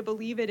want me to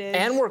believe it is.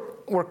 And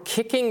we're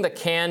kicking the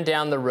can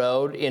down the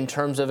road in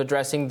terms of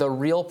addressing the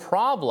real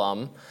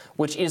problem,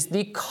 which is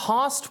the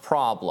cost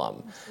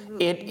problem.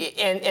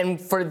 And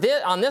for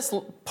this, on this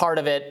part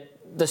of it,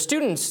 the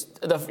students,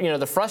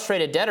 the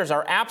frustrated debtors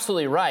are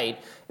absolutely right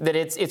that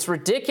it's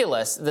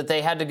ridiculous that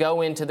they had to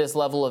go into this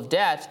level of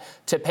debt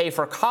to pay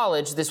for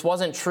college. This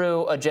wasn't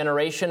true a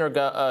generation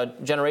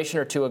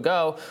or two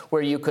ago,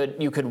 where you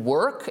could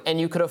work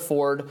and you could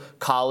afford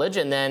college,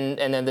 and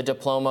then the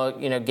diploma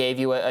gave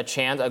you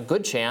a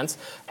good chance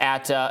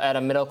at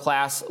a middle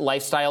class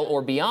lifestyle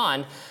or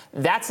beyond.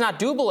 That's not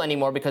doable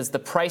anymore because the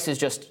price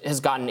has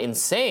gotten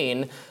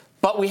insane.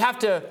 But we have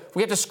to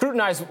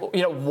scrutinize,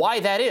 why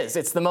that is.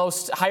 It's the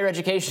most higher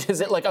education is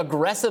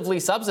aggressively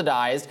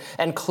subsidized,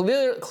 and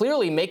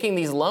clearly making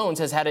these loans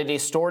has had a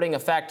distorting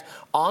effect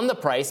on the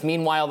price.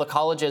 Meanwhile, the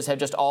colleges have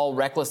just all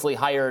recklessly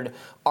hired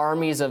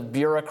armies of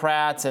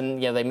bureaucrats,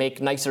 and they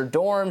make nicer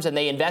dorms, and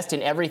they invest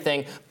in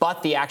everything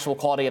but the actual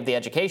quality of the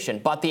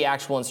education, but the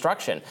actual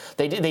instruction.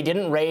 They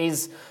didn't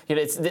raise.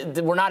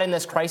 We're not in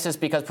this crisis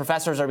because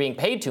professors are being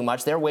paid too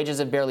much. Their wages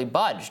have barely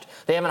budged.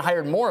 They haven't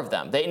hired more of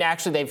them.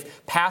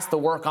 They've passed the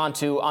work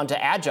onto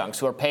adjuncts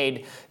who are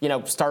paid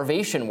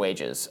starvation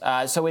wages.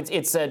 So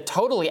it's a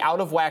totally out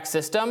of whack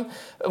system,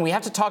 and we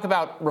have to talk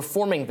about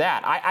reforming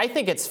that. I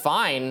think it's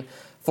fine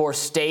for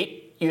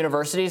state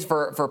universities,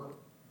 for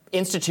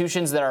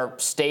institutions that are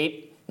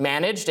state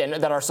managed and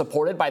that are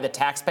supported by the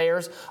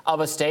taxpayers of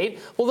a state.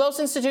 Well, those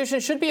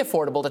institutions should be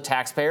affordable to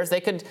taxpayers.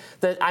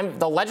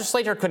 The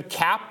legislature could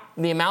cap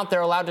the amount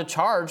they're allowed to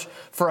charge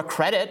for a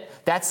credit.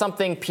 That's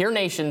something peer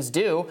nations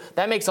do.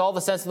 That makes all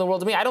the sense in the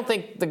world to me. I don't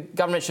think the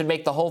government should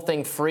make the whole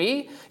thing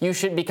free. You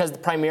should, because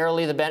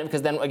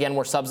then again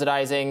we're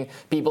subsidizing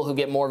people who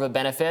get more of a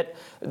benefit.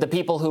 The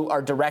people who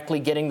are directly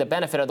getting the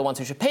benefit are the ones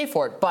who should pay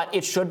for it. But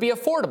it should be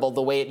affordable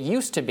the way it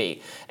used to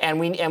be, and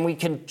we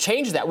can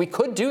change that. We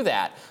could do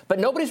that, but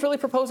nobody's really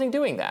proposing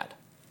doing that.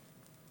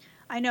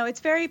 I know, it's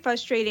very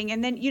frustrating.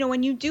 And then,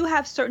 when you do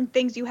have certain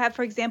things, you have,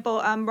 for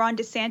example, Ron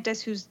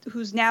DeSantis,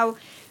 who's now,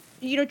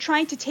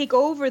 trying to take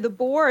over the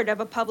board of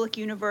a public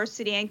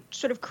university and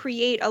sort of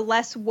create a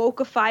less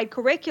wokeified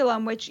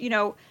curriculum, which,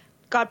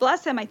 God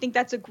bless him. I think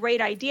that's a great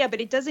idea, but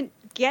it doesn't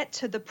get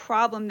to the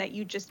problem that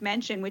you just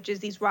mentioned, which is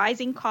these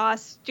rising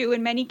costs due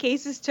in many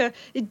cases to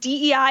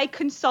DEI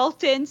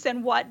consultants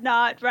and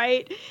whatnot,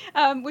 right?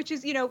 Which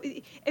is,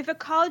 if a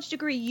college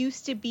degree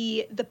used to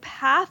be the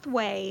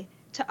pathway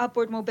to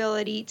upward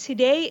mobility,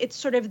 today it's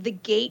sort of the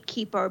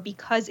gatekeeper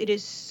because it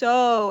is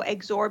so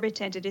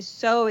exorbitant, it is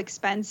so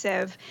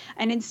expensive.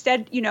 And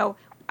instead,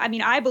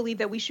 I believe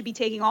that we should be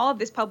taking all of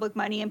this public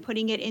money and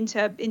putting it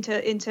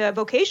into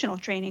vocational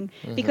training,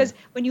 because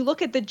when you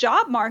look at the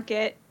job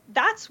market,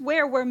 that's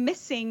where we're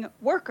missing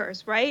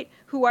workers, right?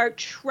 Who are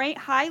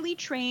highly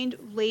trained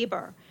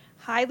labor,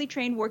 highly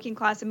trained working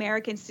class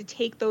Americans to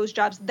take those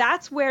jobs.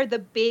 That's where the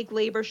big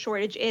labor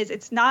shortage is.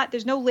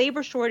 There's no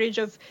labor shortage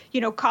of,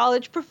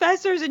 college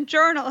professors and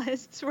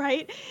journalists,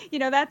 right?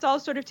 That's all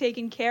sort of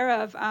taken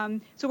care of.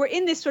 So we're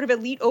in this sort of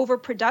elite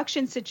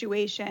overproduction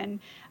situation.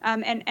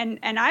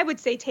 And I would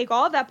say take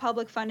all of that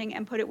public funding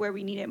and put it where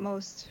we need it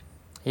most.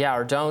 Yeah,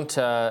 or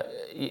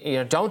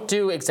don't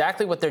do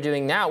exactly what they're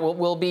doing now.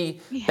 We'll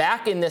be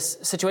back in this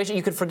situation.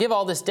 You could forgive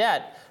all this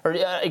debt, or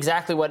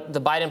exactly what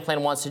the Biden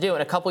plan wants to do,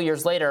 and a couple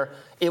years later,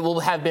 it will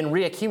have been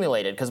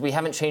reaccumulated because we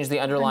haven't changed the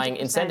underlying 100%.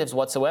 Incentives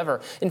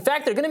whatsoever. In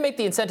fact, they're going to make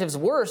the incentives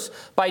worse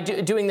by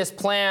doing this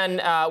plan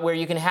where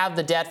you can have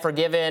the debt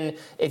forgiven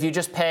if you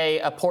just pay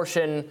a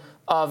portion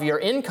of your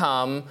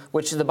income,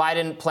 which the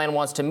Biden plan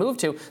wants to move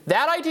to.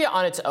 That idea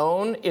on its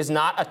own is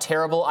not a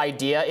terrible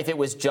idea if it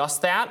was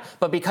just that,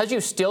 but because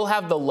you still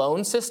have the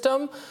loan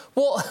system,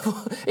 well,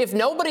 if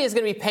nobody is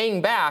going to be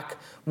paying back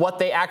what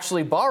they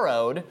actually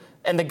borrowed,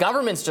 and the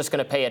government's just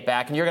going to pay it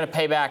back, and you're going to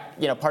pay back,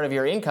 part of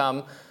your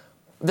income,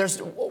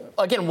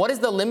 what is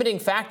the limiting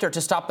factor to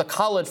stop the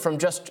college from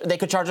they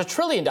could charge $1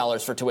 trillion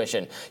for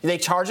tuition. They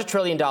charge $1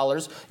 trillion,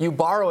 you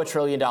borrow $1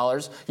 trillion,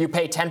 you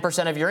pay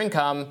 10% of your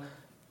income,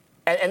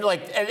 and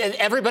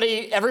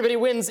everybody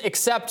wins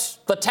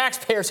except the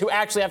taxpayers who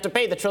actually have to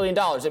pay the $1 trillion.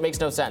 It makes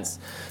no sense.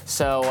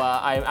 So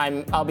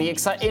I'll be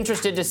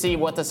interested to see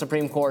what the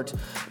Supreme Court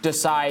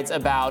decides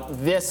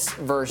about this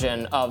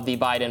version of the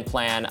Biden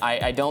plan.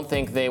 I don't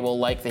think they will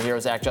like the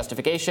HEROES Act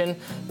justification,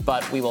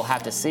 but we will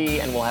have to see,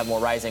 and we'll have more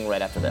Rising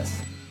right after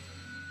this.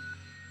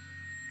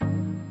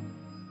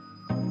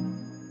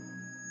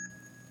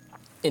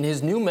 In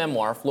his new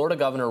memoir, Florida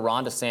Governor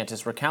Ron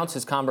DeSantis recounts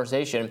his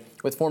conversation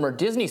with former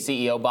Disney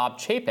CEO Bob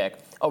Chapek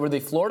over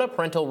the Florida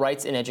Parental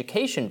Rights in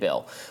Education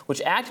bill, which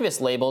activists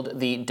labeled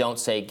the Don't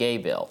Say Gay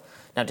bill.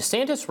 Now,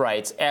 DeSantis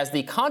writes, as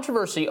the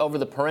controversy over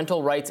the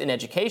parental rights in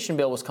education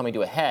bill was coming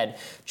to a head,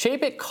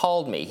 Chapek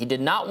called me. He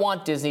did not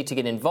want Disney to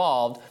get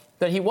involved,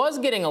 but he was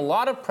getting a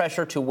lot of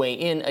pressure to weigh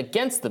in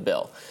against the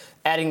bill.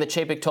 Adding that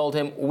Chapek told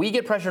him, we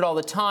get pressured all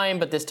the time,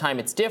 but this time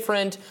it's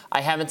different.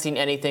 I haven't seen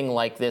anything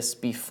like this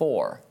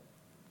before.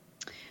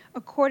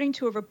 According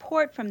to a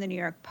report from the New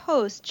York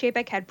Post,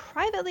 Chapek had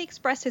privately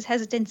expressed his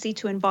hesitancy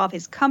to involve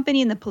his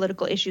company in the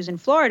political issues in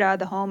Florida,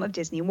 the home of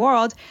Disney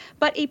World,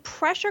 but a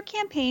pressure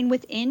campaign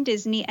within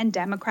Disney and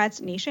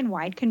Democrats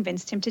nationwide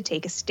convinced him to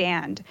take a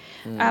stand.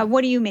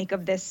 What do you make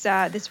of this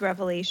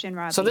revelation,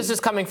 Robbie? So this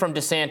is coming from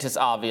DeSantis,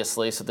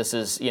 obviously. So this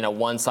is,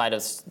 one side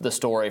of the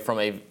story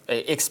from a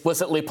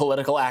explicitly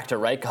political actor,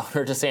 right,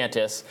 Governor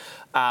DeSantis.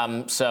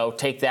 So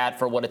take that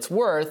for what it's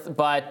worth.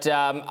 But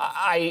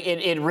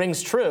it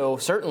rings true,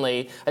 certainly.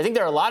 I think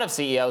there are a lot of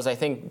CEOs, I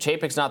think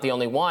Chapek's not the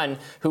only one,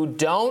 who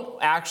don't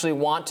actually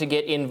want to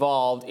get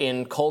involved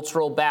in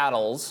cultural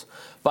battles,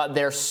 but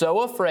they're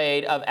so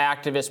afraid of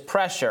activist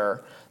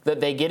pressure that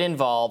they get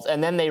involved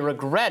and then they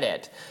regret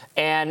it.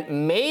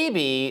 And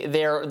maybe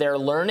they're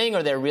learning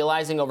or they're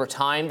realizing over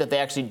time that they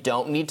actually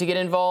don't need to get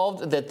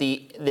involved, that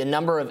the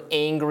number of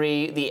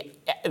angry,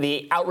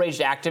 the outraged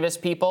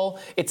activist people,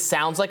 it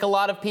sounds like a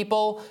lot of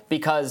people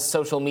because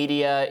social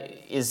media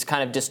is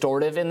kind of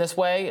distortive in this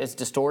way, has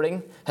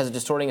a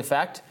distorting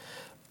effect.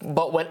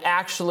 But when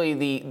actually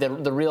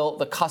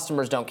the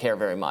customers don't care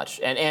very much.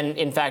 And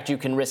in fact, you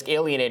can risk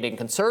alienating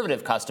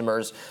conservative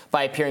customers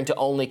by appearing to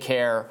only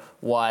care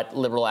what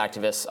liberal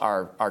activists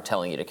are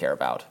telling you to care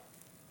about.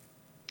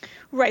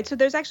 Right. So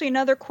there's actually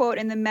another quote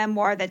in the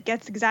memoir that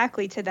gets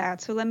exactly to that.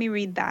 So let me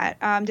read that.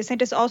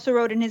 DeSantis also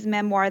wrote in his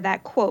memoir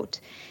that, quote,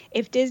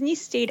 if Disney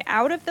stayed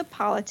out of the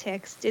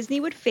politics,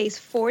 Disney would face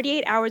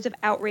 48 hours of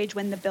outrage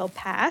when the bill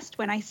passed.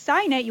 When I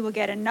sign it, you will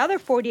get another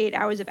 48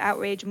 hours of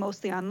outrage,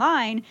 mostly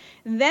online.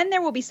 Then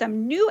there will be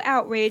some new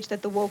outrage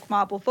that the woke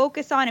mob will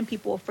focus on, and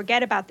people will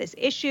forget about this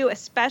issue,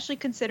 especially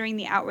considering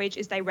the outrage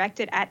is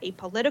directed at a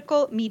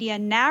political media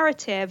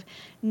narrative,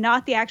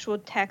 not the actual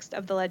text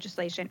of the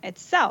legislation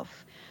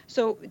itself.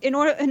 So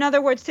in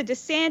other words, to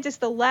DeSantis,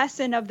 the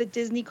lesson of the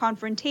Disney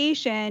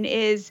confrontation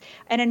is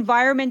an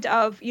environment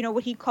of,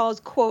 what he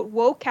calls, quote,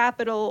 woke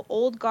capital,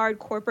 old guard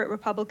corporate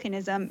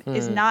republicanism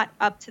is not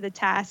up to the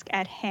task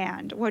at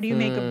hand. What do you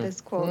make of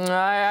this quote?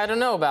 I don't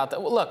know about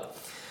that. Well, look,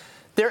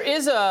 there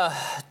is a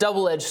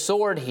double-edged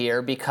sword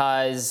here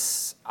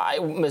because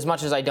as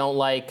much as I don't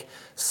like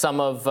some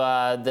of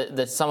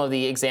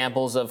the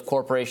examples of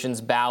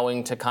corporations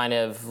bowing to kind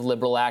of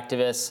liberal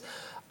activists,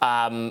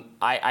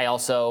 I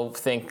also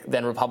think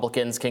then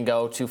Republicans can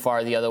go too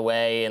far the other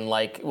way and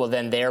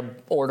then they're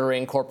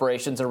ordering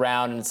corporations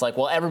around and it's like,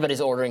 well, everybody's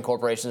ordering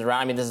corporations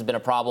around. I mean, this has been a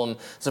problem.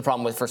 It's a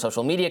problem for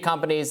social media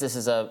companies. This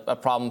is a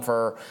problem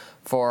for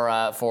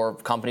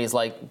companies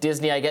like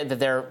Disney. I get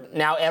that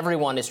now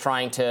everyone is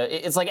trying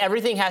to. It's like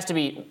everything has to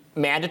be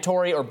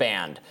mandatory or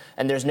banned,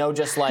 and there's no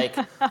just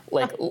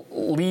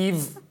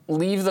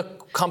leave the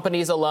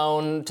companies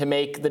alone to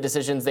make the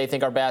decisions they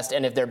think are best,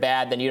 and if they're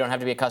bad, then you don't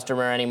have to be a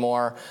customer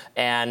anymore.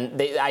 And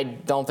I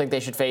don't think they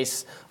should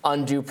face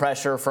undue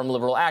pressure from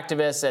liberal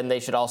activists, and they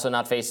should also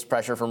not face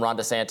pressure from Ron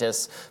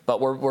DeSantis.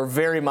 But we're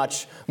very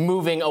much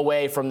moving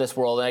away from this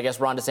world, and I guess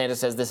Ron DeSantis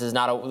says this is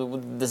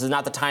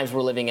not the times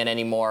we're living in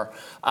anymore.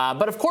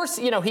 But of course,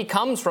 he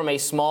comes from a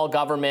small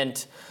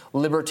government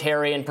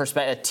libertarian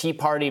perspective, a Tea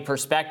Party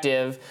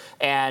perspective,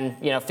 and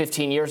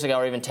 15 years ago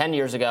or even 10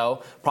 years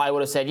ago, probably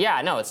would have said, yeah,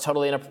 no, it's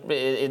totally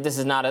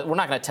we're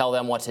not going to tell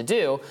them what to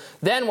do.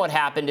 Then what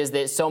happened is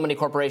that so many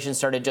corporations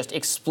started just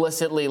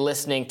explicitly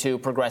listening to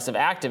progressive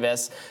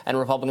activists, and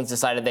Republicans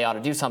decided they ought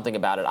to do something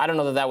about it. I don't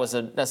know that was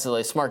a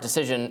necessarily smart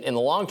decision in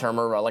the long term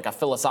or like a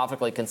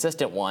philosophically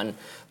consistent one,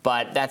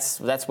 but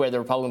that's where the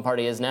Republican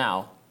Party is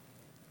now.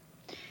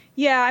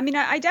 Yeah, I mean,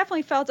 I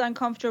definitely felt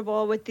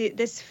uncomfortable with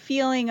this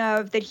feeling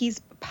of that he's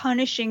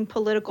punishing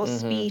political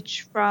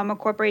speech from a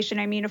corporation.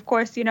 I mean, of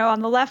course,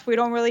 on the left, we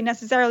don't really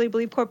necessarily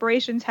believe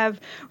corporations have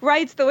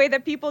rights the way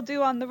that people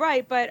do on the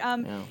right. But,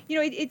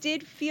 it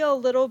did feel a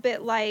little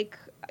bit like,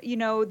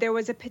 there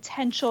was a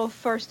potential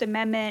First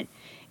Amendment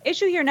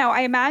issue here. Now,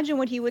 I imagine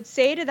what he would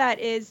say to that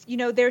is,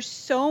 there's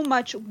so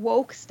much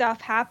woke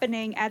stuff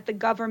happening at the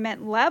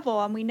government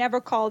level, and we never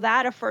call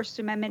that a First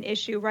Amendment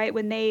issue, right?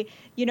 When they,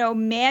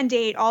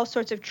 mandate all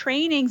sorts of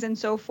trainings and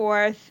so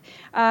forth,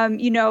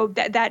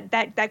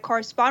 that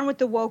correspond with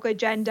the woke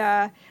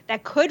agenda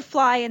that could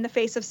fly in the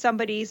face of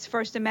somebody's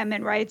First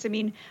Amendment rights. I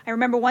mean, I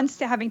remember once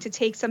having to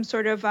take some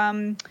sort of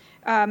an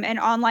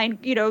online,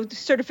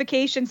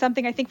 certification,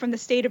 something I think from the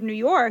state of New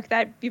York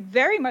that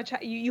very much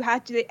you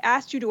had to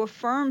ask you to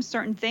affirm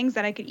certain things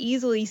that I could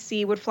easily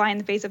see would fly in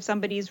the face of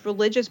somebody's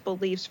religious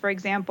beliefs, for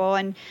example.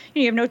 And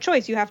you have no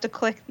choice. You have to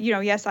click,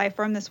 yes, I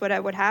affirm this,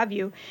 what have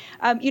you.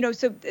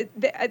 So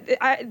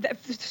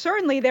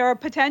certainly there are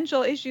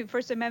potential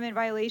First Amendment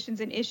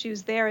violations and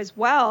issues there as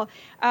well.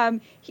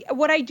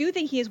 What I do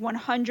think he is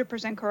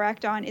 100%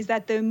 correct on is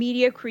that the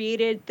media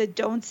created the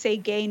 "don't say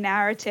gay"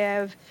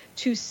 narrative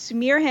to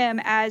smear him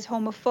as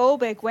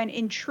homophobic when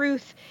in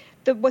truth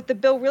what the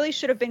bill really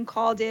should have been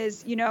called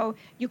is,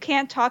 you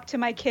can't talk to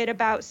my kid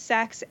about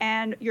sex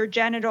and your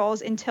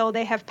genitals until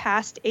they have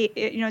passed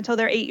until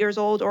they're 8 years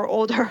old or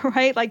older,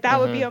 right? Like that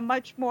would be a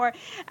much more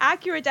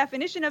accurate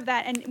definition of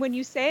that. And when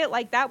you say it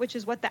like that, which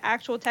is what the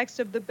actual text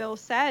of the bill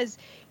says,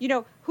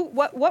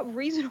 what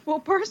reasonable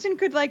person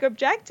could like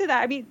object to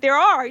that? I mean, there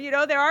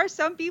are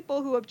some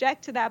people who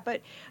object to that,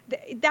 but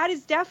that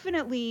is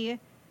definitely,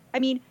 I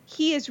mean,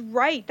 he is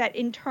right that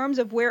in terms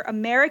of where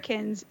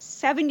Americans,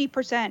 70%,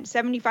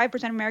 75%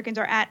 of Americans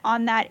are at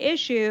on that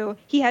issue,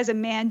 he has a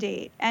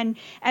mandate. And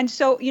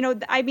so,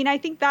 I mean, I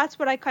think that's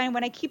what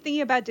when I keep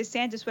thinking about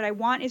DeSantis, what I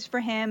want is for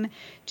him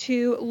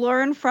to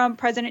learn from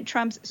President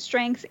Trump's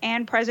strengths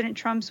and President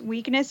Trump's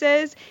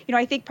weaknesses.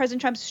 I think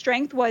President Trump's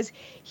strength was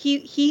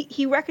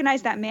he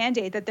recognized that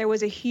mandate, that there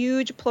was a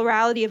huge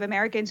plurality of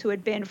Americans who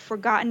had been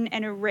forgotten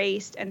and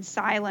erased and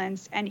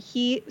silenced. And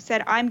he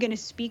said, I'm going to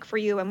speak for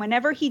you. And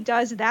whenever he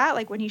does that,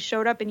 like when he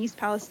showed up in East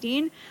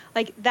Palestine,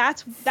 like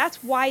that's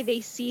why they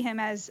see him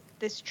as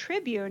this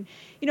tribune.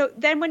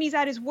 Then when he's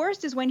at his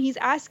worst is when he's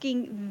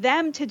asking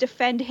them to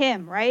defend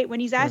him, right? When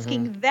he's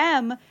asking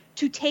them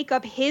to take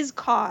up his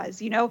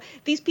cause.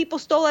 These people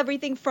stole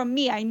everything from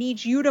me. I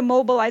need you to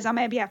mobilize on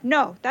my behalf.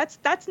 No,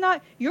 that's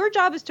not, your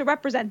job is to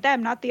represent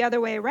them, not the other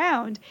way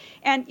around.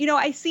 And,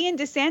 I see in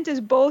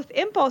DeSantis both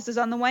impulses.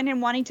 On the one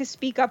hand, wanting to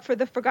speak up for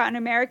the forgotten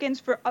Americans,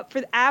 for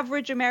the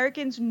average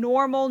Americans,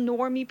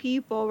 normie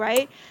people,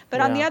 right? But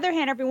on the other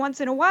hand, every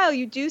once in a while,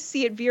 you do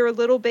see it veer a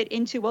little bit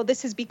into, well,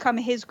 this has become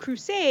his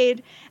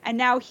crusade, and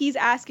now he's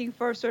asking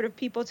for sort of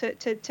people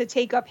to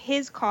take up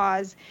his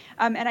cause.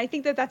 And I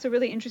think that that's a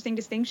really interesting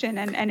distinction.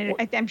 And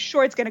I'm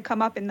sure it's going to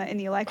come up in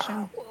the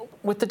election.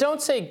 With the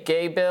Don't Say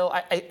Gay bill,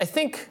 I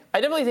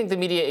definitely think the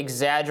media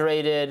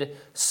exaggerated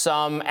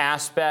some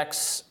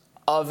aspects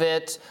of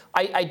it.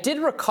 I did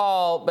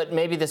recall, but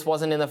maybe this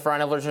wasn't in the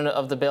final version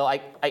of the bill. I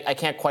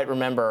can't quite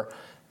remember.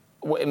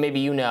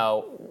 Maybe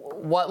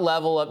what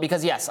level of,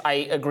 because yes, I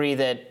agree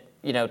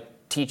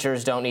that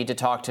teachers don't need to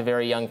talk to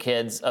very young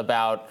kids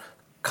about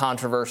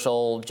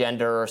controversial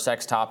gender or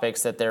sex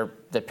topics that their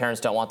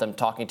parents don't want them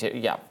talking to.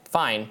 Yeah,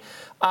 fine.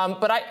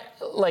 But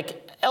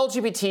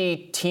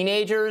LGBT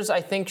teenagers,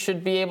 I think,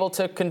 should be able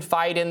to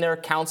confide in their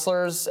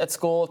counselors at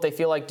school if they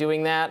feel like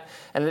doing that.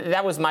 And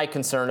that was my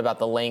concern about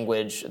the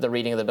language, the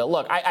reading of the bill.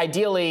 Look,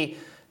 ideally,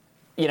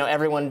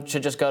 everyone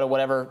should just go to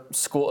whatever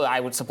school. I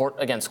would support,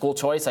 again, school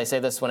choice. I say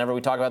this whenever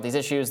we talk about these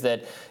issues,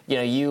 that,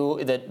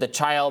 the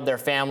child, their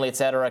family, et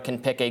cetera, can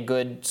pick a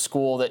good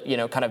school that,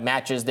 kind of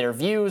matches their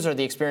views or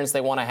the experience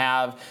they want to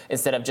have,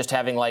 instead of just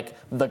having, like,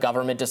 the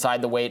government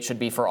decide the way it should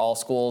be for all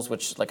schools,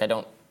 which, like, I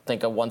don't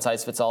think a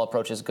one-size-fits-all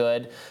approach is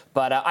good.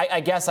 But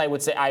I guess I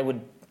would say I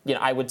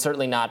would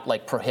certainly not,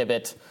 like,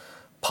 prohibit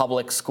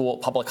public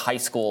high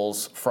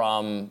schools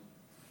from,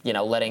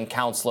 letting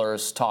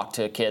counselors talk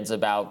to kids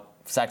about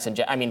sex and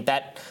gender. I mean,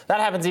 that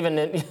happens even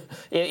in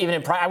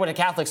I went to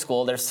Catholic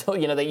school. There's still,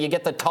 that you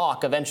get the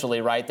talk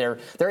eventually, right?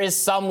 There is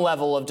some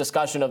level of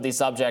discussion of these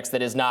subjects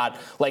that is not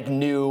like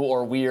new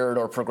or weird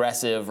or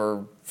progressive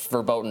or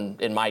verboten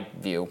in my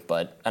view,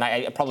 but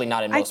I probably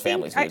not in most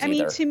families' views either. I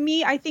mean, to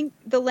me, I think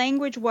the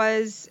language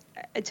was,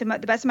 to the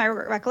best of my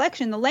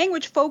recollection, the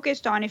language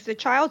focused on if the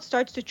child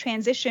starts to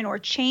transition or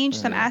change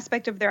some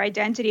aspect of their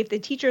identity, if the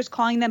teacher is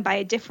calling them by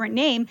a different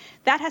name,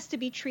 that has to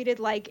be treated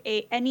like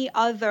any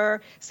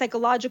other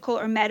psychological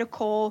or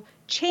medical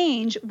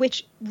change,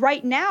 which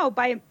right now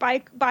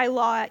by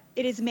law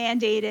it is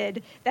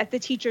mandated that the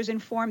teachers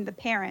inform the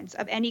parents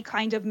of any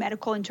kind of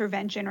medical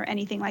intervention or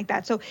anything like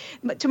that. So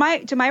to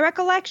my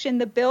recollection,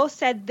 the bill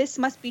said this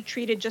must be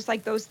treated just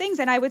like those things.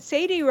 And I would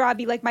say to you,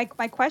 Robbie, like my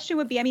question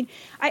would be, I mean,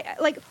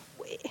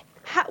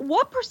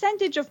 what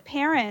percentage of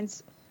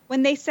parents,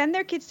 when they send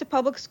their kids to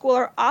public school,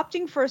 are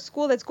opting for a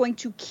school that's going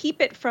to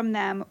keep it from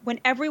them when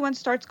everyone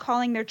starts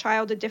calling their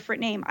child a different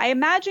name? I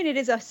imagine it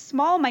is a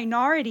small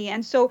minority.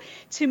 And so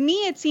to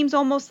me, it seems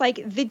almost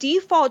like the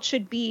default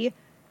should be,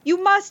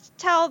 you must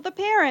tell the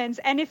parents.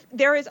 And if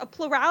there is a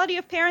plurality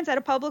of parents at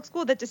a public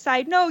school that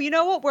decide, no, you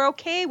know what, we're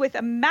okay with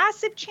a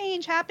massive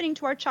change happening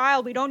to our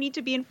child, we don't need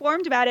to be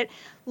informed about it,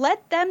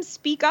 let them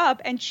speak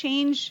up and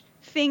change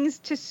things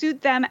to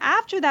suit them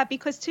after that.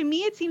 Because to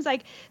me, it seems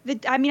like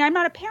I'm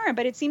not a parent,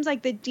 but it seems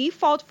like the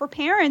default for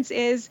parents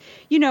is,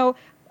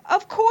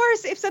 of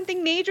course, if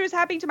something major is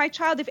happening to my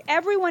child, if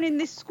everyone in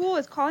this school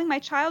is calling my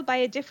child by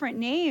a different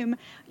name,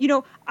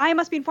 I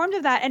must be informed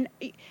of that. And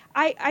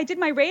I did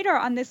my radar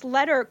on this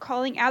letter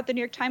calling out the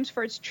New York Times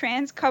for its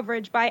trans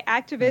coverage by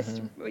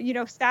activists,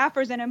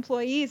 staffers and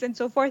employees and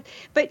so forth.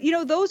 But,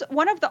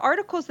 one of the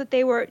articles that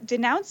they were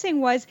denouncing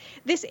was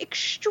this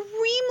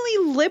extremely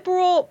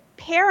liberal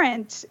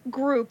parent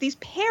group, these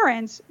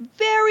parents,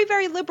 very,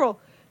 very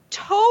liberal,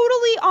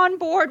 totally on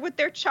board with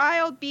their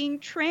child being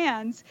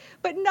trans,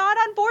 but not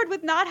on board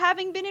with not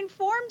having been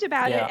informed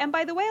about it. And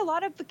by the way, a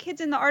lot of the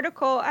kids in the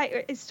article,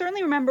 I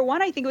certainly remember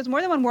one, I think it was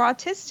more than one, were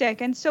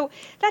autistic. And so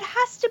that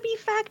has to be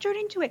factored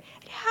into it.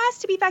 It has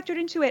to be factored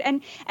into it.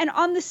 And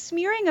on the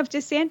smearing of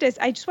DeSantis,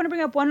 I just want to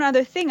bring up one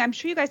other thing. I'm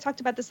sure you guys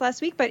talked about this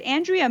last week, but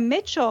Andrea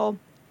Mitchell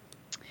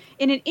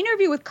in an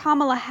interview with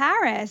Kamala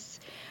Harris,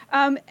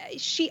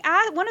 she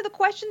asked, one of the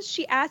questions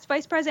she asked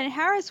Vice President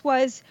Harris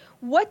was,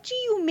 what do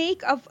you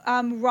make of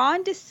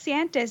Ron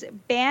DeSantis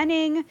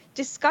banning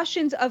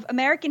discussions of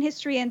American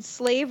history and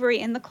slavery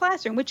in the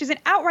classroom, which is an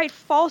outright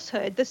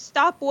falsehood? The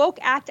Stop Woke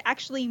Act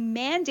actually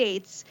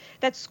mandates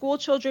that school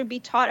children be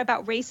taught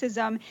about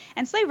racism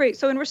and slavery.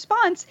 So in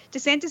response,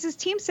 DeSantis'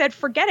 team said,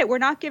 forget it. We're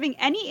not giving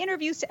any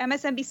interviews to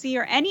MSNBC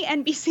or any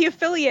NBC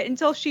affiliate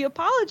until she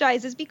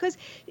apologizes, because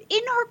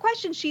in her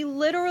question, she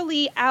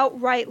literally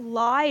outright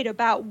lied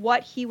about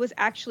what he was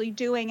actually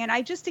doing. And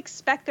I just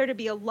expect there to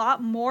be a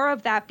lot more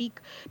of that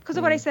because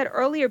of what I said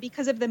earlier,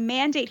 because of the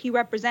mandate he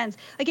represents.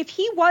 Like, if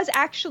he was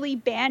actually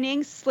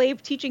banning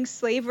teaching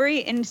slavery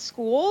in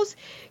schools,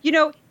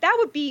 that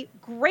would be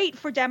great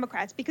for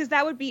Democrats, because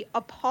that would be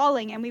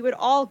appalling and we would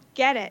all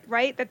get it,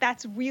 right?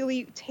 That's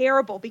really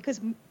terrible,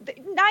 because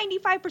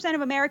 95%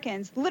 of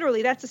Americans,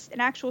 literally, that's an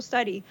actual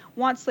study,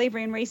 want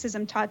slavery and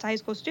racism taught to high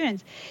school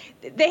students.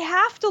 They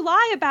have to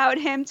lie about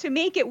him to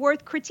make it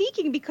worth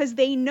critiquing, because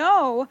they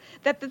know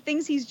that the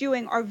things he's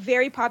doing are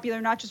very popular,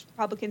 not just with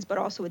Republicans, but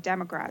also with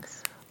Democrats.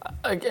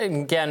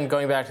 Again,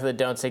 going back to the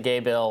Don't Say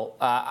Gay bill,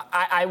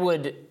 I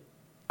would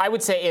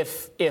say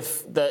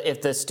if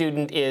the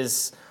student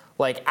is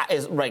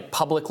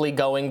publicly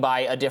going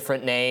by a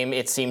different name,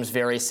 it seems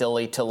very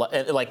silly to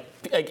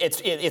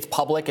it's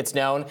public, it's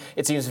known.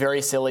 It seems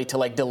very silly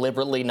to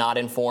deliberately not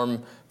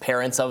inform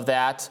parents of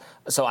that.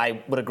 So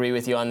I would agree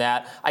with you on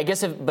that. I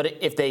guess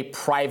if they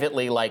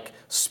privately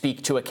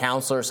speak to a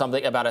counselor or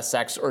something about a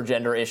sex or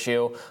gender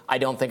issue, I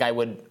don't think I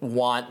would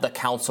want the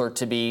counselor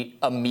to be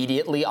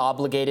immediately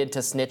obligated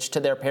to snitch to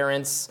their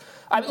parents.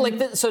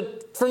 So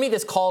for me,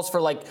 this calls for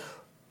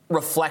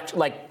reflect,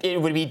 it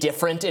would be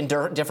different in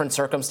different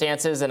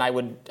circumstances, and I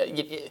would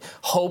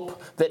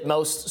hope that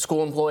most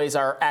school employees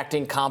are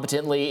acting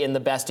competently in the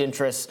best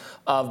interests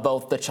of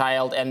both the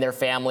child and their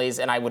families,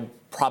 and I would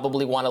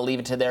probably want to leave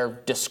it to their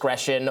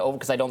discretion,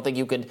 because I don't think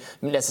you could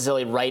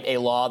necessarily write a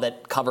law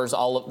that covers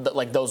all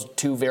of those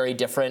two very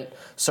different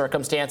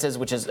circumstances,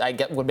 which is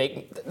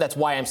that's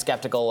why I'm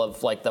skeptical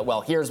of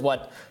here's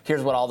what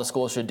all the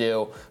schools should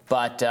do,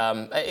 but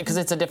because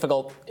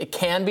it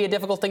can be a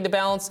difficult thing to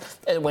balance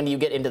when you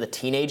get into the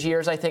teenage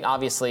years. I think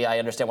obviously I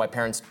understand why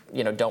parents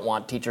don't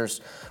want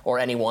teachers or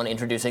anyone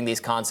introducing these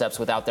concepts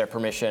without their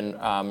permission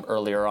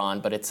earlier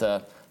on, but it's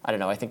I don't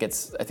know. I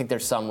think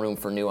there's some room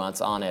for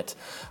nuance on it.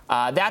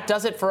 That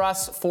does it for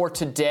us for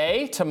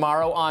today.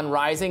 Tomorrow on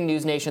Rising,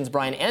 News Nation's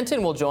Brian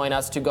Entin will join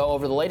us to go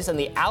over the latest in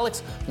the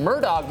Alex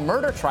Murdaugh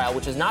murder trial,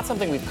 which is not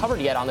something we've covered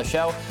yet on the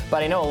show,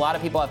 but I know a lot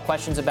of people have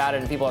questions about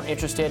it and people are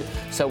interested,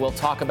 so we'll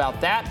talk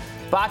about that.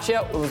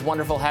 Batya, it was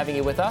wonderful having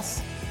you with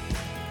us.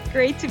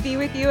 Great to be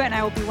with you, and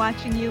I will be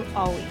watching you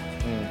all week.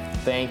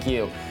 Thank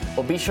you.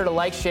 Well, be sure to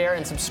like, share,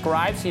 and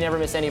subscribe so you never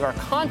miss any of our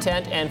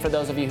content. And for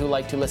those of you who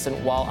like to listen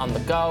while on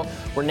the go,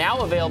 we're now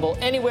available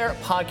anywhere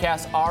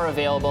podcasts are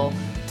available.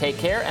 Take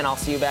care, and I'll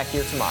see you back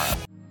here tomorrow.